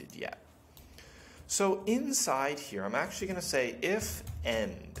hasn't ended yet. So inside here, I'm actually going to say if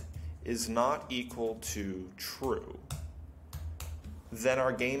end is not equal to true, then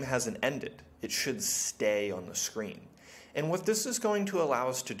our game hasn't ended. It should stay on the screen. And what this is going to allow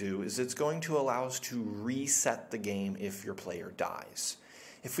us to do is it's going to allow us to reset the game if your player dies.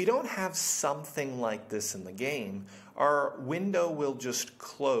 If we don't have something like this in the game, our window will just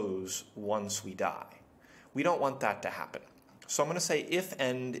close once we die. We don't want that to happen. So I'm going to say if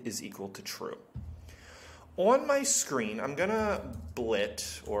end is equal to true. On my screen, I'm going to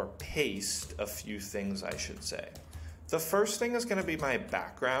blit or paste a few things, I should say. The first thing is going to be my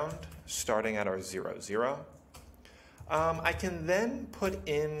background, starting at our 0, 0. I can then put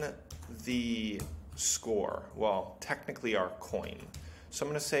in the score, well, technically our coin. So I'm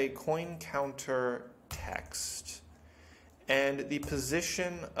going to say coin counter text. And the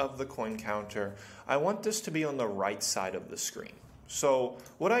position of the coin counter, I want this to be on the right side of the screen. So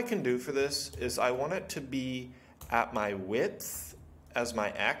what I can do for this is I want it to be at my width as my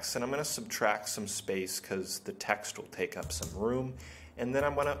x, and I'm going to subtract some space because the text will take up some room, and then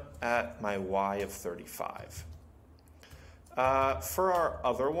I'm going to at my y of 35. For our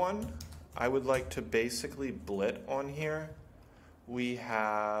other one, I would like to basically blit on here. We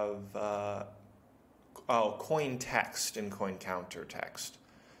have coin text and coin counter text.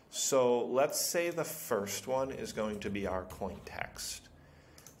 So let's say the first one is going to be our coin text.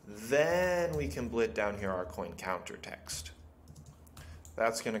 Then we can blit down here our coin counter text.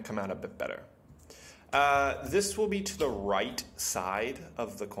 That's going to come out a bit better. This will be to the right side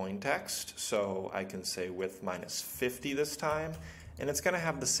of the coin text, so I can say width minus 50 this time, and it's going to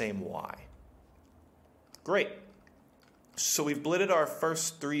have the same y. Great. So we've blitted our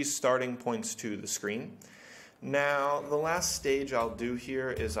first 3 starting points to the screen. Now, the last stage I'll do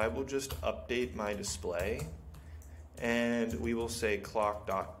here is I will just update my display, and we will say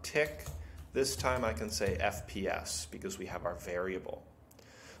clock.tick. This time I can say FPS because we have our variable.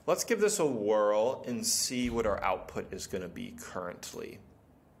 Let's give this a whirl and see what our output is going to be currently.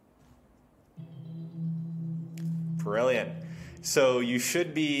 Brilliant. So you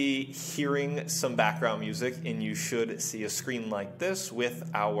should be hearing some background music, and you should see a screen like this with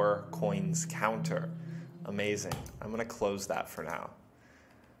our coins counter. Amazing. I'm going to close that for now.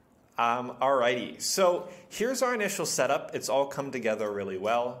 Alrighty, so here's our initial setup. It's all come together really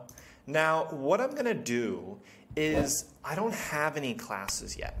well. Now, what I'm going to do is I don't have any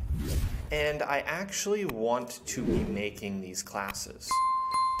classes yet, and I actually want to be making these classes,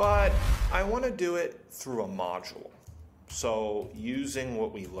 but I want to do it through a module. So using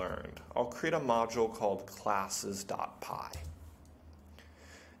what we learned, I'll create a module called classes.py.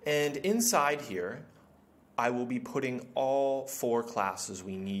 And inside here, I will be putting all 4 classes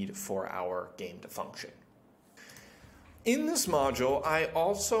we need for our game to function. In this module, I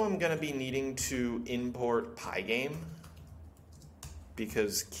also am going to be needing to import Pygame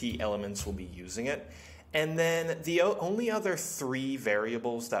because key elements will be using it. And then the only other 3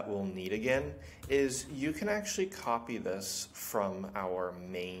 variables that we'll need again is you can actually copy this from our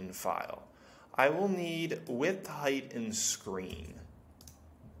main file. I will need width, height, and screen.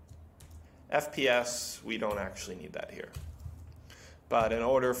 FPS, we don't actually need that here. But in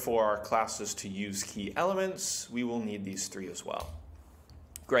order for our classes to use key elements, we will need these 3 as well.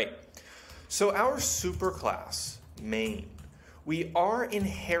 Great. So our superclass, main, we are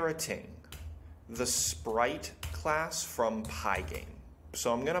inheriting the sprite class from Pygame.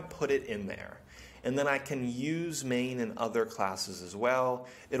 So I'm going to put it in there. And then I can use main in other classes as well.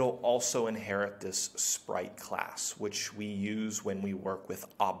 It'll also inherit this sprite class, which we use when we work with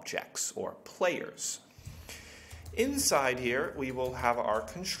objects or players. Inside here, we will have our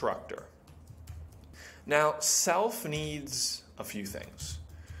constructor. Now, self needs a few things.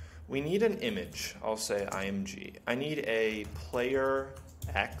 We need an image. I'll say img. I need a player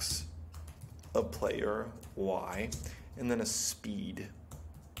x, a player y, and then a speed.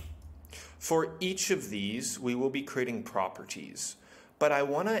 For each of these, we will be creating properties, but I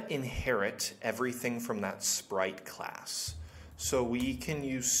want to inherit everything from that sprite class. So we can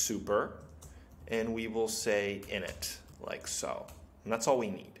use super, and we will say init, like so. And that's all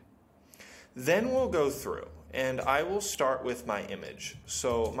we need. Then we'll go through, and I will start with my image.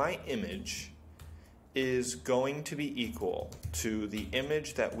 So my image is going to be equal to the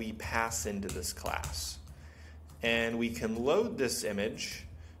image that we pass into this class. And we can load this image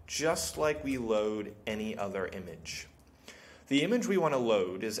just like we load any other image. The image we want to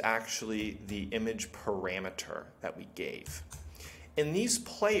load is actually the image parameter that we gave. In these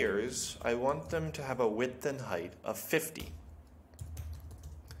players, I want them to have a width and height of 50.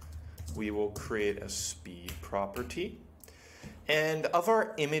 We will create a speed property. And of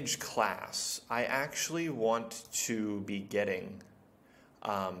our image class, I actually want to be getting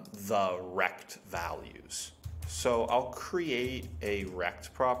the rect values. So I'll create a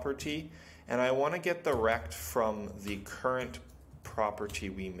rect property, and I want to get the rect from the current property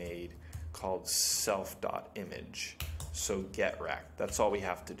we made called self.image. So get rect. That's all we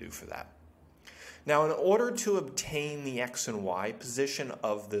have to do for that. Now, in order to obtain the x and y position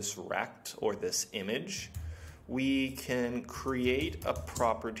of this rect or this image, we can create a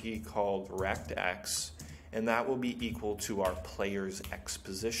property called rectx, and that will be equal to our player's x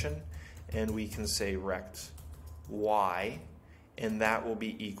position, and we can say rect y, and that will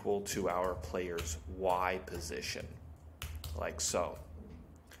be equal to our player's y position, like so.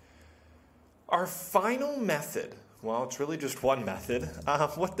 Our final method, well, it's really just one method.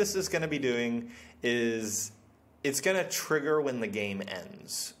 What this is going to be doing is it's going to trigger when the game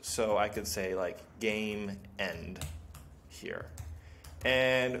ends. So I could say like game end here.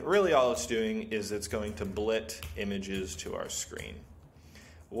 And really all it's doing is it's going to blit images to our screen.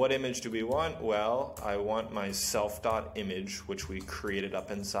 What image do we want? Well, I want my self.image, which we created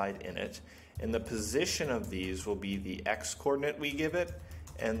up inside init. And the position of these will be the x coordinate we give it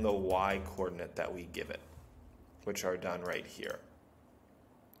and the y coordinate that we give it, which are done right here.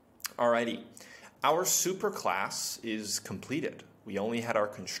 Alrighty, our superclass is completed. We only had our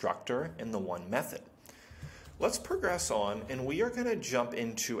constructor and the one method. Let's progress on, and we are going to jump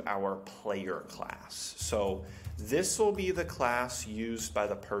into our player class. So this will be the class used by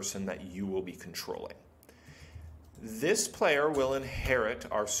the person that you will be controlling. This player will inherit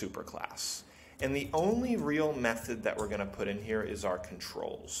our superclass. And the only real method that we're going to put in here is our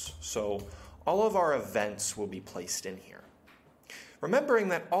controls. So all of our events will be placed in here. Remembering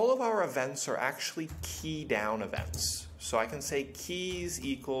that all of our events are actually key down events. So I can say keys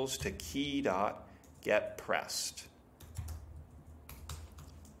equals to key dot get pressed.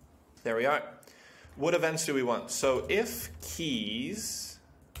 There we are. What events do we want? So if keys,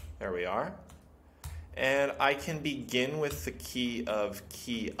 there we are, and I can begin with the key of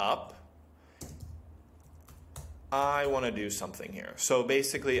key up. I want to do something here. So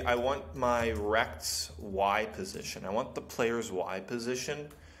basically I want my rect's Y position. I want the player's Y position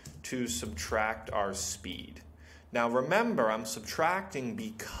to subtract our speed. Now remember, I'm subtracting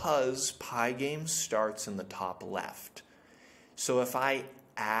because Pygame starts in the top left. So if I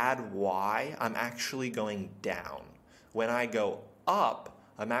add Y, I'm actually going down. When I go up,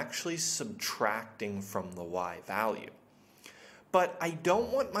 I'm actually subtracting from the Y value. But I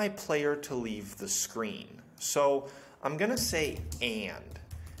don't want my player to leave the screen. So I'm going to say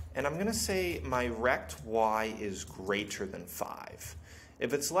and I'm going to say my rect Y is greater than 5.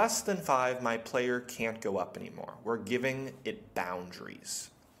 If it's less than 5, my player can't go up anymore. We're giving it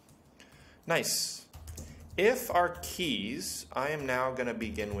boundaries. Nice. If our keys, I am now going to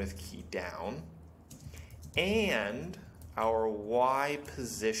begin with key down, and our Y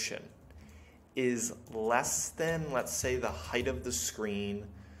position is less than, let's say, the height of the screen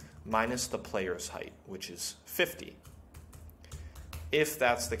minus the player's height, which is 50. If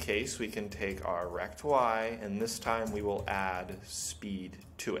that's the case, we can take our rect Y, and this time we will add speed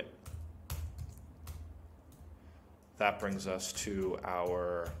to it. That brings us to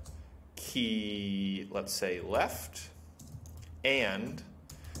our key, let's say, left, and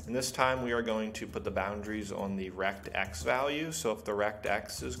this time we are going to put the boundaries on the rect X value. So if the rect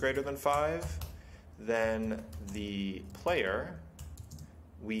X is greater than 5, then the player,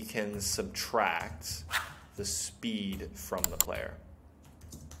 we can subtract the speed from the player.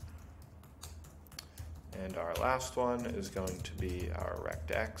 And our last one is going to be our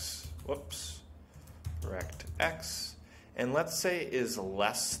rect X, rect X, and let's say is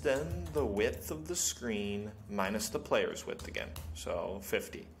less than the width of the screen minus the player's width again, so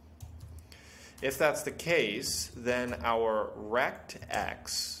 50. If that's the case, then our rect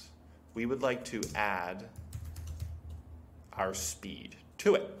X, we would like to add our speed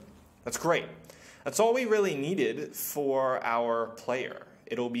to it. That's great. That's all we really needed for our player.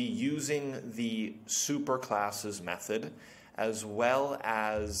 It'll be using the superclasses method as well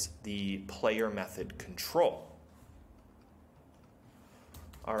as the player method control.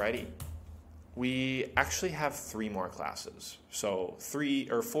 Alrighty. We actually have 3 more classes. So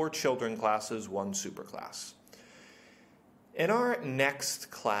 4 children classes, 1 superclass. In our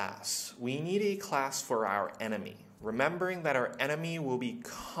next class, we need a class for our enemy, remembering that our enemy will be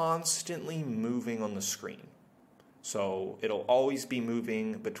constantly moving on the screen. So it'll always be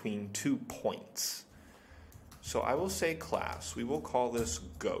moving between 2 points. So I will say class. We will call this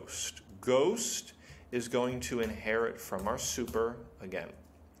Ghost. Ghost is going to inherit from our super again.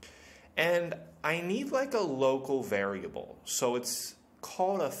 And I need like a local variable. So it's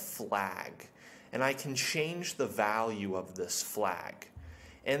called a flag. And I can change the value of this flag.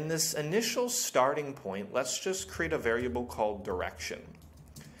 And this initial starting point, let's just create a variable called direction.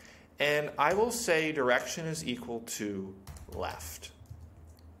 And I will say direction is equal to left.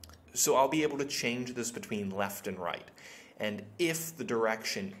 So I'll be able to change this between left and right. And if the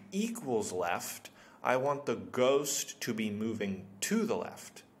direction equals left, I want the ghost to be moving to the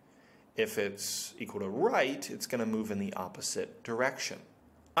left. If it's equal to right, it's going to move in the opposite direction.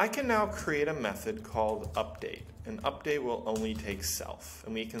 I can now create a method called update. And update will only take self.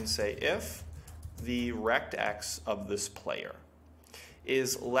 And we can say if the rect X of this player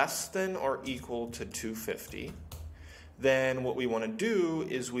is less than or equal to 250, then what we want to do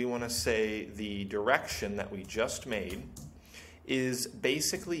is we want to say the direction that we just made is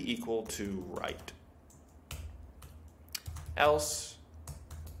basically equal to right. Else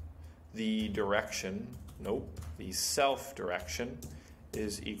the direction, the self direction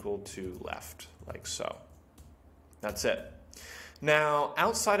is equal to left, like so. That's it. Now,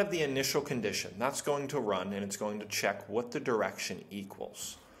 outside of the initial condition, that's going to run and it's going to check what the direction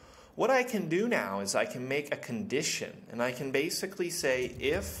equals. What I can do now is I can make a condition, and I can basically say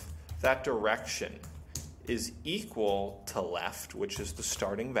if that direction is equal to left, which is the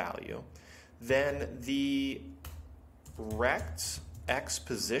starting value, then the rect x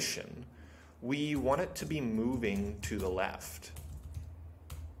position, we want it to be moving to the left,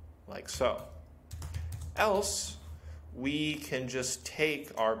 like so. Else, we can just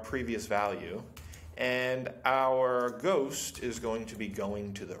take our previous value and our ghost is going to be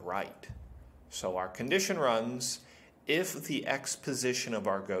going to the right. So our condition runs, if the x position of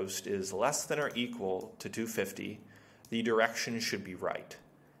our ghost is less than or equal to 250, the direction should be right.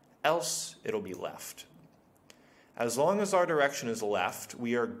 Else, it'll be left. As long as our direction is left,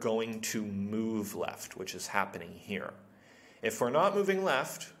 we are going to move left, which is happening here. If we're not moving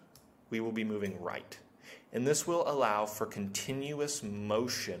left, we will be moving right. And this will allow for continuous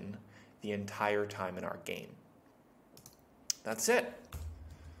motion the entire time in our game. That's it.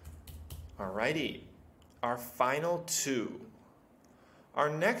 Alrighty, our final two. Our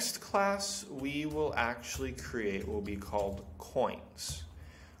next class we will actually create will be called coins.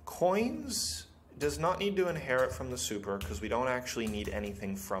 Coins does not need to inherit from the super because we don't actually need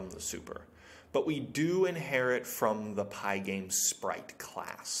anything from the super. But we do inherit from the Pygame sprite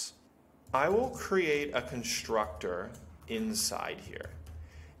class. I will create a constructor inside here.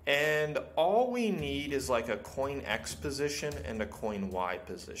 And all we need is like a coin X position and a coin Y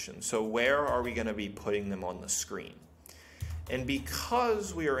position. So where are we going to be putting them on the screen? And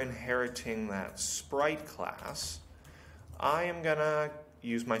because we are inheriting that sprite class, I am going to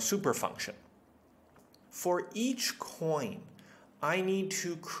use my super function. For each coin, I need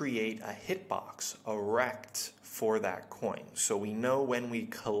to create a hitbox, a rect for that coin, so we know when we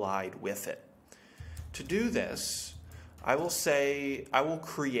collide with it. To do this, I will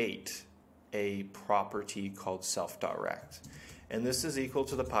create a property called self.rect, and this is equal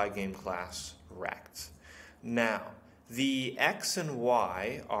to the Pygame class rect. Now, the x and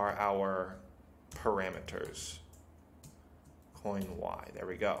y are our parameters. Coin y, there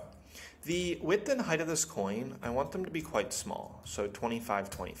we go. The width and height of this coin, I want them to be quite small, so 25,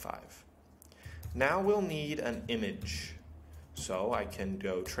 25. Now we'll need an image. So I can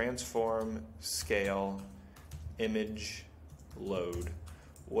go transform, scale, image, load.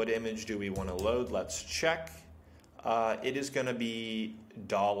 What image do we want to load? Let's check. It is going to be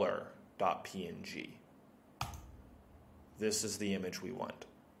 $.png. This is the image we want.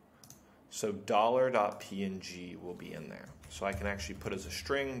 So $.png will be in there. So I can actually put as a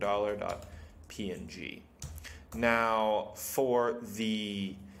string $.png. Now for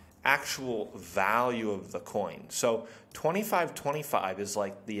the actual value of the coin. So 2525 is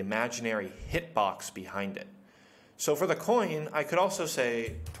like the imaginary hitbox behind it. So for the coin, I could also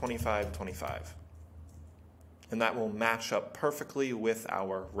say 2525. And that will match up perfectly with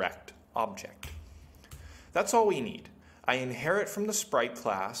our rect object. That's all we need. I inherit from the sprite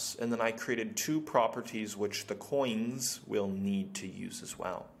class, and then I created two properties which the coins will need to use as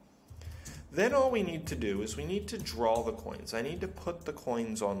well. Then all we need to do is we need to draw the coins. I need to put the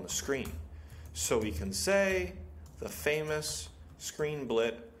coins on the screen. So we can say the famous screen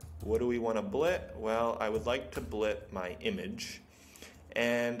blit. What do we want to blit? Well, I would like to blit my image.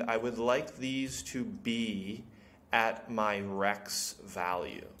 And I would like these to be at my rect's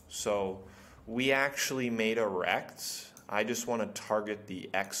value. So we actually made a rect. I just want to target the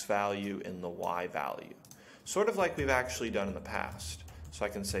x value and the y value. Sort of like we've actually done in the past. So I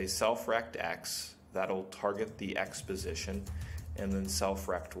can say self-rect x, that'll target the x position, and then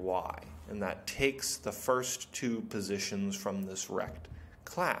self-rect y. And that takes the first two positions from this rect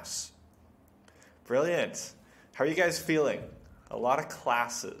class. Brilliant. How are you guys feeling? A lot of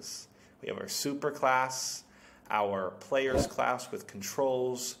classes. We have our super class, our players class with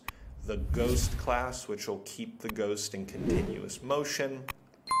controls, the ghost class, which will keep the ghost in continuous motion,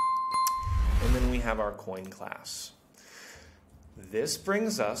 and then we have our coin class. This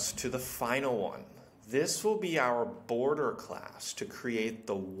brings us to the final one. This will be our border class to create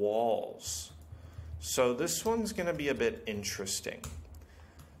the walls. So this one's going to be a bit interesting.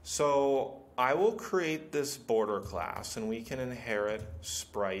 So I will create this border class, and we can inherit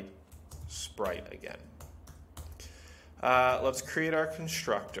sprite again. Let's create our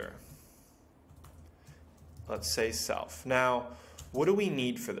constructor. Let's say self. Now, what do we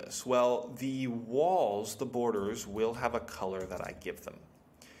need for this? Well, the walls, the borders, will have a color that I give them.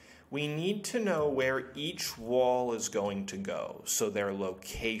 We need to know where each wall is going to go, so their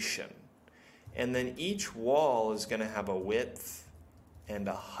location. And then each wall is going to have a width and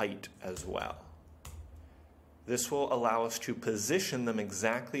a height as well. This will allow us to position them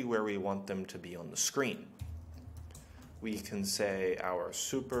exactly where we want them to be on the screen. We can say our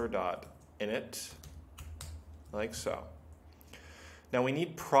super.init like so. Now we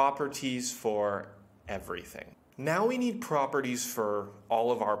need properties for everything. Now we need properties for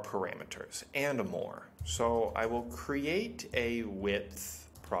all of our parameters and more. So I will create a width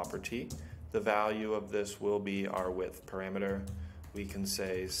property. The value of this will be our width parameter. We can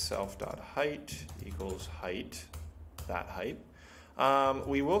say self.height equals height, that height.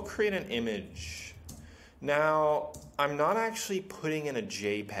 We will create an image. Now, I'm not actually putting in a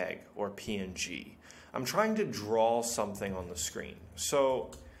JPEG or PNG. I'm trying to draw something on the screen.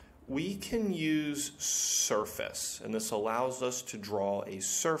 So we can use surface, and this allows us to draw a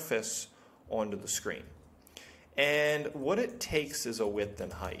surface onto the screen. And what it takes is a width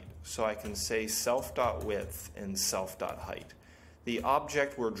and height. So I can say self.width and self.height. The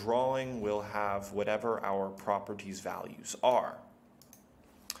object we're drawing will have whatever our properties values are.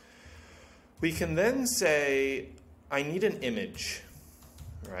 We can then say, I need an image,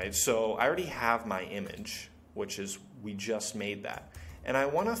 right? So I already have my image, which is, we just made that. And I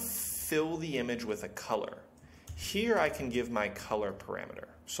want to fill the image with a color. Here I can give my color parameter.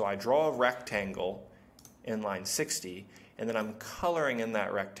 So I draw a rectangle in line 60, and then I'm coloring in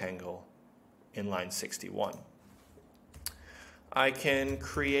that rectangle in line 61. I can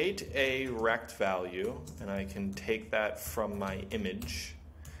create a rect value, and I can take that from my image,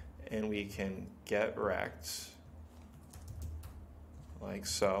 and we can get rect, like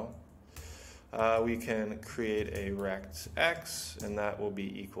so. We can create a rect x, and that will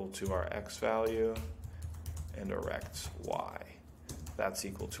be equal to our x value, and a rect y. That's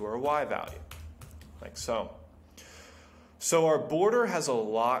equal to our y value, like so. So our border has a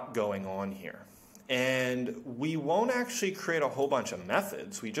lot going on here. And we won't actually create a whole bunch of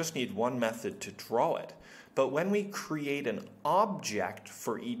methods. We just need one method to draw it. But when we create an object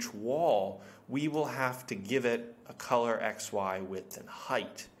for each wall, we will have to give it a color, x, y, width, and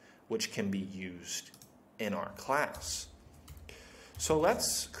height, which can be used in our class. So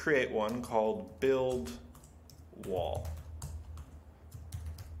let's create one called build wall.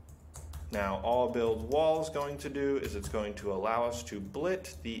 Now, all build wall is going to do is it's going to allow us to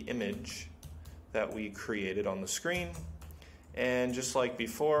blit the image that we created on the screen. And just like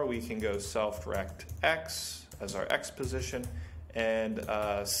before, we can go self-rect x as our x position and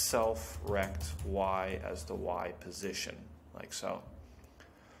self-rect y as the y position, like so.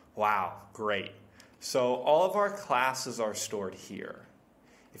 Wow, great. So all of our classes are stored here.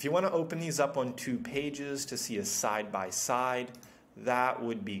 If you want to open these up on 2 pages to see a side-by-side, that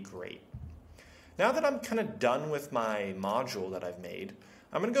would be great. Now that I'm kind of done with my module that I've made,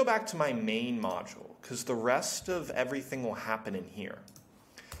 I'm going to go back to my main module because the rest of everything will happen in here.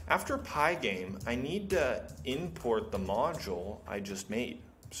 After Pygame, I need to import the module I just made.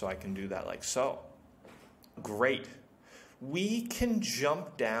 So I can do that like so. Great. We can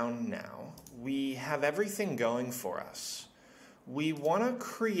jump down now. We have everything going for us. We want to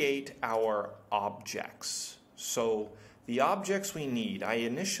create our objects. So the objects we need, I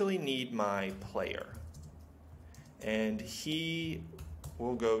initially need my player. And he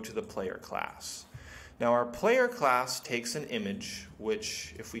will go to the player class. Now our player class takes an image,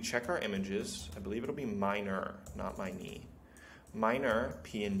 which if we check our images, I believe it'll be minor, not minor. Minor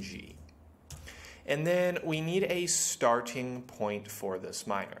PNG. And then we need a starting point for this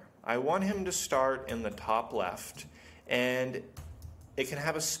minor. I want him to start in the top left, and it can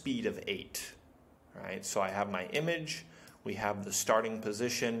have a speed of 8. Right? So I have my image, we have the starting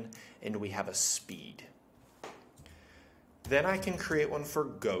position, and we have a speed. Then I can create one for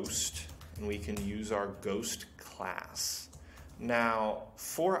Ghost, and we can use our Ghost class. Now,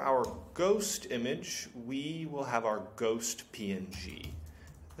 for our Ghost image, we will have our Ghost PNG.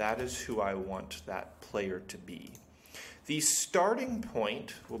 That is who I want that player to be. The starting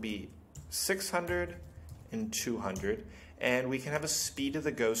point will be 600 and 200, and we can have a speed of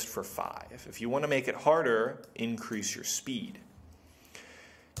the Ghost for 5. If you want to make it harder, increase your speed.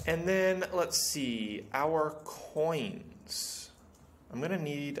 And then, let's see, our coins. I'm going to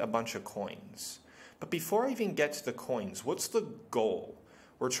need a bunch of coins. But before I even get to the coins, what's the goal?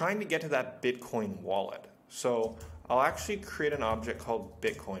 We're trying to get to that Bitcoin wallet. So I'll actually create an object called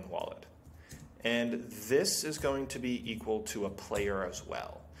Bitcoin wallet. And this is going to be equal to a player as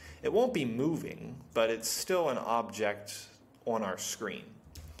well. It won't be moving, but it's still an object on our screen.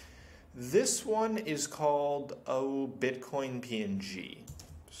 This one is called Bitcoin PNG.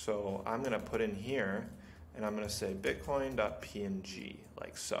 So I'm going to put in here, and I'm going to say bitcoin.png,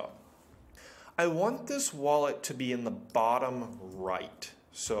 like so. I want this wallet to be in the bottom right.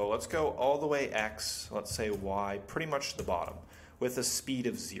 So let's go all the way X, let's say Y, pretty much to the bottom, with a speed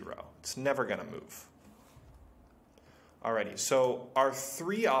of 0. It's never going to move. Alrighty, so our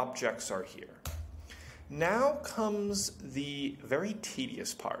 3 objects are here. Now comes the very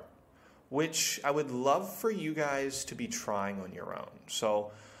tedious part, which I would love for you guys to be trying on your own.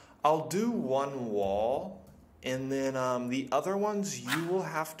 So I'll do one wall, and then the other ones you will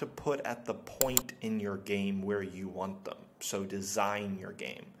have to put at the point in your game where you want them. So design your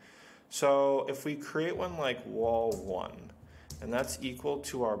game. So if we create one like wall 1, and that's equal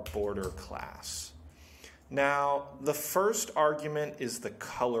to our border class. Now, the first argument is the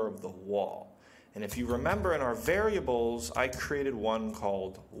color of the wall. And if you remember in our variables, I created one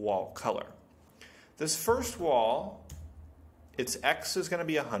called wall color. This first wall, its X is going to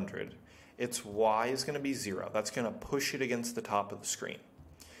be 100. Its Y is going to be 0. That's going to push it against the top of the screen.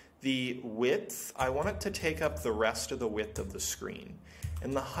 The width, I want it to take up the rest of the width of the screen.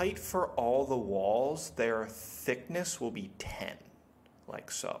 And the height for all the walls, their thickness will be 10,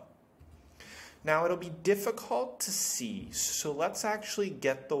 like so. Now it'll be difficult to see, so let's actually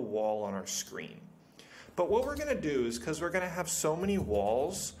get the wall on our screen. But what we're going to do is, because we're going to have so many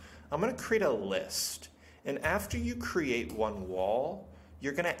walls, I'm going to create a list. And after you create one wall,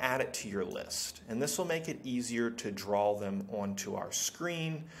 you're going to add it to your list. And this will make it easier to draw them onto our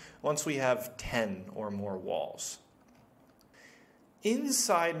screen once we have 10 or more walls.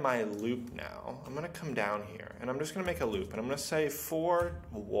 Inside my loop now, I'm going to come down here and I'm just going to make a loop. And I'm going to say for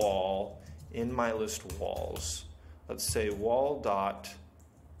wall in my list walls, let's say wall dot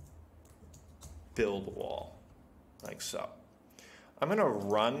build wall, like so. I'm going to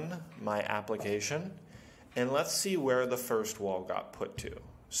run my application. And let's see where the first wall got put to.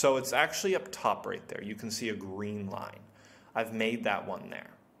 So it's actually up top right there. You can see a green line. I've made that one there.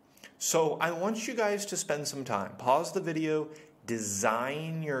 So I want you guys to spend some time. Pause the video,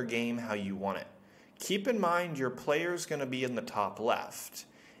 design your game how you want it. Keep in mind your player's going to be in the top left,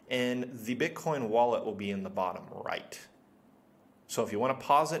 and the Bitcoin wallet will be in the bottom right. So if you want to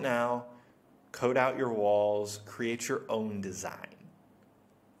pause it now, code out your walls, create your own design.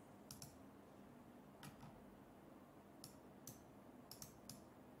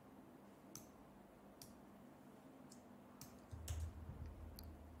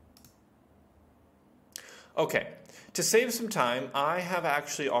 Okay, to save some time, I have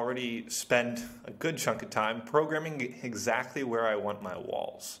actually already spent a good chunk of time programming exactly where I want my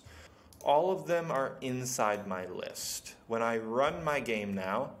walls. All of them are inside my list. When I run my game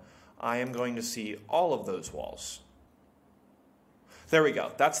now, I am going to see all of those walls. There we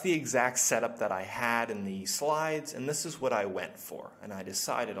go. That's the exact setup that I had in the slides, and this is what I went for, and I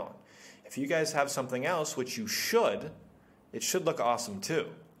decided on. If you guys have something else, which you should, it should look awesome too.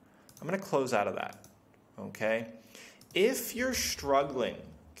 I'm going to close out of that. Okay, if you're struggling,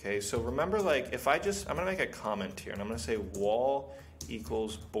 okay, so remember, like, if I'm going to make a comment here, and I'm going to say wall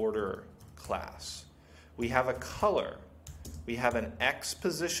equals border class. We have a color. We have an X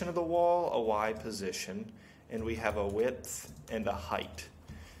position of the wall, a Y position, and we have a width and a height.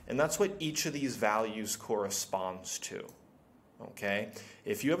 And that's what each of these values corresponds to, okay?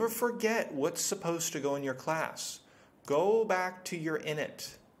 If you ever forget what's supposed to go in your class, go back to your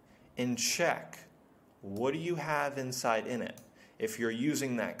init and check. What do you have inside init? If you're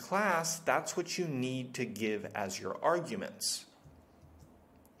using that class, that's what you need to give as your arguments.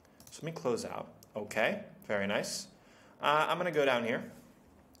 So let me close out. Okay, very nice. I'm going to go down here.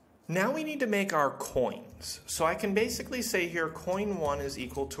 Now we need to make our coins. So I can basically say here coin 1 is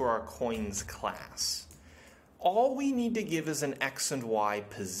equal to our coins class. All we need to give is an X and Y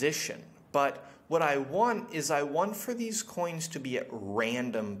position. But what I want is I want for these coins to be at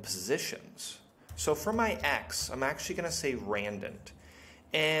random positions. So for my X, I'm actually going to say random.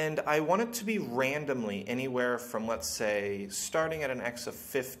 And I want it to be randomly anywhere from, let's say, starting at an X of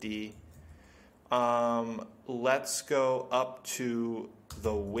 50, let's go up to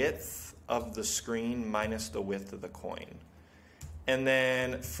the width of the screen minus the width of the coin. And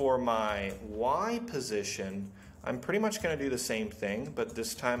then for my Y position, I'm pretty much going to do the same thing, but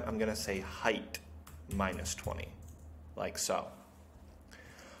this time I'm going to say height minus 20, like so.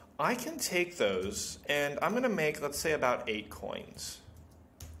 I can take those and I'm going to make, let's say, about 8 coins.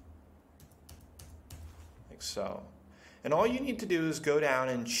 Like so. And all you need to do is go down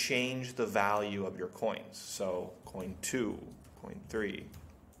and change the value of your coins. So coin 2, coin 3.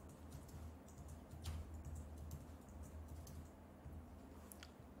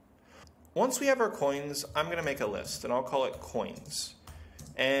 Once we have our coins, I'm going to make a list and I'll call it coins.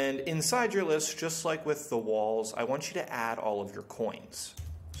 And inside your list, just like with the walls, I want you to add all of your coins.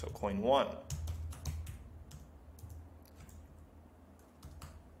 So coin 1,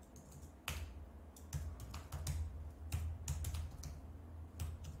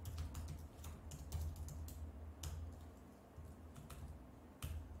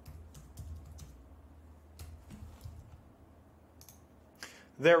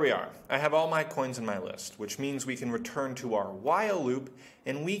 There we are. I have all my coins in my list, which means we can return to our while loop,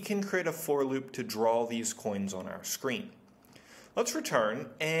 and we can create a for loop to draw these coins on our screen. Let's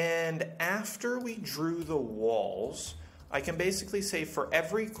return, and after we drew the walls, I can basically say for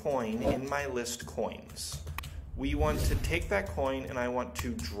every coin in my list coins, we want to take that coin and I want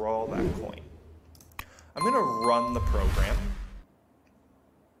to draw that coin. I'm going to run the program.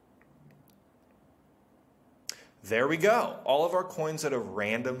 There we go. All of our coins at a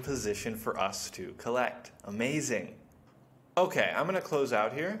random position for us to collect. Amazing. Okay, I'm going to close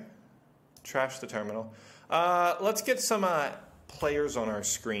out here. Trash the terminal. Let's get some players on our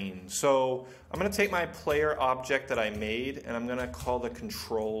screen. So I'm going to take my player object that I made and I'm going to call the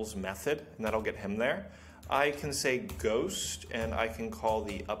controls method, and that'll get him there. I can say ghost, and I can call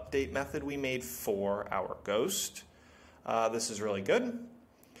the update method we made for our ghost. This is really good.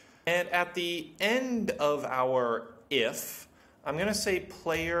 And at the end of our if, I'm going to say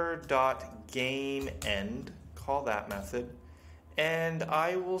player.gameEnd, call that method, and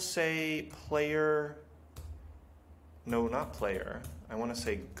I will say player, no, not player, I want to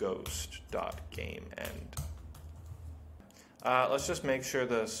say ghost.gameEnd. Let's just make sure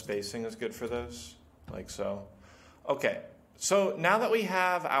the spacing is good for this, like so. Okay, so now that we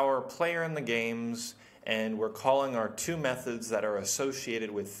have our player in the games, and we're calling our two methods that are associated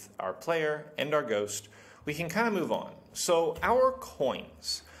with our player and our ghost, we can kind of move on. So our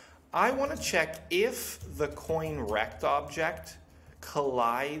coins, I want to check if the coin rect object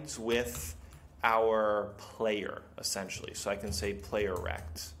collides with our player, essentially. So I can say player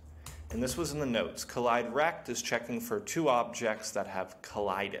rect. And this was in the notes. Collide rect is checking for two objects that have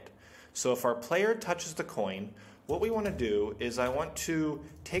collided. So if our player touches the coin, what we want to do is I want to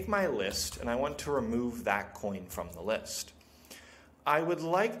take my list and I want to remove that coin from the list. I would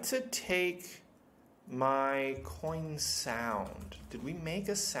like to take my coin sound. Did we make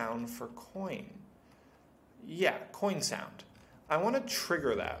a sound for coin? Yeah, coin sound. I want to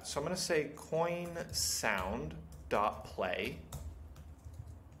trigger that. So I'm going to say coin sound.play.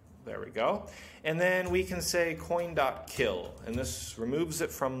 There we go. And then we can say coin.kill, and this removes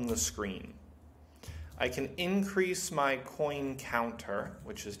it from the screen. I can increase my coin counter,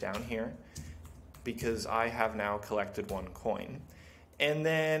 which is down here, because I have now collected one coin. And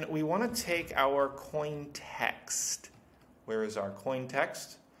then we want to take our coin text. Where is our coin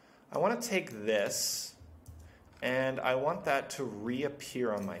text? I want to take this, and I want that to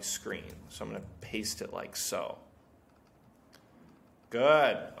reappear on my screen. So I'm going to paste it like so.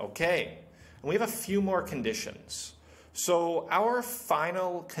 Good. Okay. And we have a few more conditions. So our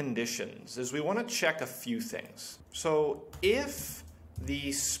final conditions is we want to check a few things. So if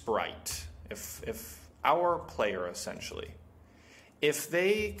the sprite, if our player essentially, if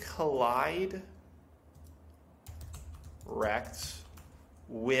they collide rect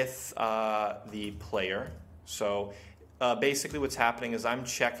with the player, so basically what's happening is I'm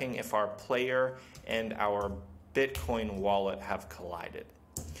checking if our player and our Bitcoin wallet have collided.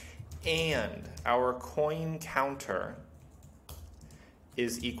 And our coin counter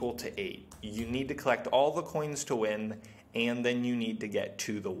is equal to 8. You need to collect all the coins to win, and then you need to get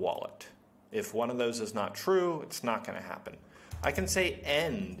to the wallet. If one of those is not true, it's not going to happen. I can say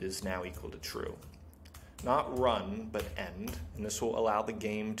end is now equal to true. Not run, but end. And this will allow the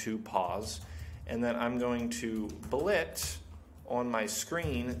game to pause. And then I'm going to blit on my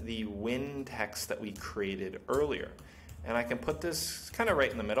screen the win text that we created earlier. And I can put this kind of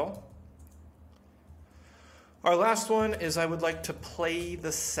right in the middle. Our last one is I would like to play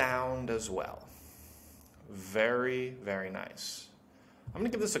the sound as well. Very, very nice. I'm going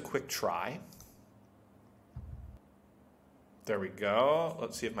to give this a quick try. There we go.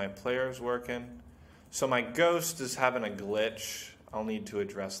 Let's see if my player is working. So my ghost is having a glitch. I'll need to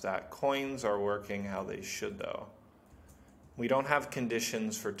address that. Coins are working how they should, though. We don't have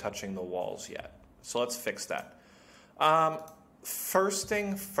conditions for touching the walls yet. So let's fix that. First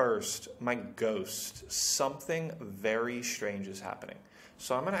thing first, my ghost, something very strange is happening.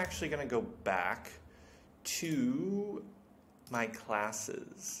 So I'm actually going to go back to my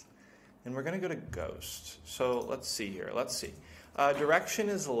classes. And we're going to go to ghost. So let's see here. Let's see. Direction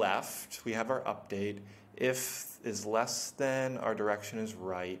is left. We have our update. If is less than, our direction is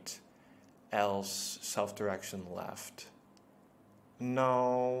right. Else, self-direction left.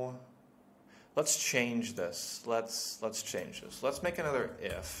 No. Let's change this. Let's change this. Let's make another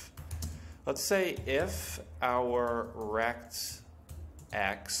if. Let's say if our rect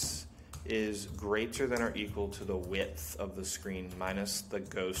x is greater than or equal to the width of the screen minus the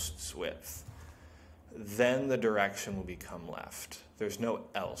ghost's width, then the direction will become left. There's no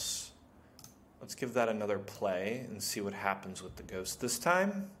else. Let's give that another play and see what happens with the ghost this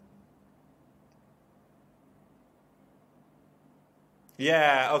time.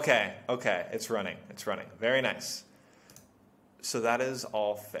 Yeah, okay, it's running. Very nice. So that is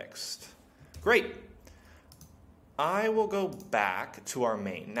all fixed. Great. I will go back to our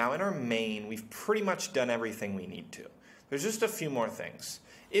main. Now in our main, we've pretty much done everything we need to. There's just a few more things.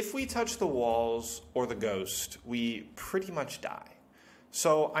 If we touch the walls or the ghost, we pretty much die.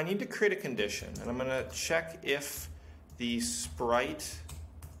 So I need to create a condition, and I'm going to check if the sprite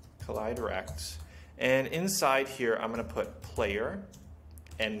collide rect, and inside here I'm going to put player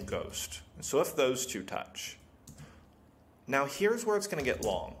and ghost. So if those two touch. Now here's where it's going to get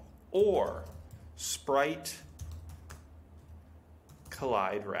long. Or sprite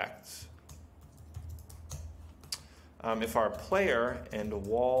collide rect. If our player and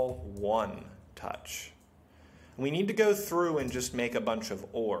wall 1 touch. We need to go through and just make a bunch of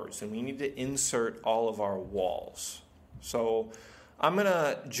ors, and we need to insert all of our walls. So I'm going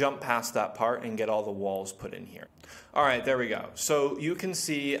to jump past that part and get all the walls put in here. All right, there we go. So you can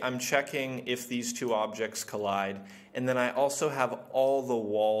see I'm checking if these two objects collide, and then I also have all the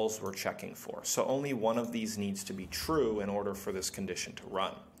walls we're checking for. So only one of these needs to be true in order for this condition to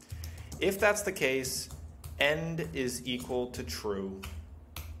run. If that's the case, end is equal to true.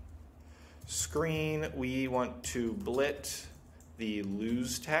 Screen, we want to blit the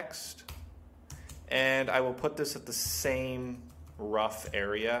lose text, and I will put this at the same rough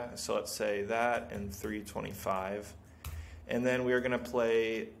area. So let's say that and 325, and then we are going to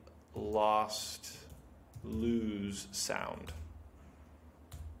play lost lose sound.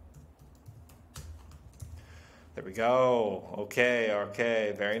 There we go.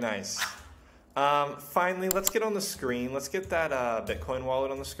 Okay, very nice. Finally, let's get on the screen. Let's get that Bitcoin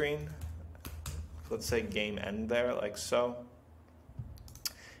wallet on the screen. Let's say game end there, like so.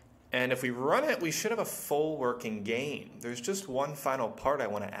 And if we run it, we should have a full working game. There's just one final part I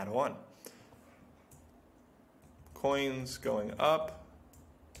want to add on. Coins going up.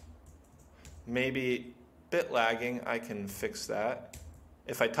 Maybe bit lagging, I can fix that.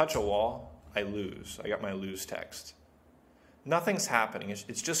 If I touch a wall, I lose. I got my lose text. Nothing's happening.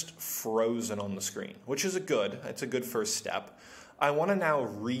 It's just frozen on the screen, which is it's a good first step. I want to now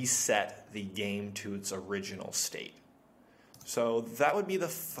reset the game to its original state. So that would be the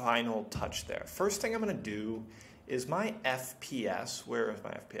final touch there. First thing I'm going to do is my FPS. Where is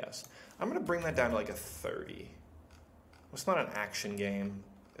my FPS? I'm going to bring that down to like a 30. It's not an action game.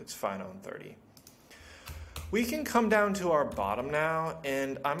 It's fine on 30. We can come down to our bottom now,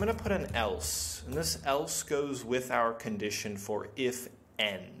 and I'm going to put an else. And this else goes with our condition for if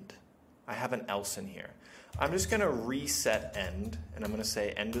end. I have an else in here. I'm just going to reset end, and I'm going to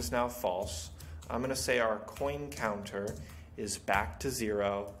say end is now false. I'm going to say our coin counter is back to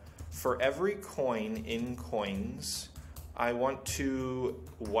 0. For every coin in coins, I want to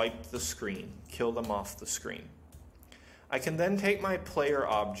wipe the screen, kill them off the screen. I can then take my player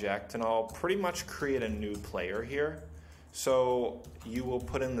object, and I'll pretty much create a new player here. So you will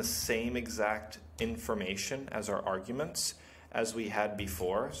put in the same exact information as our arguments as we had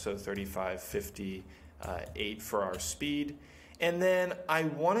before. So 35, 50, 8 for our speed. And then I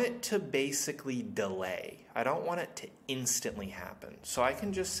want it to basically delay. I don't want it to instantly happen. So I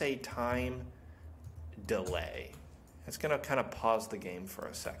can just say time delay. It's going to kind of pause the game for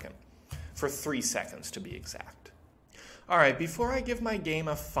a second. For 3 seconds to be exact. All right, before I give my game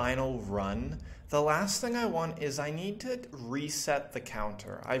a final run, the last thing I want is I need to reset the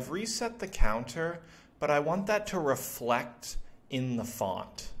counter. I've reset the counter, but I want that to reflect in the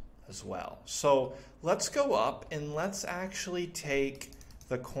font as well. So let's go up and let's actually take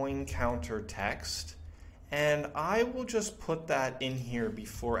the coin counter text, and I will just put that in here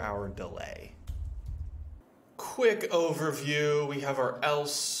before our delay. Quick overview, we have our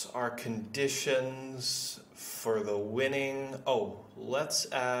else, our conditions for the winning. Oh,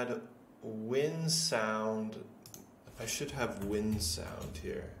 let's add win sound. I should have win sound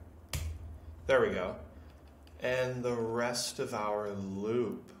here. There we go. And the rest of our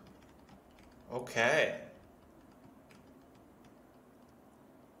loop. Okay.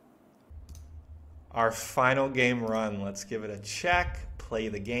 Our final game run. Let's give it a check. Play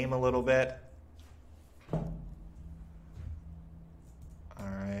the game a little bit. All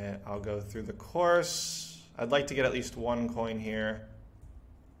right, I'll go through the course. I'd like to get at least one coin here.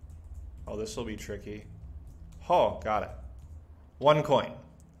 Oh, this will be tricky. Oh, got it. One coin.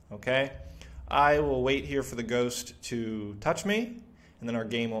 Okay. I will wait here for the ghost to touch me. And then our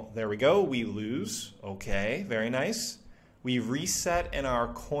game will, there we go. We lose. Okay, very nice. We reset and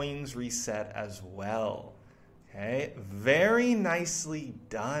our coins reset as well. Okay, very nicely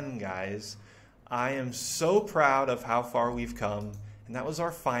done, guys. I am so proud of how far we've come, and that was our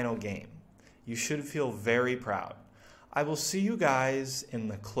final game. You should feel very proud. I will see you guys in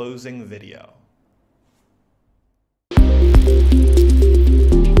the closing video.